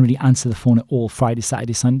don't generally answer the phone at all Friday,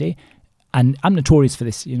 Saturday, Sunday. And I'm notorious for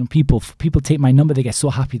this. You know, people take my number, they get so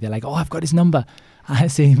happy. They're like, oh, I've got his number. I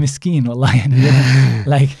say, miskeen, wallahi.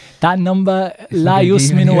 Like, that number, la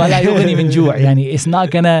yusminu wa la yughni min ju'. It's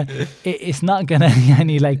not gonna,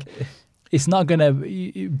 yani, like, it's not gonna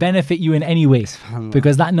benefit you in any way,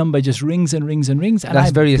 because that number just rings and rings and rings. And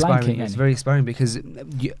that's very inspiring. It's very inspiring because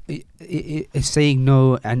it's saying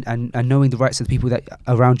no and knowing the rights of the people that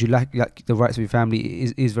around you, like the rights of your family,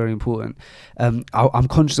 is very important. I'm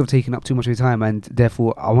conscious of taking up too much of your time, and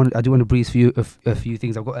therefore I do want to breeze for you a few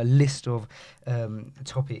things. I've got a list of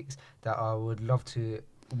topics that I would love to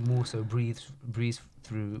more so breeze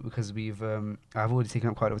through, because I've already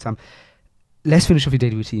taken up quite a lot of time. Let's finish off your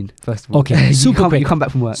daily routine first of all. Okay, super quick. You come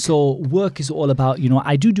back from work. So work is all about, you know,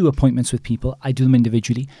 I do appointments with people. I do them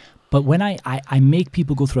individually. But when I make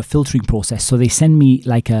people go through a filtering process, so they send me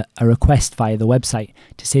like a request via the website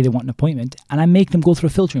to say they want an appointment, and I make them go through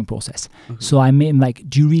a filtering process. Okay. So I make them like,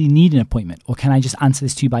 do you really need an appointment, or can I just answer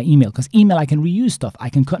this to you by email? Because email, I can reuse stuff. I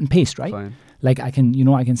can cut and paste, right? Fine. Like I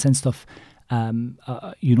can send stuff.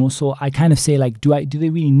 You know, so I kind of say like, do they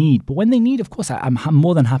really need? But when they need, of course, I'm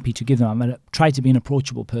more than happy to give them. I'm gonna try to be an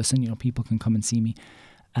approachable person. You know, people can come and see me,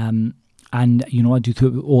 and you know, I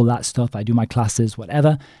do all that stuff. I do my classes,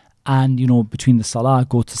 whatever, and you know, between the salah,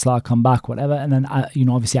 go to salah, come back, whatever, and then you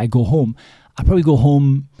know, obviously I go home. I probably go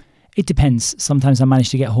home. It depends. Sometimes I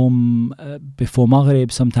manage to get home before Maghrib,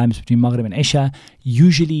 sometimes between Maghrib and Isha.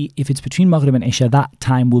 Usually, if it's between Maghrib and Isha, that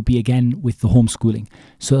time will be again with the homeschooling.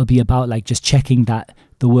 So it'll be about like just checking that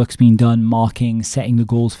the work's been done, marking, setting the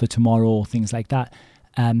goals for tomorrow, things like that.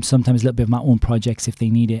 Sometimes a little bit of my own projects if they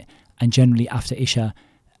need it. And generally after Isha,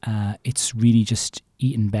 it's really just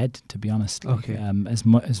eat in bed, to be honest. Okay.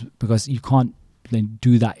 Because you can't then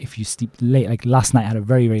do that if you sleep late. Like last night I had a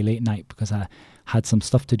very, very late night because I had some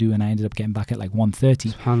stuff to do and I ended up getting back at like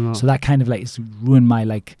 1:30. So that kind of like it's ruined my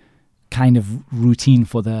like kind of routine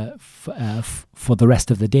for the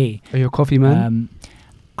rest of the day. Are you a coffee man?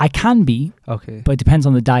 I can be, okay, but it depends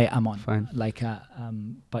on the diet I'm on. Fine. Like,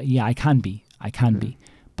 but yeah, I can be.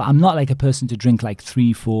 But I'm not like a person to drink like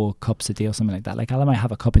 3-4 cups a day or something like that. Like I might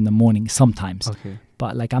have a cup in the morning sometimes. Okay.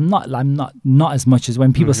 But like I'm not as much as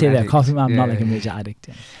when people say they're a coffee man. I'm not like a major addict.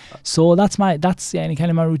 Yeah. So that's any kind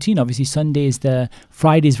of my routine. Obviously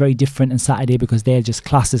Friday is very different, and Saturday because they're just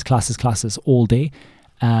classes all day.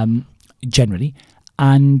 generally.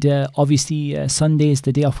 And obviously, Sunday is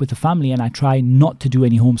the day off with the family, and I try not to do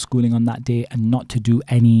any homeschooling on that day and not to do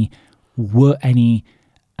any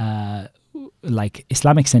like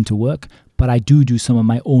Islamic Center work. But I do some of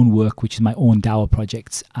my own work, which is my own dawah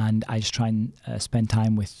projects, and I just try and spend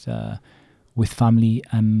time with family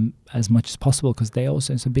as much as possible, because they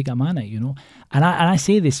also, it's a big amana, you know. And I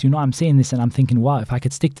say this, you know, I'm saying this and I'm thinking, wow, if I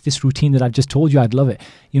could stick to this routine that I've just told you, I'd love it,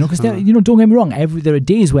 you know, because you know, don't get me wrong, there are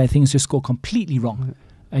days where things just go completely wrong,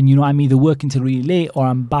 and you know, I'm either working till really late, or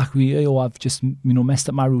I'm back really, or I've just, you know, messed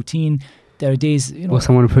up my routine. There are days, you know, or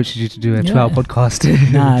someone approaches you to do a 2-hour podcast.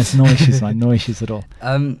 Nah, it's no issues, man, no issues at all.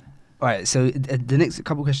 All right, so the next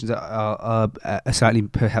couple of questions are slightly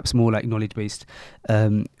perhaps more like knowledge based,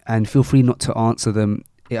 and feel free not to answer them.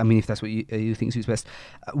 I mean, if that's what you think suits best.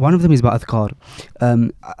 One of them is about adhkar.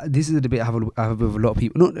 This is a debate I have with a lot of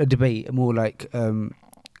people. Not a debate, more like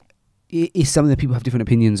it's something that people have different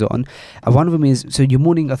opinions on. One of them is, so your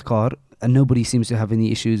morning adhkar, and nobody seems to have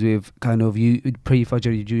any issues with kind of you pray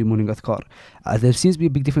Fajr, you do your morning adhkar. There seems to be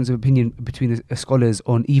a big difference of opinion between the scholars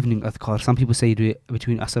on evening adhkar. Some people say you do it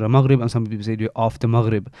between Asr and Maghrib, and some people say you do it after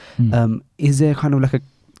Maghrib. Is there kind of like a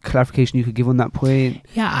clarification you could give on that point?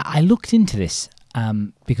 Yeah, I looked into this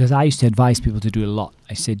because I used to advise people to do it a lot.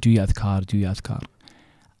 I said, do your adhkar, do your adhkar.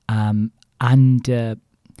 And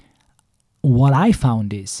what I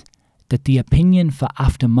found is that the opinion for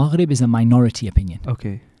after Maghrib is a minority opinion.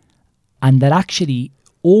 Okay. And that actually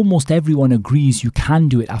almost everyone agrees you can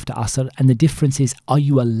do it after Asr, and the difference is, are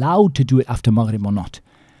you allowed to do it after Maghrib or not?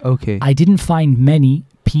 Okay. I didn't find many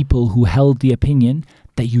people who held the opinion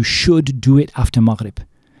that you should do it after Maghrib.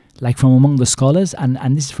 Like from among the scholars, and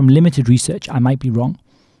this is from limited research, I might be wrong.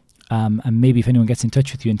 And maybe if anyone gets in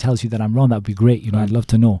touch with you and tells you that I'm wrong, that would be great. You know, I'd love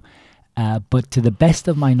to know. But to the best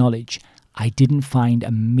of my knowledge, I didn't find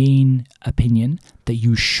a main opinion that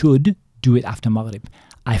you should do it after Maghrib.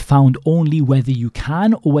 I found only whether you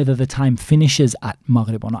can or whether the time finishes at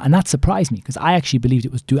Maghrib or not. And that surprised me, because I actually believed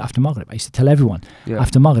it was do it after Maghrib. I used to tell everyone,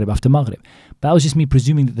 after Maghrib, after Maghrib. But that was just me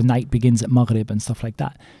presuming that the night begins at Maghrib and stuff like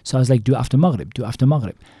that. So I was like, do it after Maghrib, do it after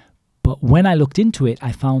Maghrib. But when I looked into it,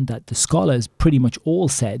 I found that the scholars pretty much all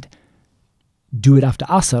said, do it after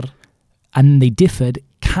Asr, and they differed,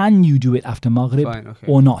 can you do it after Maghrib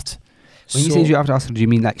or not? When you say do after Asr, do you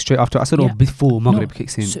mean like straight after Asr or before Maghrib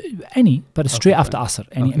kicks in? So but straight after Asr.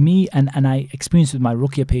 Me and I experienced with my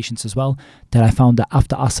Ruqya patients as well that I found that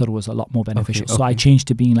after Asr was a lot more beneficial. So I changed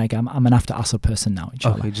to being like, I'm an after Asr person now,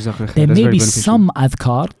 inshallah. There may be some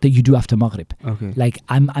adhkar that you do after Maghrib. Like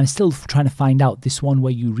I'm still trying to find out this one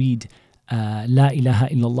where you read لا إله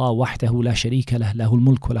إلا الله وحده لا شريك له له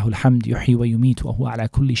الملك وله الحمد يحيي ويميت وهو على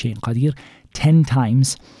كل شيء قدير 10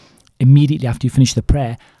 times immediately after you finish the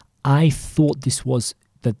prayer. I thought this was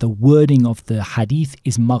that the wording of the hadith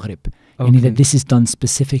is Maghrib, and that this is done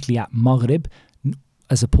specifically at Maghrib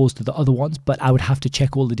as opposed to the other ones. But I would have to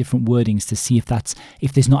check all the different wordings to see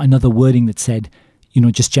if there's not another wording that said, you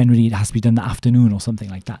know, just generally it has to be done in the afternoon or something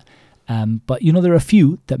like that. But you know, there are a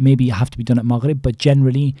few that maybe have to be done at Maghrib, but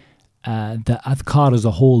generally the adhkar as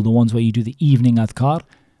a whole, the ones where you do the evening adhkar,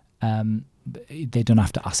 they don't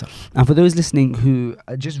have to Asr. And for those listening who,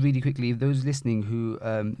 just really quickly, those listening who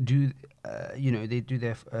do, you know, they do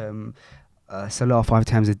their salah 5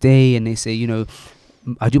 times a day, and they say, you know,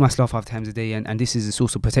 I do my salah 5 times a day, and this is a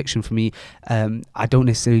source of protection for me. I don't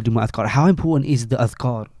necessarily do my adhkar. How important is the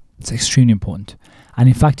adhkar? It's extremely important. And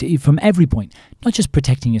in fact, from every point, not just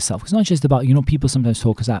protecting yourself. It's not just about, you know, people sometimes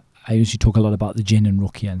talk, because I usually talk a lot about the jinn and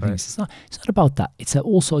ruqya and things. It's not about that. It's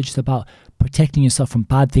also just about protecting yourself from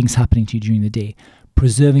bad things happening to you during the day,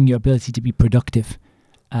 preserving your ability to be productive,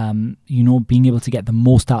 you know, being able to get the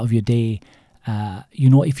most out of your day. You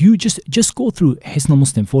know, if you just go through Hisn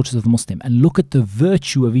al-Muslim, Fortress of the Muslim, and look at the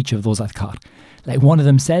virtue of each of those adhkar. Like one of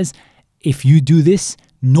them says, if you do this,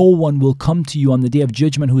 no one will come to you on the day of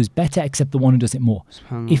judgment who is better except the one who does it more.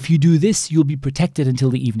 If you do this, you'll be protected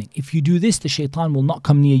until the evening. If you do this, the shaitan will not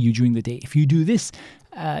come near you during the day. If you do this,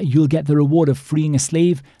 you'll get the reward of freeing a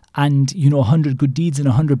slave and, you know, 100 good deeds and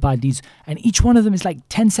 100 bad deeds. And each one of them is like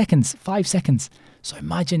 10 seconds, 5 seconds. So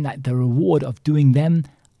imagine that the reward of doing them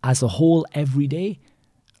as a whole every day.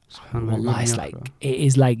 Wallah, it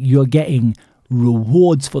is like you're getting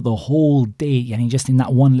rewards for the whole day, and just in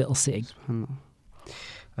that one little sitting.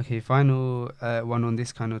 Okay, final one on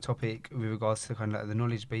this kind of topic with regards to kind of like the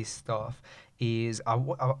knowledge-based stuff is I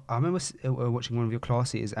remember watching one of your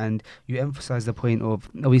classes, and you emphasize the point of,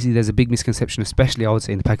 obviously there's a big misconception, especially I would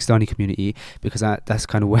say in the Pakistani community, because that's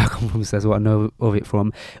kind of where I come from, so that's what I know of it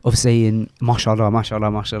from, of saying mashallah,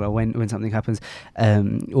 mashallah, mashallah when something happens,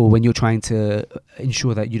 or when you're trying to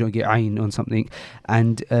ensure that you don't get ayn on something.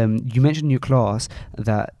 And you mentioned in your class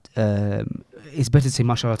that it's better to say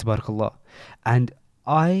mashallah tabarakallah, and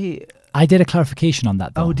I did a clarification on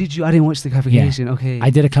that though. Oh, did you? I didn't watch the clarification. Yeah. Okay. I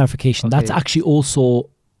did a clarification. Okay. That's actually also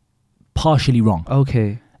partially wrong.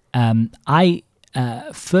 Okay.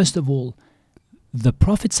 First of all, the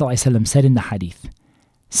Prophet ﷺ said in the hadith,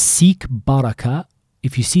 seek barakah.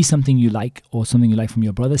 If you see something you like or something you like from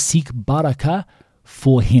your brother, seek barakah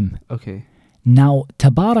for him. Okay. Now,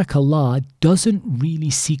 tabarakallah doesn't really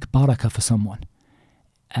seek barakah for someone.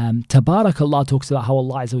 Tabarakallah talks about how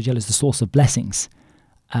Allah Azza wa Jalla is the source of blessings.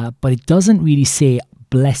 But it doesn't really say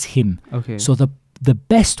bless him. Okay. So the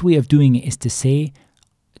best way of doing it is to say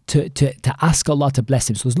to ask Allah to bless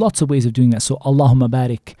him. So there's lots of ways of doing that. So Allahumma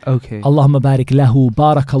barik. Okay. Allahumma barik lahu,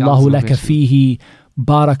 barakallahu laka fihi,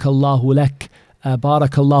 barakallahu lak,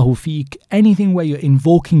 barakallahu feek. Anything where you're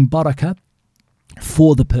invoking barakah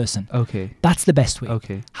for the person. Okay. That's the best way.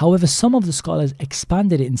 Okay. However, some of the scholars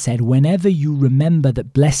expanded it and said whenever you remember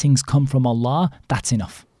that blessings come from Allah, that's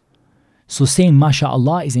enough. So saying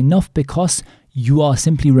mashallah is enough because you are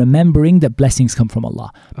simply remembering that blessings come from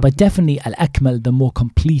Allah. Okay. But definitely al-akmal, the more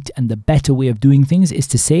complete and the better way of doing things is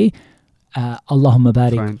to say Allahumma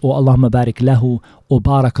barik, or Allahumma barik lahu, or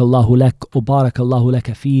barakallahu lak, or barakallahu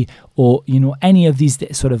laka fi, or any of these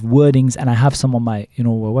sort of wordings. And I have some on my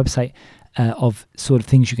website of sort of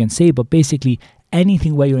things you can say. But basically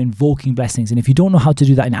anything where you're invoking blessings. And if you don't know how to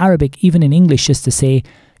do that in Arabic, even in English, just to say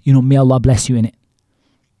may Allah bless you in it.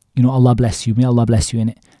 Allah bless you, may Allah bless you in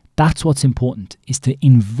it. That's what's important, is to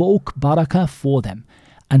invoke barakah for them.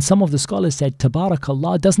 And some of the scholars said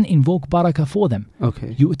tabarakallah doesn't invoke barakah for them.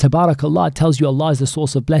 Okay. Tabarakallah tells you Allah is the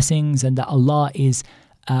source of blessings, and that Allah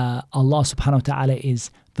subhanahu wa ta'ala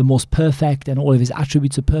is the most perfect and all of his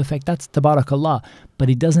attributes are perfect. That's tabarakallah. But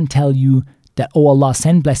it doesn't tell you that, oh, Allah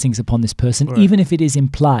send blessings upon this person, right, even if it is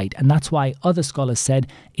implied. And that's why other scholars said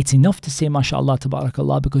it's enough to say mashallah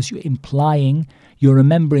tabarakallah, because you're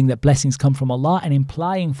remembering that blessings come from Allah and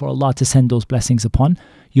implying for Allah to send those blessings upon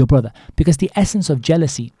your brother. Because the essence of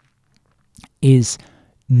jealousy is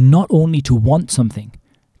not only to want something,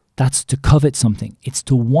 that's to covet something. It's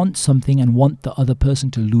to want something and want the other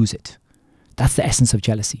person to lose it. That's the essence of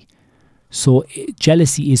jealousy. So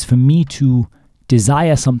jealousy is for me to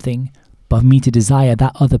desire something, but me to desire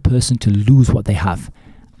that other person to lose what they have.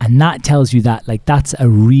 And that tells you that,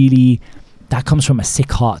 that comes from a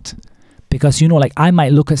sick heart. Because, I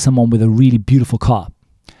might look at someone with a really beautiful car,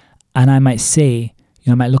 and I might say,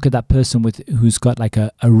 I might look at that person who's got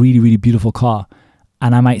a really, really beautiful car,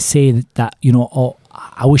 and I might say that, oh,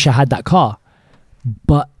 I wish I had that car.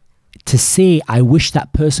 But to say, I wish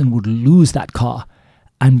that person would lose that car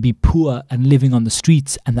and be poor and living on the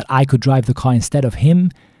streets, and that I could drive the car instead of him,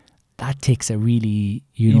 that takes a really,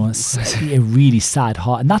 a really sad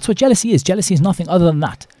heart. And that's what jealousy is. Jealousy is nothing other than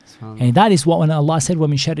that. And that is what when Allah said,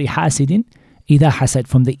 وَمِن شَرِّ حَاسِدٍ إِذَا حَسَدٍ,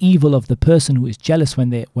 from the evil of the person who is jealous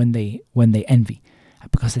when they envy.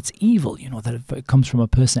 Because it's evil, that it comes from a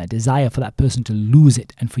person, a desire for that person to lose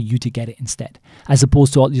it and for you to get it instead. As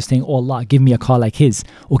opposed to just saying, oh Allah, give me a car like his,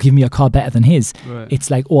 or give me a car better than his. Right.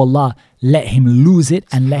 It's like, oh Allah, let him lose it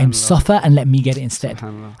and let him suffer and let me get it instead.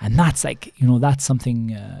 And that's that's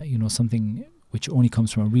something, something which only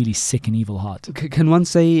comes from a really sick and evil heart. Can one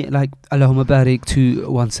say Allahumma barik to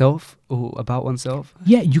oneself or about oneself?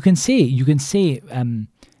 Yeah, you can say,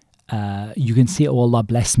 oh Allah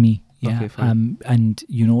bless me. Yeah, okay, and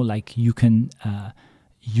you can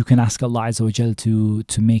ask Allah Azza wa Jal to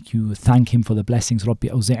make you thank Him for the blessings. Rabbi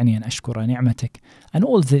awzi'ni an ashkura ni'matik, and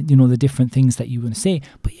all the the different things that you want to say.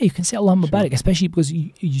 But yeah, you can say Allahumma barik, especially because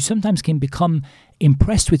you sometimes can become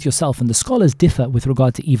impressed with yourself, and the scholars differ with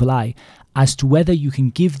regard to evil eye as to whether you can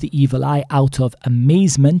give the evil eye out of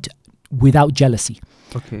amazement without jealousy.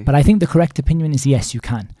 Okay. But I think the correct opinion is yes, you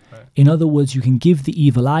can. Right. In other words, you can give the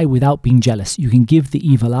evil eye without being jealous. You can give the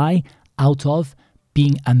evil eye out of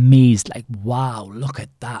being amazed, like, wow, look at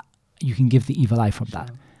that. You can give the evil eye from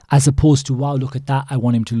that. As opposed to, wow, look at that, I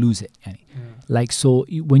want him to lose it. So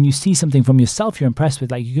when you see something from yourself you're impressed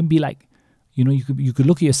with, you can be like, you could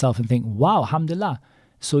look at yourself and think, wow, alhamdulillah.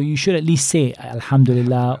 So you should at least say,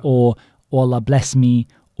 alhamdulillah, or Allah bless me,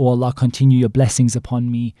 or Allah continue your blessings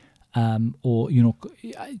upon me. Or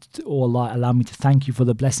Allah allow me to thank you for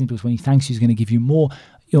the blessing, because when He thanks you, He's going to give you more.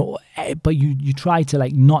 But you try to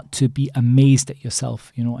not to be amazed at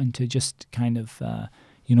yourself, and to just kind of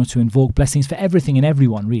to invoke blessings for everything and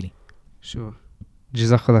everyone, really. Sure.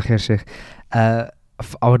 Jazakallah khair, Sheikh.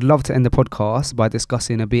 I would love to end the podcast by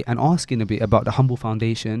discussing a bit and asking a bit about the Humble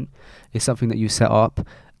Foundation. It's something that you set up.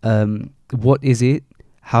 What is it?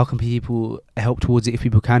 How can people help towards it, if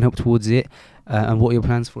people can help towards it? And what are your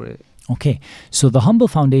plans for it? Okay, so the Humble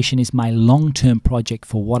Foundation is my long-term project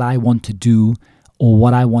for what I want to do or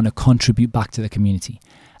what I want to contribute back to the community.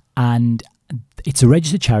 And it's a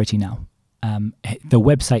registered charity now. The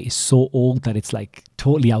website is so old that it's like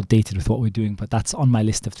totally outdated with what we're doing, but that's on my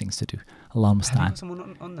list of things to do. Allah musta'an.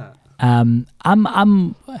 Someone on that?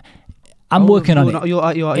 I'm working on it.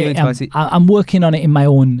 I'm working on it in my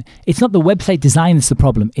own. It's not the website design that's the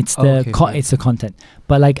problem. It's the it's the content.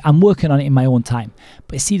 But like I'm working on it in my own time.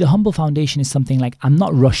 But see, the Humble Foundation is something like I'm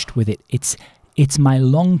not rushed with it. It's my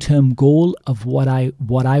long-term goal of what I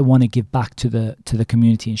want to give back to the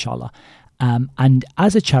community, inshallah. And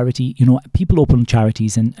as a charity, people open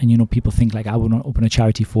charities and people think like I want to open a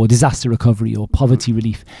charity for disaster recovery or poverty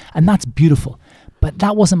relief. And that's beautiful. But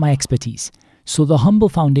that wasn't my expertise. So the Humble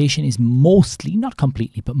Foundation is mostly, not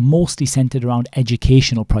completely, but mostly centered around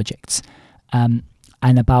educational projects and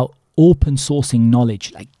about open sourcing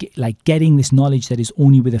knowledge, like getting this knowledge that is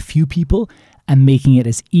only with a few people and making it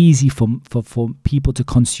as easy for people to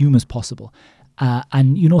consume as possible.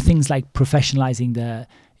 And things like professionalizing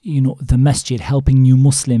the masjid, helping new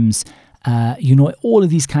Muslims, all of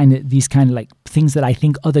these kind of like things that I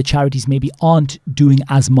think other charities maybe aren't doing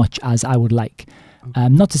as much as I would like.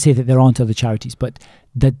 Not to say that there aren't other charities, but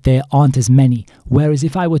that there aren't as many. Whereas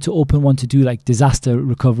if I were to open one to do like disaster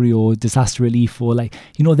recovery or disaster relief or like,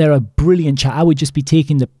 there are brilliant I would just be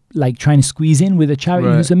trying to squeeze in with a charity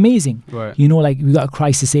who's amazing. Right. Like we've got a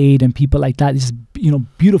crisis aid and people like that. This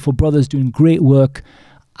beautiful brothers doing great work.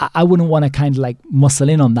 I wouldn't want to kind of like muscle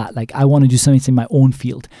in on that. Like I want to do something in my own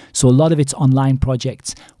field. So a lot of it's online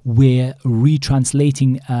projects. We're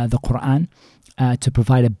retranslating the Quran to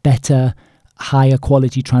provide a better, higher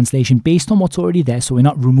quality translation based on what's already there. So we're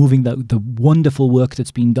not removing the wonderful work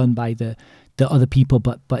that's been done by the other people,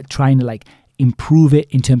 but trying to like improve it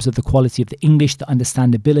in terms of the quality of the English, the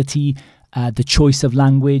understandability, the choice of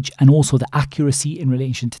language, and also the accuracy in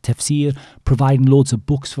relation to tafsir, providing loads of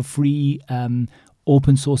books for free,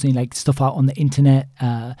 open sourcing like stuff out on the internet,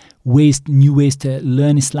 new ways to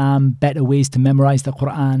learn Islam, better ways to memorize the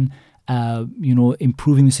Quran,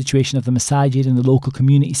 improving the situation of the masajid and the local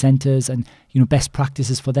community centers, and best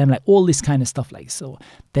practices for them, like all this kind of stuff. Like, so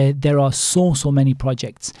there are so many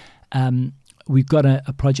projects. We've got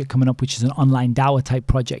a project coming up which is an online dawah type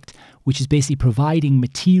project, which is basically providing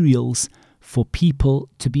materials for people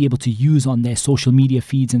to be able to use on their social media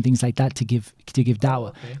feeds and things like that to give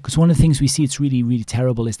dawah. Because one of the things we see it's really, really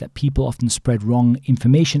terrible is that people often spread wrong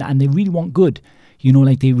information, and they really want good,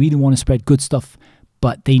 like they really want to spread good stuff,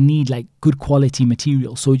 but they need like good quality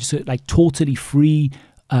material. So just like totally free,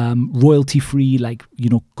 royalty free, like,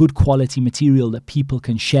 good quality material that people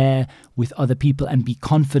can share with other people and be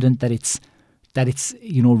confident that it's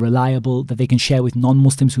reliable, that they can share with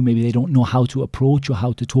non-Muslims who maybe they don't know how to approach or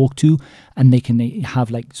how to talk to, and they can have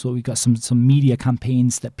so we've got some media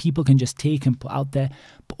campaigns that people can just take and put out there.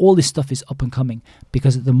 But all this stuff is up and coming,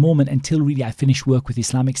 because at the moment, until really I finish work with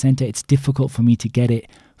Islamic Center, it's difficult for me to get it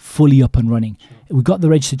fully up and running. We've got the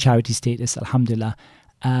registered charity status, alhamdulillah.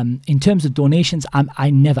 In terms of donations, I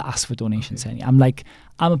never ask for donations. I'm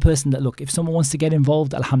a person that, look, if someone wants to get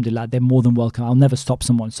involved, alhamdulillah, they're more than welcome. I'll never stop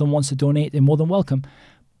someone. If someone wants to donate, they're more than welcome.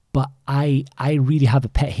 But I really have a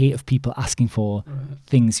pet hate of people asking for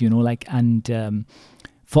things, and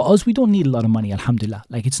for us, we don't need a lot of money, alhamdulillah.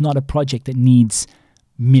 Like, it's not a project that needs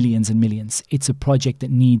millions and millions. It's a project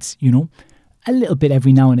that needs, a little bit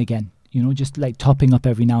every now and again. Just like topping up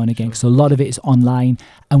every now and again. So a lot of it is online,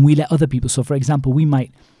 and we let other people. So for example, we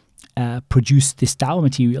might produce this dawah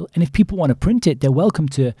material, and if people want to print it, they're welcome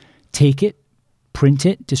to take it, print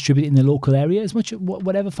it, distribute it in the local area, as much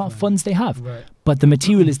whatever funds they have. Right. But the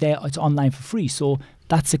material is there, it's online for free. So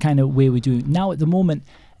that's the kind of way we do it. Now at the moment,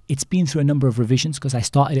 it's been through a number of revisions, because I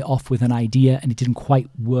started it off with an idea and it didn't quite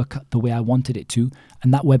work the way I wanted it to.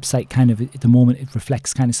 And that website kind of, at the moment, it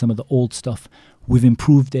reflects kind of some of the old stuff. We've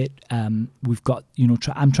improved it. We've got,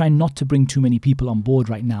 I'm trying not to bring too many people on board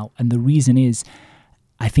right now. And the reason is,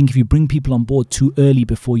 I think if you bring people on board too early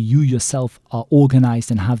before you yourself are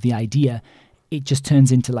organized and have the idea, it just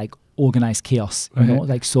turns into like organized chaos,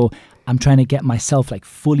 so I'm trying to get myself like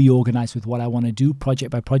fully organized with what I want to do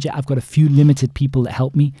project by project. I've got a few limited people that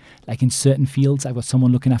help me, like in certain fields. I've got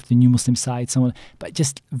someone looking after the New Muslim side, but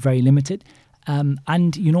just very limited. And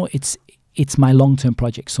it's my long-term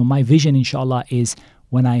project. So my vision, inshallah, is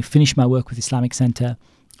when I finish my work with Islamic Center,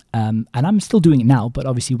 And I'm still doing it now, but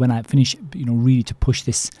obviously when I finish, really to push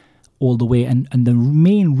this all the way. And the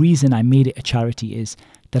main reason I made it a charity is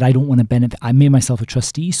that I don't want to benefit. I made myself a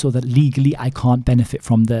trustee so that legally I can't benefit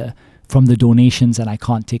from the donations, and I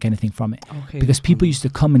can't take anything from it. Okay. Because people used to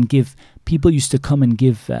come and give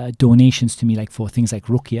donations to me, like for things like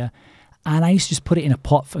ruqya, and I used to just put it in a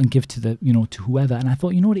pot and give to the to whoever. And I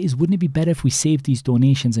thought, what it is, wouldn't it be better if we saved these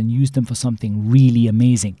donations and used them for something really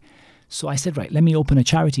amazing? So I said, right, let me open a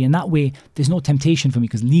charity, and that way there's no temptation for me,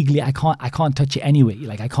 because legally I can't touch it anyway.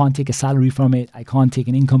 Like I can't take a salary from it, I can't take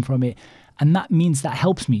an income from it, and that means that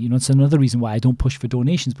helps me. It's another reason why I don't push for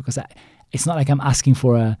donations, because it's not like I'm asking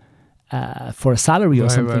for a salary or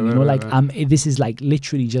something. This is like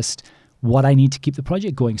literally just what I need to keep the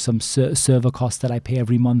project going. Some server costs that I pay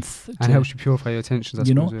every month, and helps you purify your attentions.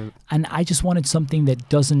 And I just wanted something that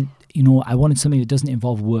doesn't, I wanted something that doesn't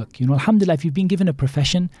involve work. Alhamdulillah, if you've been given a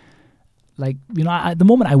profession, like, at the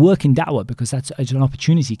moment I work in da'wah because that's an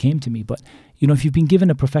opportunity came to me. But, if you've been given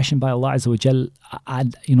a profession by Allah Azza wa Jal,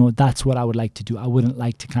 that's what I would like to do. I wouldn't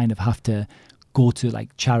like to kind of have to go to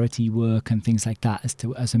like charity work and things like that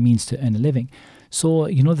as a means to earn a living. So,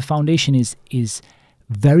 the foundation is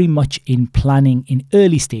very much in planning in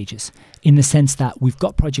early stages, in the sense that we've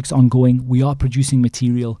got projects ongoing, we are producing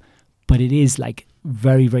material, but it is like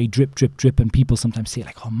very, very drip, drip, drip. And people sometimes say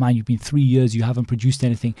like, oh man, you've been 3 years, you haven't produced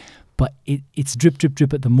anything. But it's drip, drip,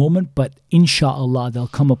 drip at the moment. But inshallah, there'll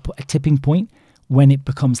come a tipping point when it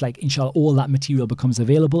becomes like, inshallah, all that material becomes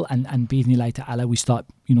available, and bi'idhnillahi ta'ala, we start,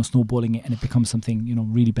 snowballing it, and it becomes something,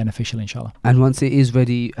 really beneficial, inshallah. And once it is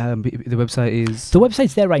ready, the website is... The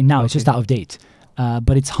website's there right now. Okay. It's just out of date.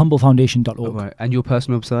 But it's humblefoundation.org. Right. And your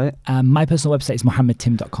personal website? My personal website is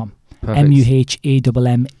muhammadtim.com. Perfect.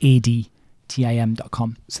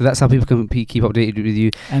 muhammadtim.com. So that's how people can keep updated with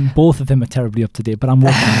you. And both of them are terribly up to date, but I'm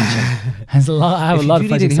working on it. I have a lot of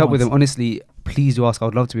if you need any help with them, honestly, please do ask. I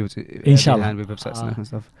would love to be able to inshallah hand with websites and that kind of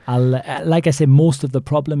stuff. Like I said, most of the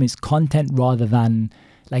problem is content rather than,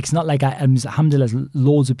 like, it's not like alhamdulillah,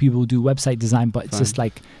 loads of people who do website design, but it's just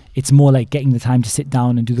like, it's more like getting the time to sit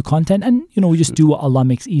down and do the content. And, we just do what Allah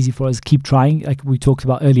makes easy for us. Keep trying. Like we talked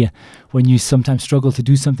about earlier, when you sometimes struggle to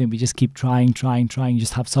do something, we just keep trying. You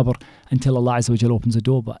just have sabr until Allah Azza wa Jal opens a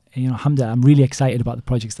door. But, alhamdulillah, I'm really excited about the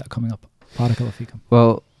projects that are coming up. Barakallah feekum.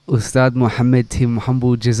 Well, Ustadh Mohammad Tim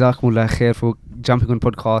Humble, Jazakumullah khair for jumping on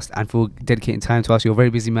podcast and for dedicating time to us. You're a very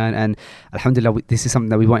busy man, and alhamdulillah, this is something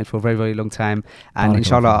that we wanted for a very, very long time. And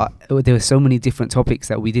inshallah, there were so many different topics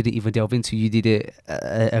that we didn't even delve into. You did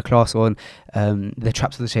a class on the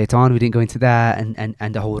traps of the shaitan. We didn't go into that,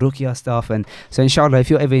 and the whole ruqya stuff. And so inshallah, if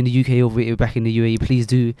you're ever in the UK or back in the UAE, please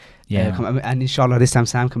do come. And inshallah, this time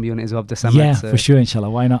Sam can be on it as well. Yeah, so for sure, inshallah.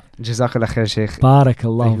 Why not? Jazakallah khair, Sheikh.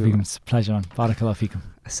 Barakallahu feekum. It's a pleasure, man. Barakallahu feekum.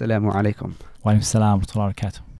 Assalamu alaikum. Wa alaikum assalam wa rahmatullahi wa barakatuh.